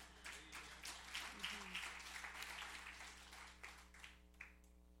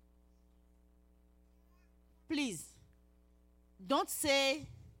 Please, don't say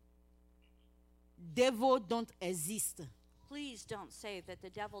devil don't exist. Please don't say that the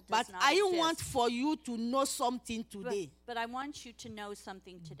devil does But not I exist. want for you to know something today. But I want you to know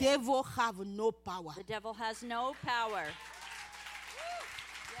something today. Devil have no power. The devil has no power.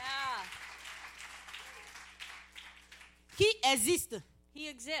 Yeah. He exists, He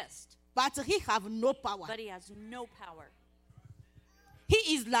exists, but he have no power. but he has no power.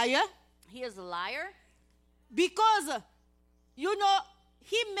 He is liar He is a liar because, you know,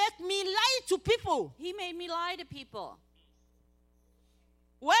 he make me lie to people. He made me lie to people.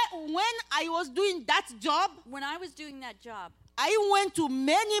 When I was doing that job, When I was doing that job, I went to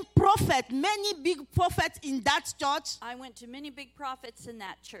many prophets, many big prophets in that church, I went to many big prophets in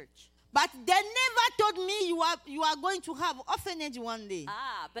that church. but they never told me you are going to have orphanage one day.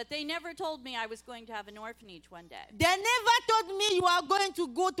 But they never told me I was going to have an orphanage one day. They never told me you are going to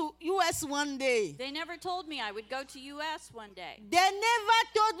go to US one day. They never told me I would go to U.S. one day. They never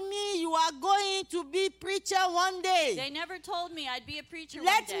told me you are going to be preacher one day. They never told me I'd be a preacher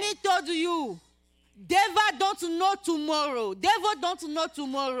Let one day. me tell you, devil don't know tomorrow. Devil don't know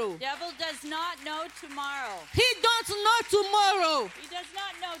tomorrow. Devil does not know tomorrow. He don't know tomorrow. He does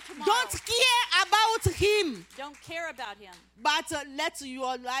not know tomorrow. Don't care about him. Don't care about him. But let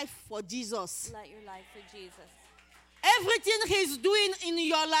your life for Jesus. Let your life for Jesus. Everything he's doing in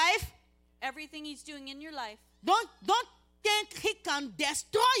your life, Everything he's doing in your life, don't think he can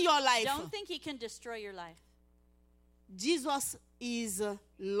destroy your life. don't think he can destroy your life. Jesus is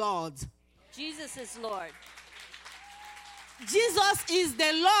Lord. Jesus is Lord. Jesus is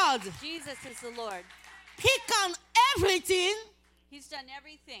the Lord. Jesus is the Lord. He can everything. He's done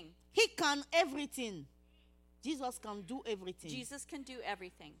everything. He can everything. Jesus can do everything. Jesus can do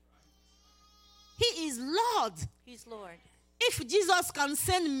everything. He is Lord. He's Lord. If Jesus can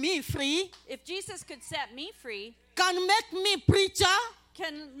send me free, If Jesus could set me free, can make me preacher,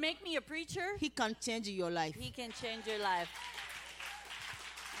 can make me a preacher, he can change your life. he can change your life.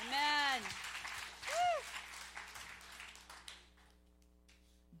 Amen.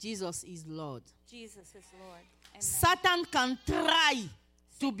 Jesus is Lord. Jesus is Lord. Amen. Satan can try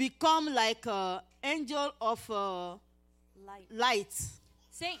to become like an angel of Light. light,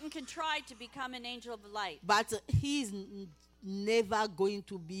 Satan can try to become an angel of light. but he is never going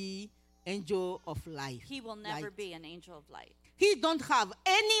to be angel of life. He will never Light. be an angel of light. He don't have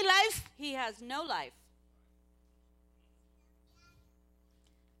any life. He has no life.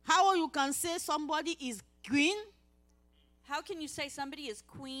 How you can say somebody is queen How can you say somebody is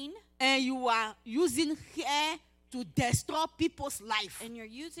queen and you are using her to destroy people's life? and you're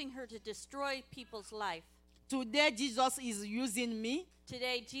using her to destroy people's life? Today, Jesus is using me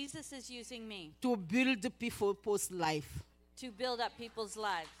Today, Jesus is using me to build people's life. to build up people's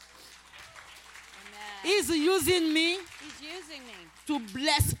lives. Amen. He's using me He's using me to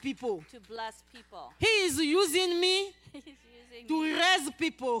bless people. to bless people. He is using me He's using to me raise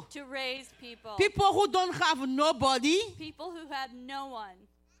people. to raise people. People who don't have nobody, People who have no one,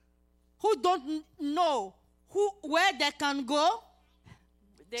 who don't know where they can go.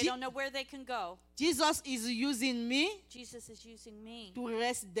 they don't know where they can go. Jesus is using me Jesus is using me to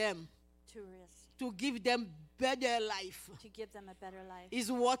raise them. tourists, to give them better life. to give them a better life.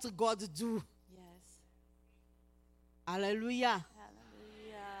 Is what God do. Yes. Hallelujah.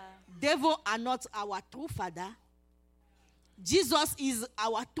 Hallelujah. Devil are not our true father. Jesus is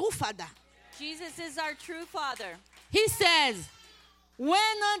our true father. Jesus is our true Father. He says, when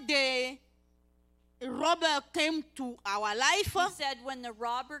the robber came to our life, He said when the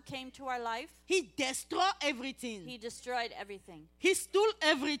robber came to our life, he destroyed everything. he destroyed everything. He stole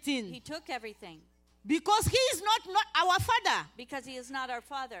everything. He took everything Because he is not our father. because he is not our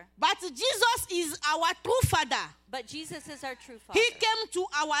Father. But Jesus is our true father. But Jesus is our true Father. He came to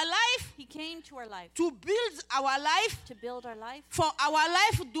our life He came to our life to build our life, to build our life, for our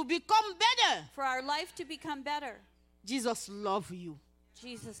life to become better. for our life to become better. Jesus loves you.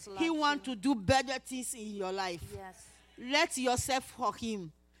 Jesus loves He wants you. to do better things in your life. Yes. Let yourself for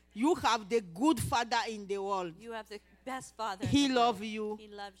him. You have the good father in the world. You have the best Father. He in the world. loves you. He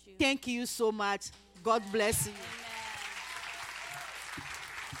loves you. Thank you so much. God bless you. Amen.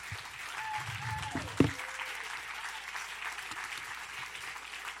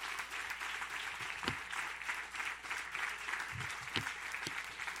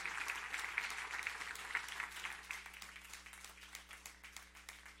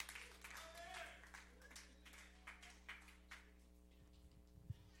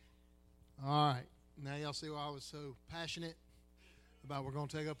 All right. Now y'all see why I was so passionate about we're going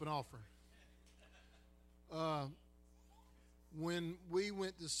to take up an offering. When we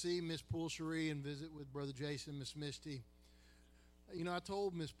went to see Miss Pulchery and visit with Brother Jason, Miss Misty, you know, I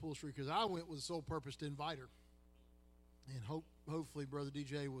told Miss Pulchery, because I went with the sole purpose to invite her. And hopefully Brother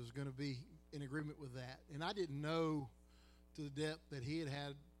DJ was going to be in agreement with that. And I didn't know to the depth that he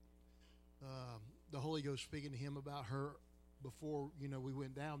had the Holy Ghost speaking to him about her before, you know, we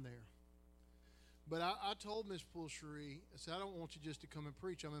went down there. But I told Miss Pulchery, I said, I don't want you just to come and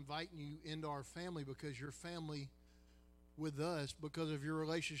preach. I'm inviting you into our family because you're family with us because of your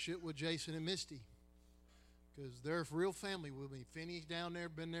relationship with Jason and Misty. Because they're real family with me. Finney's down there,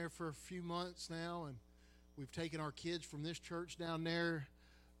 been there for a few months now, and we've taken our kids from this church down there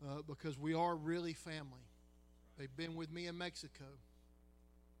because we are really family. They've been with me in Mexico.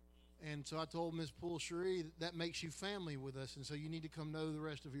 And so I told Miss Pulchery that makes you family with us, and so you need to come know the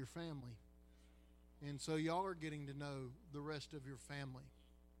rest of your family. And so y'all are getting to know the rest of your family.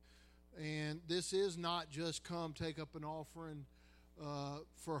 And this is not just come take up an offering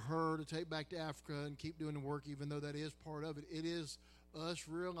for her to take back to Africa and keep doing the work, even though that is part of it. It is us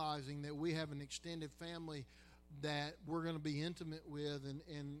realizing that we have an extended family that we're going to be intimate with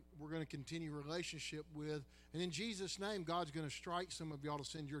and we're going to continue relationship with. And in Jesus' name, God's going to strike some of y'all to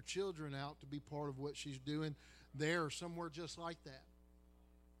send your children out to be part of what she's doing there or somewhere just like that.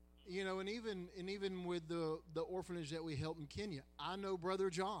 You know, and even with the orphanage that we help in Kenya, I know Brother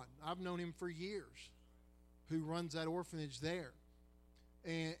John. I've known him for years, who runs that orphanage there.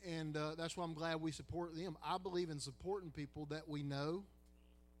 And that's why I'm glad we support them. I believe in supporting people that we know.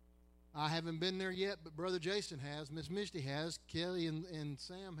 I haven't been there yet, but Brother Jason has. Miss Misty has. Kelly and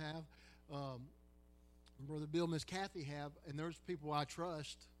Sam have. Brother Bill, Miss Kathy have. And there's people I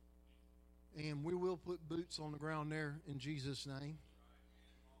trust. And we will put boots on the ground there in Jesus' name.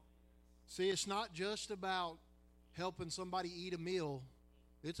 See, it's not just about helping somebody eat a meal.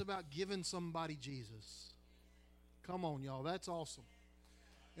 It's about giving somebody Jesus. Come on, y'all. That's awesome.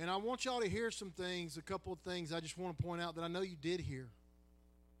 And I want y'all to hear some things, a couple of things I just want to point out that I know you did hear.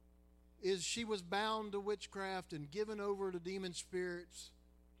 Is she was bound to witchcraft and given over to demon spirits.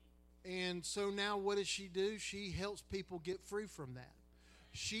 And so now what does she do? She helps people get free from that.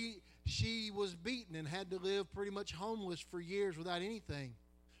 She was beaten and had to live pretty much homeless for years without anything.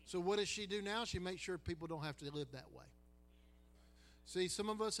 So what does she do now? She makes sure people don't have to live that way. See, some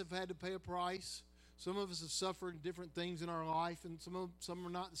of us have had to pay a price. Some of us have suffered different things in our life, and some are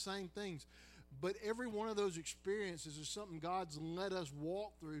not the same things. But every one of those experiences is something God's let us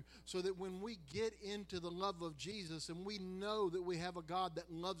walk through so that when we get into the love of Jesus and we know that we have a God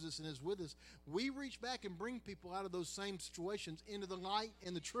that loves us and is with us, we reach back and bring people out of those same situations into the light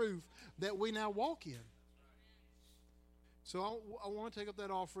and the truth that we now walk in. So I want to take up that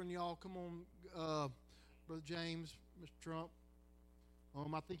offering, y'all. Come on, Brother James, Mr. Trump.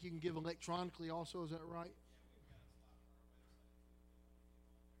 I think you can give electronically also. Is that right?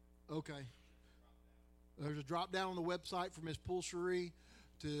 Okay. There's a drop down on the website for Miss Pulchery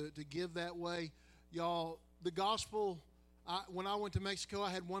to give that way. Y'all, the gospel, when I went to Mexico, I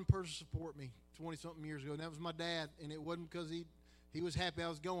had one person support me 20-something years ago, and that was my dad. And it wasn't because he was happy I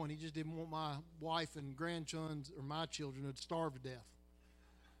was going. He just didn't want my wife and grandsons or my children to starve to death.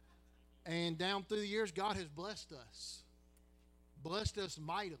 And down through the years, God has blessed us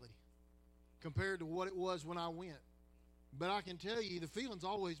mightily. compared to what it was when I went. But I can tell you, the feeling's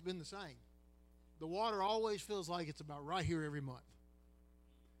always been the same. The water always feels like it's about right here every month.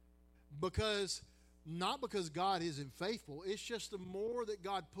 Not because God isn't faithful, it's just the more that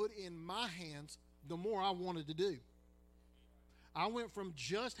God put in my hands, the more I wanted to do. I went from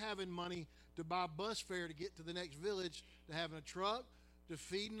just having money to buy bus fare to get to the next village, to having a truck, to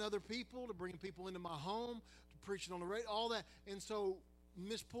feeding other people, to bringing people into my home, to preaching on the radio, all that. And so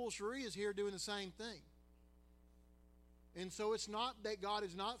Miss Poole Cherie is here doing the same thing. And so it's not that God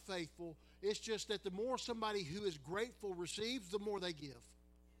is not faithful. It's just that the more somebody who is grateful receives, the more they give.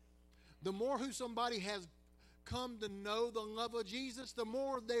 The more who somebody has come to know the love of Jesus, the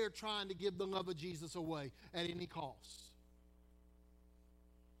more they are trying to give the love of Jesus away at any cost.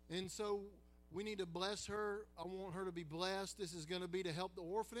 And so we need to bless her. I want her to be blessed. This is going to be to help the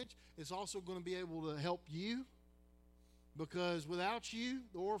orphanage. It's also going to be able to help you, because without you,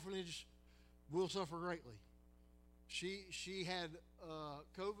 the orphanage will suffer greatly. She had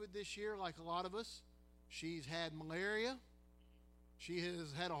COVID this year, like a lot of us. She's had malaria. She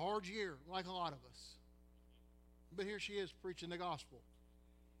has had a hard year, like a lot of us. But here she is preaching the gospel.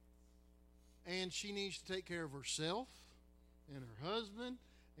 And she needs to take care of herself and her husband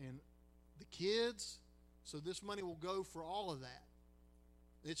and the kids. So this money will go for all of that.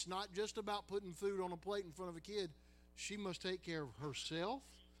 It's not just about putting food on a plate in front of a kid. She must take care of herself.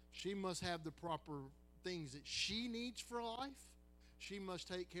 She must have the proper things that she needs for life. She must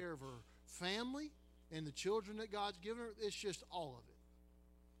take care of her family and the children that God's given her. It's just all of it.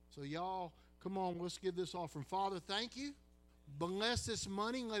 So y'all, come on, let's give this offering. Father, thank you. Bless this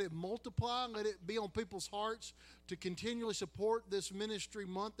money. Let it multiply. Let it be on people's hearts to continually support this ministry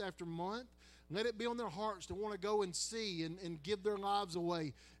month after month. Let it be on their hearts to want to go and see and give their lives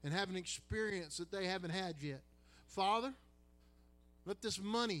away and have an experience that they haven't had yet. Father, let this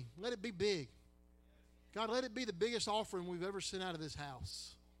money, let it be big. God, let it be the biggest offering we've ever sent out of this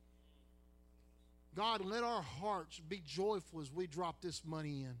house. God, let our hearts be joyful as we drop this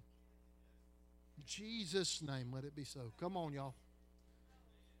money in. In Jesus' name, let it be so. Come on, y'all.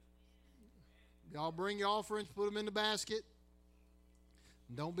 Y'all bring your offerings, put them in the basket.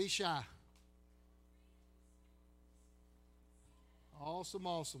 And don't be shy. Awesome,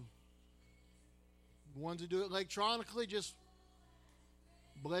 awesome. The ones who do it electronically, just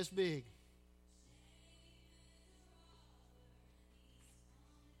bless big.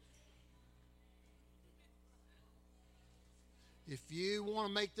 If you want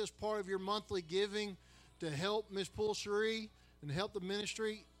to make this part of your monthly giving to help Miss Poole Cherie and help the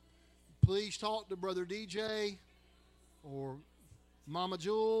ministry, please talk to Brother DJ or Mama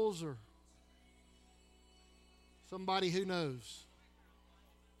Jules or somebody who knows.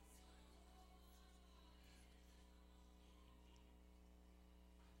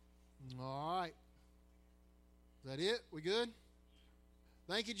 All right. Is that it? We good?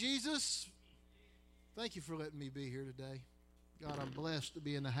 Thank you, Jesus. Thank you for letting me be here today. God, I'm blessed to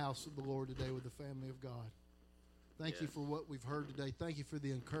be in the house of the Lord today with the family of God. Thank you for what we've heard today. Thank you for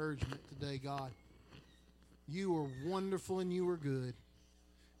the encouragement today, God. You are wonderful and you are good.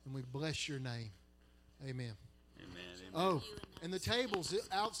 And we bless your name. Amen. Amen. Oh, and the tables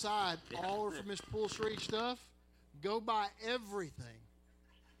outside, all are for Miss Poole Cherie stuff. Go buy everything.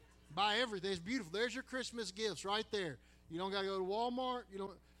 Buy everything. It's beautiful. There's your Christmas gifts right there. You don't got to go to Walmart. You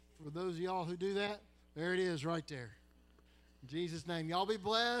don't. For those of y'all who do that, there it is right there. In Jesus' name. Y'all be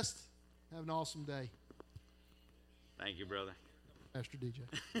blessed. Have an awesome day. Thank you, brother. Pastor DJ.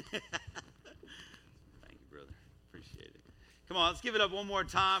 Thank you, brother. Appreciate it. Come on, let's give it up one more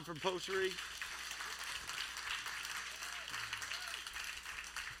time for Poole Cherie.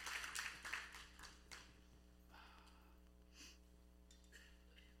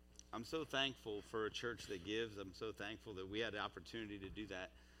 I'm so thankful for a church that gives. I'm so thankful that we had the opportunity to do that.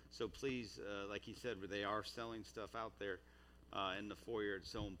 So please, like he said, they are selling stuff out there in the foyer. It's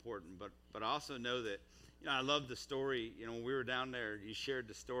so important. But I also know that, I love the story. When we were down there, you shared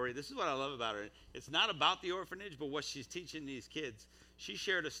the story. This is what I love about her. It's not about the orphanage, but what she's teaching these kids. She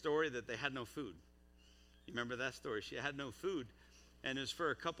shared a story that they had no food. You remember that story? She had no food, and it was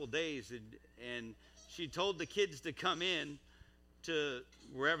for a couple days. And she told the kids to come in to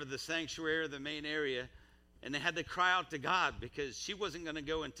wherever the sanctuary or the main area, and they had to cry out to God because she wasn't going to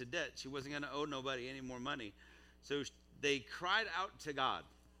go into debt. She wasn't going to owe nobody any more money. So they cried out to God.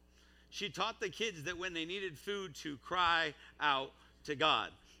 She taught the kids that when they needed food to cry out to God.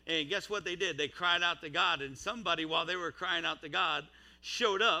 And guess what they did? They cried out to God, and somebody, while they were crying out to God,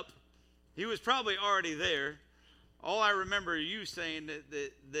 showed up. He was probably already there. All I remember you saying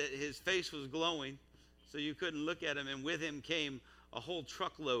that his face was glowing, so you couldn't look at him, and with him came a whole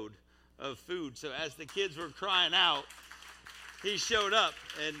truckload of food. So as the kids were crying out, he showed up.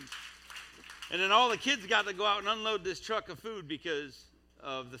 And then all the kids got to go out and unload this truck of food because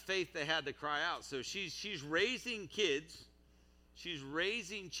of the faith they had to cry out. So she's raising kids. She's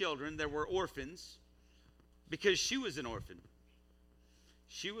raising children that were orphans because she was an orphan.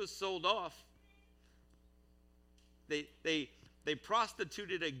 She was sold off. They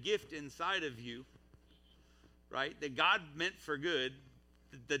prostituted a gift inside of you, right, that God meant for good.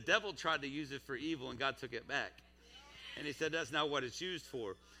 The devil tried to use it for evil, and God took it back. And he said that's not what it's used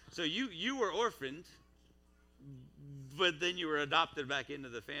for. So you were orphaned, but then you were adopted back into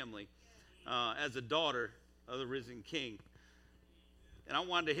the family as a daughter of the risen King. And I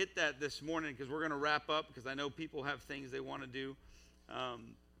wanted to hit that this morning because we're going to wrap up because I know people have things they want to do.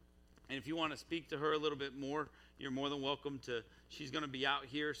 And if you want to speak to her a little bit more, you're more than welcome to. She's going to be out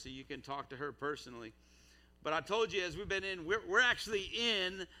here so you can talk to her personally. But I told you as we've been in, we're actually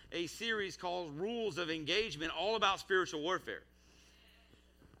in a series called Rules of Engagement, all about spiritual warfare.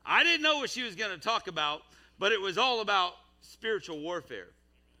 I didn't know what she was going to talk about, but it was all about spiritual warfare.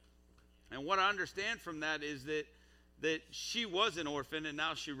 And what I understand from that is that she was an orphan and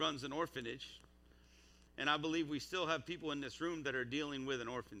now she runs an orphanage. And I believe we still have people in this room that are dealing with an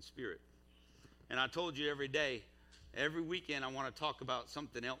orphan spirit. And I told you every day, every weekend, I want to talk about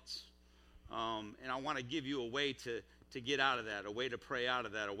something else. And I want to give you a way to get out of that, a way to pray out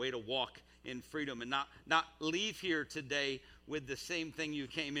of that, a way to walk in freedom and not leave here today with the same thing you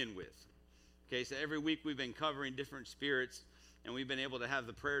came in with. Okay, so every week we've been covering different spirits, and we've been able to have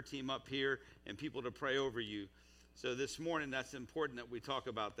the prayer team up here and people to pray over you. So this morning, that's important that we talk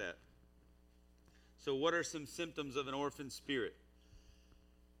about that. So what are some symptoms of an orphan spirit?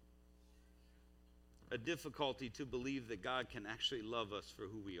 A difficulty to believe that God can actually love us for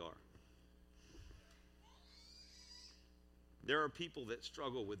who we are. There are people that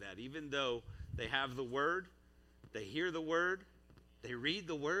struggle with that, even though they have the Word, they hear the Word, they read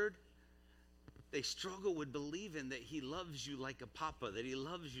the Word. They struggle with believing that He loves you like a papa, that He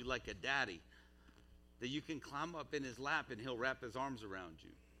loves you like a daddy, that you can climb up in His lap and He'll wrap His arms around you.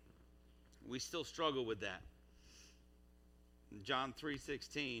 We still struggle with that. In John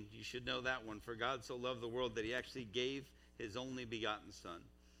 3:16, you should know that one. For God so loved the world that He actually gave His only begotten Son,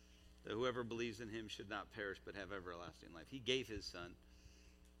 that whoever believes in Him should not perish but have everlasting life. He gave His Son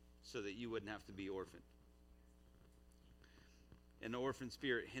so that you wouldn't have to be orphaned. And the orphan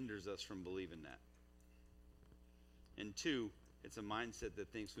spirit hinders us from believing that. And two, it's a mindset that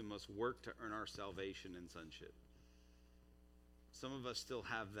thinks we must work to earn our salvation and sonship. Some of us still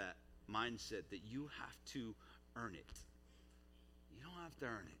have that mindset that you have to earn it. You don't have to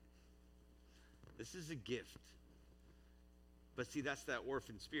earn it. This is a gift. But see, that's that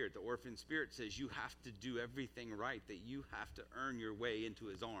orphan spirit. The orphan spirit says you have to do everything right, that you have to earn your way into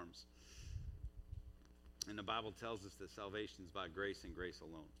His arms. And the Bible tells us that salvation is by grace and grace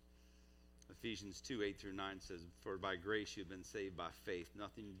alone. Ephesians 2:8-9 says, for by grace you've been saved by faith.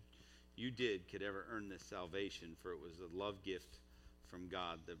 Nothing you did could ever earn this salvation, for it was a love gift from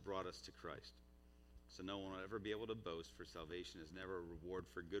God that brought us to Christ. So no one will ever be able to boast, for salvation is never a reward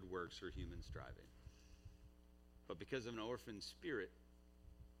for good works or human striving. But because of an orphan spirit,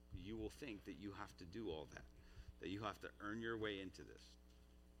 you will think that you have to do all that you have to earn your way into this.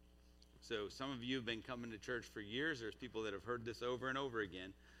 So some of you have been coming to church for years. There's people that have heard this over and over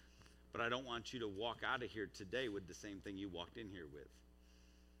again. But I don't want you to walk out of here today with the same thing you walked in here with.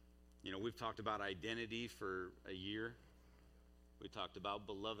 You know, we've talked about identity for a year. We talked about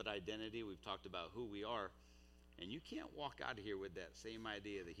beloved identity. We've talked about who we are. And you can't walk out of here with that same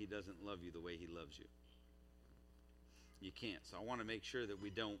idea that He doesn't love you the way He loves you. You can't. So I want to make sure that we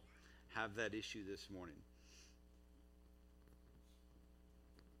don't have that issue this morning.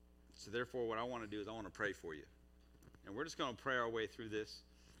 So therefore, what I want to do is I want to pray for you. And we're just going to pray our way through this.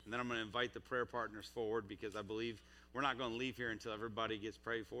 And then I'm going to invite the prayer partners forward, because I believe we're not going to leave here until everybody gets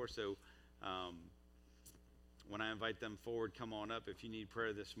prayed for. So when I invite them forward, come on up if you need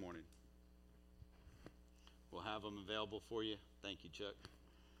prayer this morning. We'll have them available for you. Thank you, Chuck.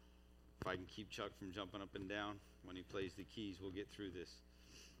 If I can keep Chuck from jumping up and down when he plays the keys, we'll get through this.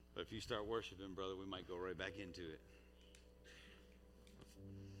 But if you start worshiping, brother, we might go right back into it.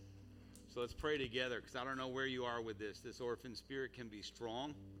 So let's pray together, because I don't know where you are with this. This orphan spirit can be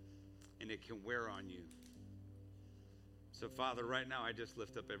strong, and it can wear on you. So, Father, right now I just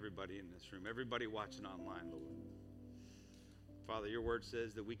lift up everybody in this room, everybody watching online, Lord. Father, your word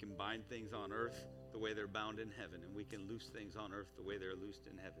says that we can bind things on earth the way they're bound in heaven, and we can loose things on earth the way they're loosed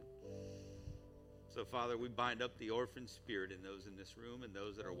in heaven. So, Father, we bind up the orphan spirit in those in this room and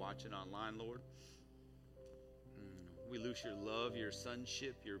those that are watching online, Lord. We loose your love, your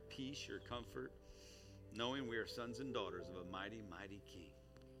sonship, your peace, your comfort, knowing we are sons and daughters of a mighty, mighty King.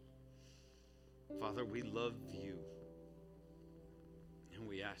 Father, we love you, and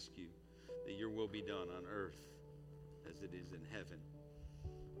we ask you that your will be done on earth as it is in heaven.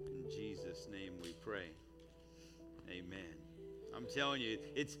 In Jesus' name we pray. Amen. I'm telling you,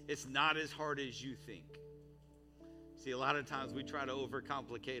 it's not as hard as you think. See, a lot of times we try to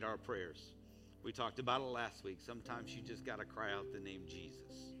overcomplicate our prayers. We talked about it last week. Sometimes you just got to cry out the name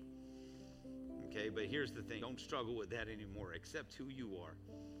Jesus. Okay, but here's the thing. Don't struggle with that anymore. Accept who you are.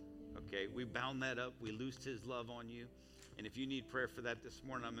 Okay, we bound that up. We loosed his love on you. And if you need prayer for that this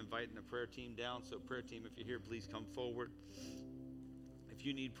morning, I'm inviting the prayer team down. So prayer team, if you're here, please come forward. If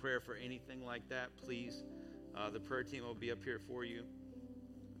you need prayer for anything like that, please, the prayer team will be up here for you.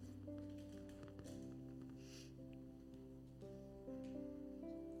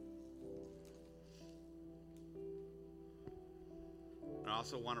 I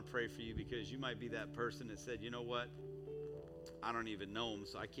also want to pray for you because you might be that person that said, you know what? I don't even know him,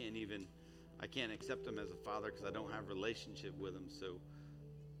 so I can't accept him as a father because I don't have a relationship with him. So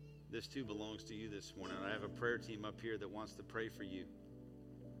this too belongs to you this morning. I have a prayer team up here that wants to pray for you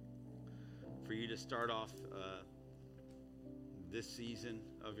to start off this season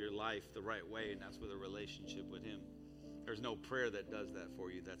of your life the right way, and that's with a relationship with him. There's no prayer that does that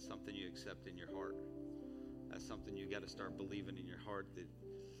for you. That's something you accept in your heart. That's something you got to start believing in your heart,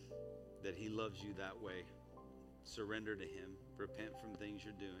 that he loves you that way. Surrender to him. Repent from things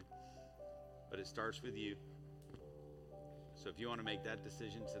you're doing. But it starts with you. So if you want to make that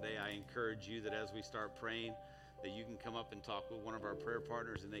decision today, I encourage you that as we start praying, that you can come up and talk with one of our prayer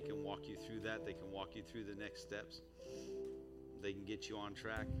partners, and they can walk you through that. They can walk you through the next steps. They can get you on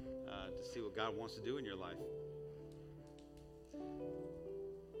track to see what God wants to do in your life.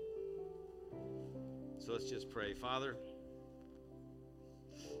 So let's just pray. Father,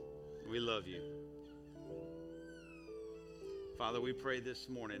 we love you. Father, we pray this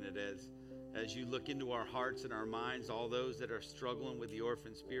morning that as you look into our hearts and our minds, all those that are struggling with the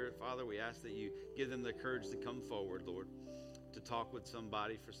orphan spirit, Father, we ask that you give them the courage to come forward, Lord, to talk with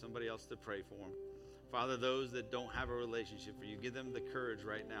somebody, for somebody else to pray for them. Father, those that don't have a relationship for you, give them the courage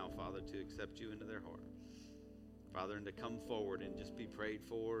right now, Father, to accept you into their heart. Father, and to come forward and just be prayed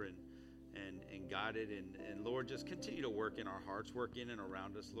for and guided. And Lord, just continue to work in our hearts, work in and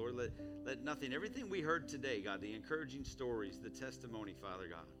around us. Lord, let nothing, everything we heard today, God, the encouraging stories, the testimony, Father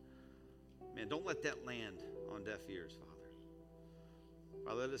God, man, don't let that land on deaf ears, Father.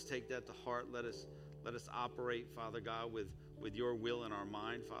 Father, let us take that to heart. Let us operate, Father God, with your will in our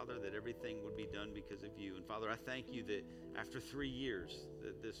mind, Father, that everything would be done because of you. And Father, I thank you that after 3 years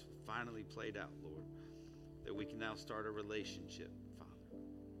that this finally played out, Lord, that we can now start a relationship, Father.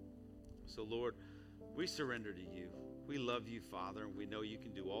 So, Lord, we surrender to you. We love you, Father, and we know you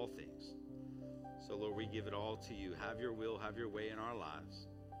can do all things. So, Lord, we give it all to you. Have your will, have your way in our lives.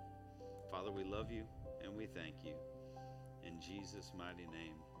 Father, we love you and we thank you. In Jesus' mighty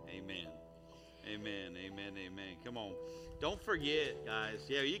name, amen. Amen, amen, amen. Come on. Don't forget, guys.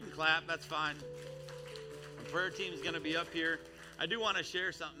 Yeah, you can clap. That's fine. The prayer team is going to be up here. I do want to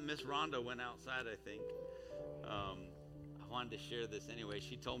share something. Miss Rhonda went outside, I think. I wanted to share this anyway.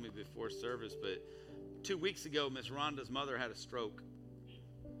 She told me before service, but 2 weeks ago, Miss Rhonda's mother had a stroke.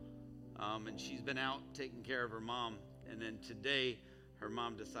 And she's been out taking care of her mom. And then today, her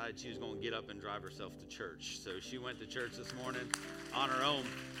mom decided she was going to get up and drive herself to church. So she went to church this morning on her own.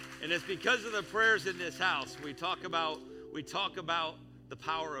 And it's because of the prayers in this house. We talk about the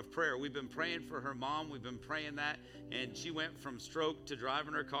power of prayer. We've been praying for her mom. We've been praying that. And she went from stroke to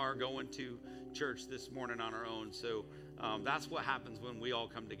driving her car, going to church this morning on her own. So that's what happens when we all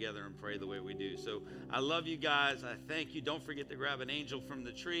come together and pray the way we do. So I love you guys. I thank you. Don't forget to grab an angel from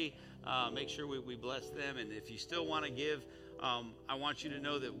the tree. Make sure we bless them. And if you still want to give, I want you to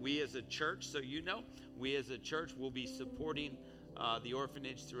know that we as a church, so you know, we as a church will be supporting the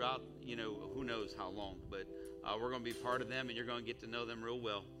orphanage throughout, who knows how long. But we're going to be part of them, and you're going to get to know them real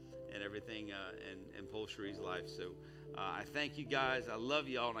well and everything in Paul Sherie's life. So I thank you guys. I love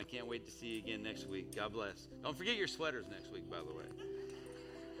you all, and I can't wait to see you again next week. God bless. Don't forget your sweaters next week, by the way.